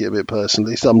do take it a bit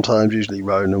personally. Sometimes, usually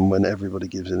Ronan, when everybody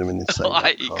gives him an insane.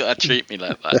 You got to treat me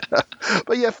like that.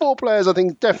 But yeah, 4 players, I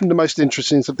think, definitely the most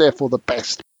interesting, so therefore the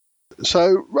best.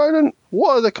 So, Ronan,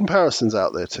 what are the comparisons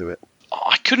out there to it?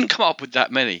 I couldn't come up with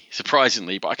that many,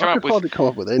 surprisingly, but I could hardly come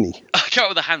up with any. I came up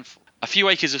with a handful. A Few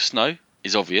Acres of Snow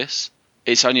is obvious.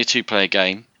 It's only a 2-player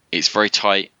game. It's very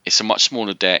tight. It's a much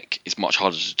smaller deck. It's much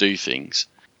harder to do things.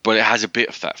 But it has a bit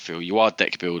of that feel. You are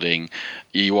deck building,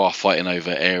 you are fighting over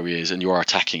areas, and you are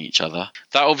attacking each other.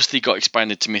 That obviously got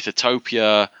expanded to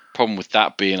Mythotopia. Problem with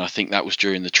that being, I think that was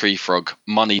during the Tree Frog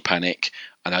money panic,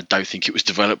 and I don't think it was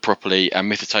developed properly,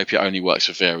 and Mythotopia only works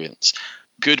for variants.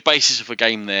 Good basis of a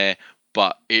game there,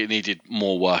 but it needed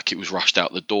more work. It was rushed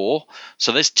out the door.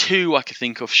 So there's 2 I could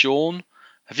think of, Sean.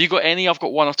 Have you got any? I've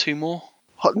got 1 or 2 more.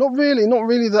 Not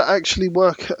really that actually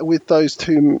work with those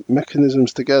 2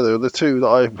 mechanisms together. The 2 that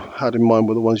I had in mind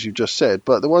were the ones you just said,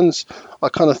 but the ones I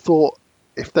kind of thought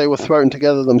if they were thrown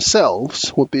together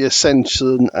themselves would be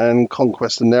Ascension and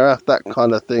Conquest and Nereth, that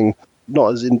kind of thing.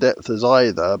 Not as in-depth as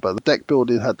either, but the deck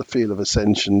building had the feel of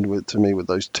Ascension to me with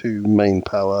those 2 main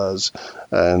powers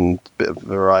and a bit of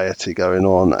variety going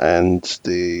on.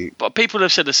 But people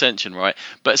have said Ascension, right?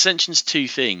 But Ascension's 2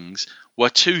 things were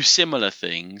 2 similar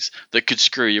things that could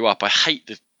screw you up. I hate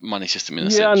the money system in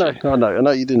Ascension. Yeah, I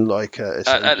know you didn't like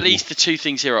Ascension. At least the 2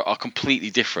 things here are completely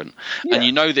different. Yeah. And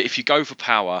you know that if you go for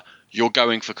power, you're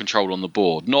going for control on the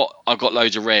board. Not, I've got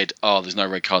loads of red, there's no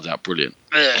red cards out, brilliant.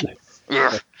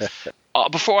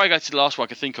 Before I go to the last one I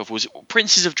could think of was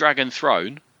Princes of Dragon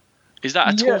Throne. Is that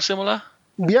at all similar?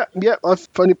 Yeah. I've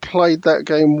only played that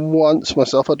game once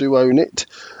myself. I do own it.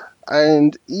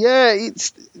 And yeah,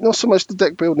 it's not so much the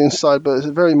deck building side, but it's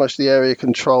very much the area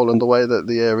control and the way that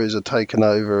the areas are taken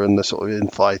over and the sort of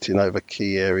infighting over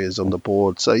key areas on the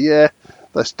board. So yeah,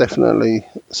 that's definitely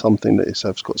something that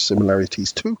has got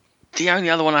similarities to. The only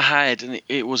other one I had, and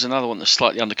it was another one that's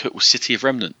slightly undercooked, was City of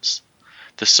Remnants.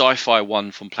 The sci-fi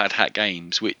one from Plaid Hat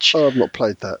Games, which... I've not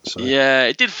played that. So. Yeah,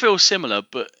 it did feel similar,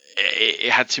 but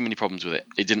it had too many problems with it.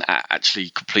 It didn't actually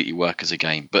completely work as a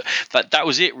game. But that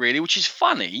was it, really, which is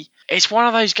funny. It's one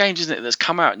of those games, isn't it, that's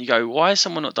come out and you go, why has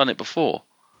someone not done it before?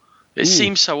 It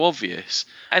seems so obvious.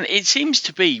 And it seems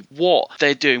to be what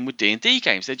they're doing with D&D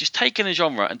games. They're just taking a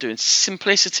genre and doing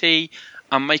simplicity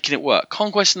and making it work.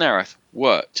 Conquest and Nereth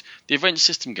worked. The Adventure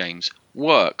System games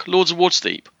work. Lords of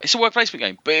Waterdeep, it's a work placement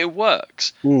game, but it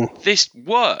works. This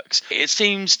works. It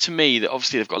seems to me that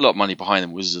obviously they've got a lot of money behind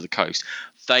them, Wizards of the Coast.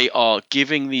 They are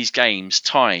giving these games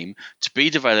time to be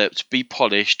developed, be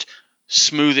polished,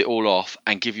 smooth it all off,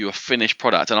 and give you a finished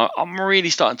product. And I'm really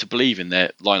starting to believe in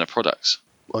their line of products.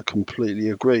 I completely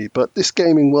agree. But this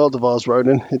gaming world of ours,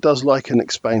 Ronan, it does like an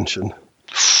expansion.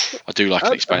 I do like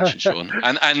an expansion, Sean.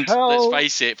 And let's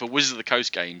face it, for Wizards of the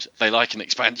Coast games, they like an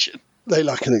expansion. They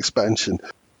like an expansion.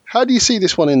 How do you see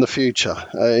this one in the future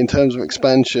in terms of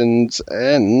expansions,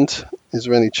 and is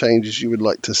there any changes you would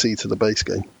like to see to the base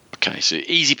game? Okay, so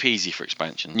easy peasy for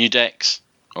expansion. New decks,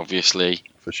 obviously.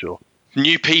 For sure.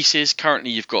 New pieces.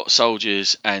 Currently you've got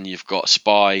soldiers and you've got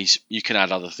spies. You can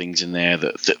add other things in there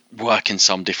that work in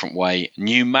some different way.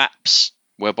 New maps,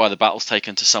 whereby the battle's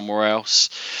taken to somewhere else.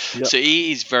 Yep. So it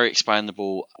is very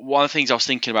expandable. One of the things I was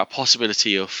thinking about,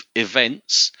 possibility of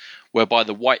events whereby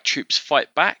the white troops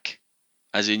fight back.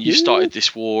 As in, you started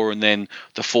this war and then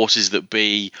the forces that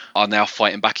be are now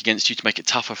fighting back against you to make it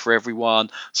tougher for everyone.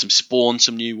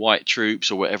 Some new white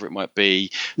troops or whatever it might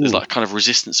be. There's like kind of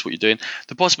resistance to what you're doing.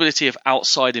 The possibility of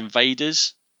outside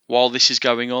invaders while this is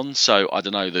going on. So, I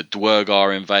don't know, the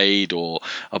Dwergar invade or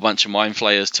a bunch of Mind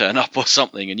Flayers turn up or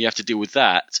something, and you have to deal with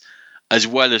that as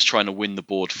well as trying to win the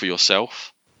board for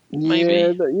yourself.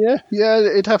 maybe. Yeah.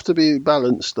 It'd have to be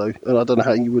balanced though, and I don't know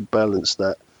how you would balance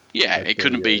that. Yeah, it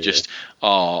couldn't be just,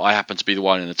 I happen to be the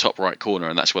one in the top right corner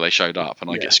and that's where they showed up and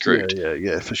I get screwed.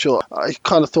 Yeah, for sure. I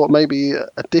kind of thought maybe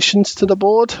additions to the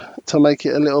board to make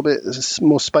it a little bit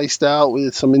more spaced out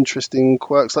with some interesting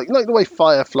quirks, like the way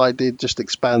Firefly did, just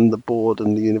expand the board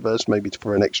and the universe maybe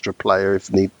for an extra player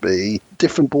if need be.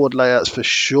 Different board layouts for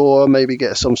sure, maybe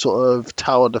get some sort of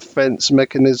tower defense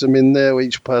mechanism in there where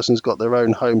each person's got their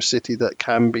own home city that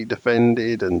can be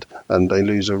defended and they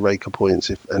lose a rake of points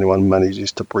if anyone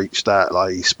manages to breach that,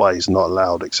 like spies not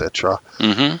allowed, etc.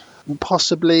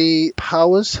 Possibly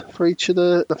powers for each of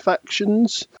the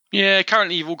factions. Yeah,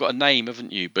 currently you've all got a name,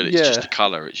 haven't you? But it's just a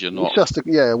colour. It's not. It's just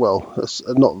it's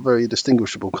a not very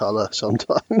distinguishable colour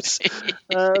sometimes,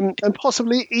 and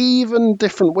possibly even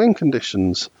different win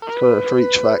conditions for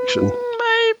each faction.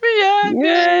 Maybe,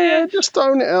 yeah. Just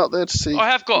throwing it out there to see.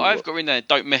 I've got in there.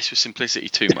 Don't mess with simplicity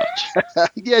too much.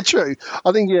 Yeah, true.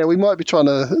 I think we might be trying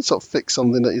to sort of fix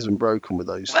something that isn't broken with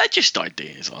those. They're just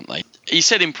ideas, aren't they? You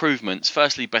said improvements.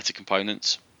 Firstly, better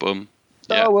components. Boom.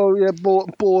 Yeah. Oh well, yeah,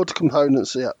 board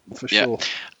components, for sure.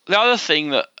 The other thing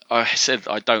that I said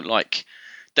I don't like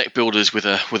deck builders with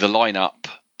a lineup,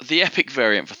 the epic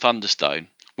variant for Thunderstone,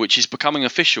 which is becoming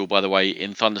official, by the way,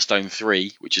 in Thunderstone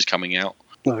 3, which is coming out.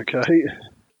 Okay.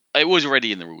 It was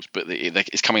already in the rules, but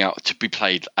it's coming out to be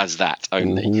played as that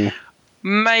only.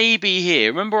 Maybe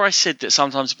here. Remember I said that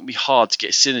sometimes it can be hard to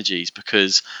get synergies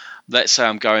because let's say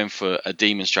I'm going for a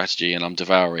demon strategy and I'm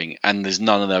devouring and there's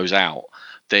none of those out,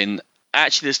 then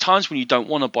actually there's times when you don't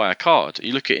want to buy a card.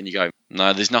 You look at it and you go,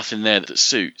 no, there's nothing there that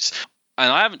suits.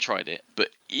 And I haven't tried it, but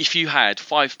if you had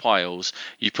 5 piles,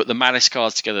 you put the Malice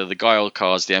cards together, the Guile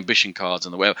cards, the Ambition cards,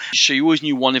 and the whatever. So you always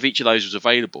knew one of each of those was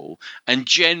available. And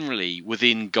generally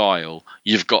within Guile,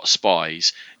 you've got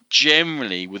spies.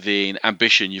 Generally within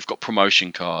Ambition, you've got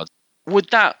promotion cards. Would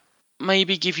that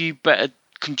maybe give you better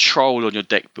control on your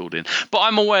deck building? But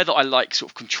I'm aware that I like sort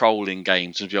of controlling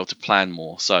games and be able to plan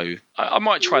more, so I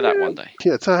might try that one day.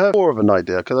 Yeah, to have more of an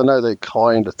idea, because I know they're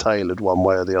kind of tailored one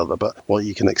way or the other, but what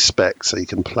you can expect, so you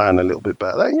can plan a little bit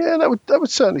better. That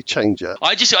would certainly change it.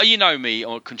 I just, you know me,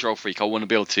 I'm a control freak. I want to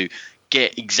be able to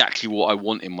get exactly what I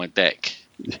want in my deck.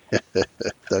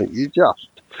 Don't you just?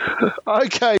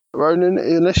 Okay, Ronan,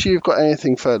 unless you've got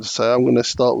anything further to say, I'm going to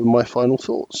start with my final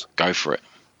thoughts. Go for it.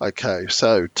 Okay,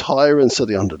 so Tyrants of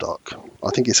the Underdark.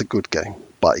 I think it's a good game,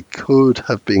 but it could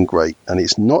have been great. And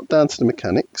it's not down to the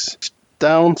mechanics. It's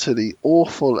down to the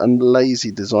awful and lazy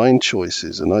design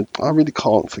choices. And I really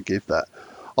can't forgive that.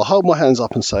 I'll hold my hands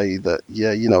up and say that,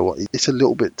 yeah, you know what, it's a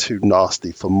little bit too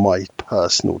nasty for my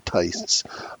personal tastes.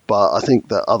 But I think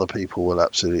that other people will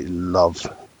absolutely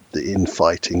love the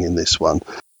infighting in this one.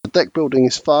 The deck building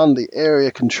is fun. The area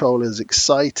control is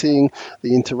exciting.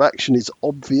 The interaction is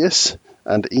obvious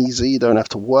and easy. You don't have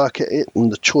to work at it,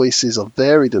 and the choices are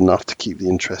varied enough to keep the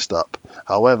interest up.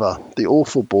 However, the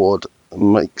awful board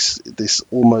makes this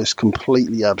almost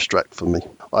completely abstract for me.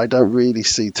 I don't really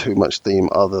see too much theme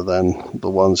other than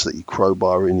the ones that you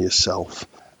crowbar in yourself.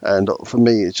 And for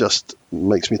me, it just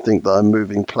makes me think that I'm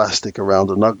moving plastic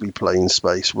around an ugly playing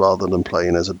space rather than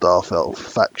playing as a Daft Elf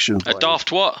faction. A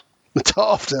daft what? The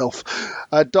Daft Elf,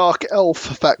 a Dark Elf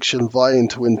faction vying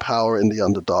to win power in the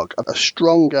Underdark. A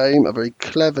strong game, a very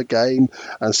clever game,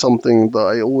 and something that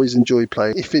I always enjoy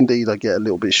playing, if indeed I get a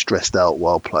little bit stressed out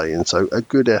while playing. So a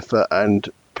good effort, and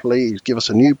please give us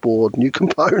a new board, new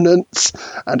components,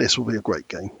 and this will be a great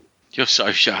game. You're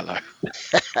so shallow.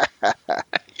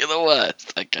 You're the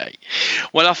worst. Okay.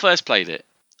 When I first played it,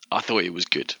 I thought it was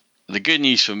good. The good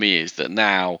news for me is that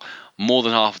now, more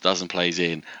than half a dozen plays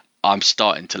in, I'm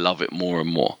starting to love it more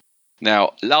and more.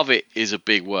 Now, love it is a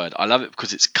big word. I love it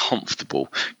because it's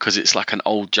comfortable, because it's like an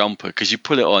old jumper, because you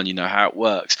put it on, you know how it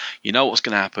works, you know what's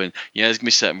going to happen, you know there's going to be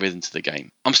a certain rhythm to the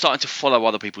game. I'm starting to follow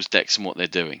other people's decks and what they're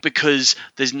doing, because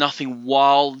there's nothing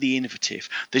wildly innovative.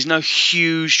 There's no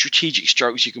huge strategic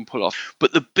strokes you can pull off,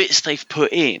 but the bits they've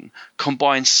put in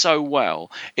combine so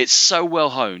well. It's so well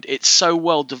honed. It's so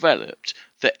well developed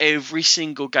that every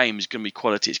single game is going to be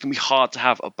quality. It's going to be hard to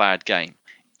have a bad game.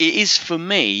 It is, for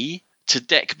me, to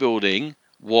deck building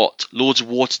what Lords of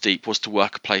Waterdeep was to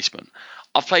worker placement.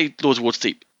 I've played Lords of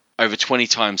Waterdeep over 20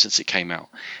 times since it came out.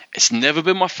 It's never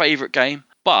been my favourite game,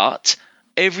 but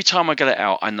every time I get it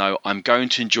out, I know I'm going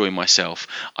to enjoy myself.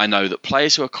 I know that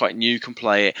players who are quite new can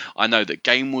play it. I know that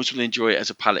Game Wars will enjoy it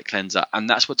as a palate cleanser, and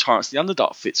that's where Tyrants of the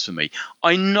Underdark fits for me.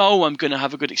 I know I'm going to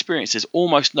have a good experience. There's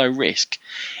almost no risk.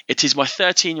 It is my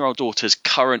 13-year-old daughter's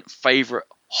current favourite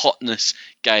hotness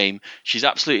game. She's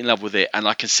absolutely in love with it, and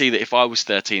I can see that if I was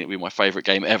 13, it'd be my favourite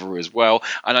game ever as well.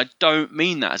 And I don't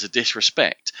mean that as a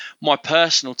disrespect. My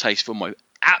personal taste for my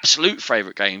absolute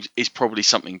favourite games is probably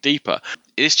something deeper.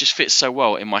 This just fits so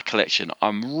well in my collection.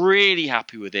 I'm really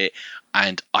happy with it,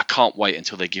 and I can't wait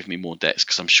until they give me more decks,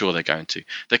 because I'm sure they're going to.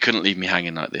 They couldn't leave me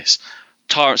hanging like this.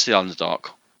 Tyrants of the Underdark,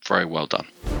 very well done.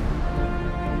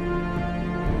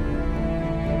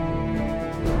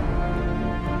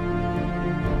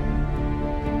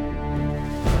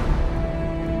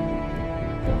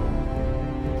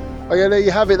 Okay, there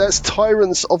you have it. That's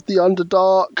Tyrants of the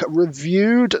Underdark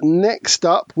reviewed. Next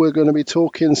up, we're going to be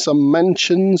talking some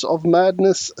Mansions of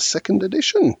Madness 2nd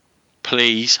edition.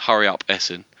 Please hurry up,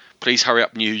 Essen. Please hurry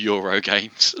up, new Euro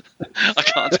games. I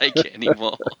can't take it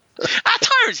anymore.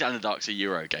 Tyrants of the Underdark's a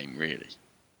Euro game, really.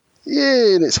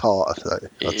 Yeah, in its heart,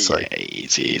 I'd say. Yeah,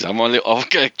 it is. I'm going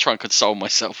to try and console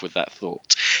myself with that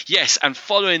thought. Yes, and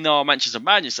following our Mansions of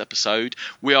Madness episode,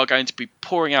 we are going to be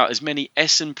pouring out as many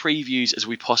Essen previews as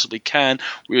we possibly can.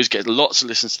 We always get lots of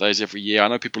listens to those every year. I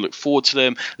know people look forward to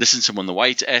them, listen to them on the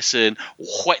way to Essen,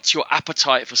 whet your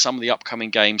appetite for some of the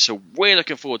upcoming games. So we're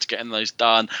looking forward to getting those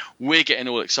done. We're getting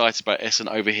all excited about Essen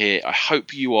over here. I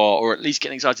hope you are, or at least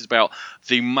getting excited about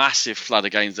the massive flood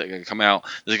of games that are going to come out.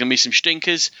 There's going to be some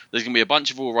stinkers. There's going to be a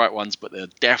bunch of all right ones, but there are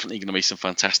definitely going to be some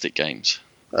fantastic games.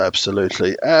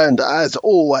 Absolutely. And as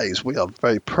always, we are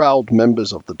very proud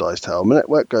members of the Dice Tower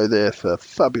Network. Go there for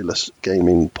fabulous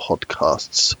gaming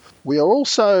podcasts. We are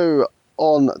also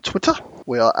on Twitter.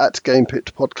 We are at Game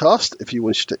Pit Podcast. If you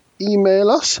wish to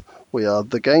email us, we are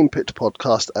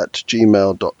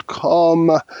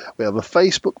thegamepitpodcast@gmail.com. We have a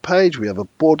Facebook page. We have a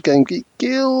Board Game Geek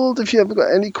Guild. If you ever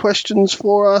got any questions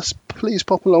for us, please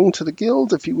pop along to the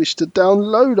Guild. If you wish to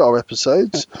download our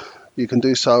episodes, you can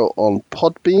do so on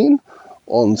Podbean,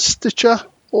 on Stitcher,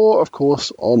 or of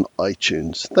course on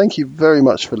iTunes. Thank you very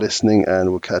much for listening, and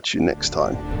we'll catch you next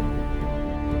time.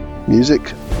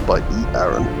 Music by E.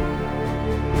 Aaron.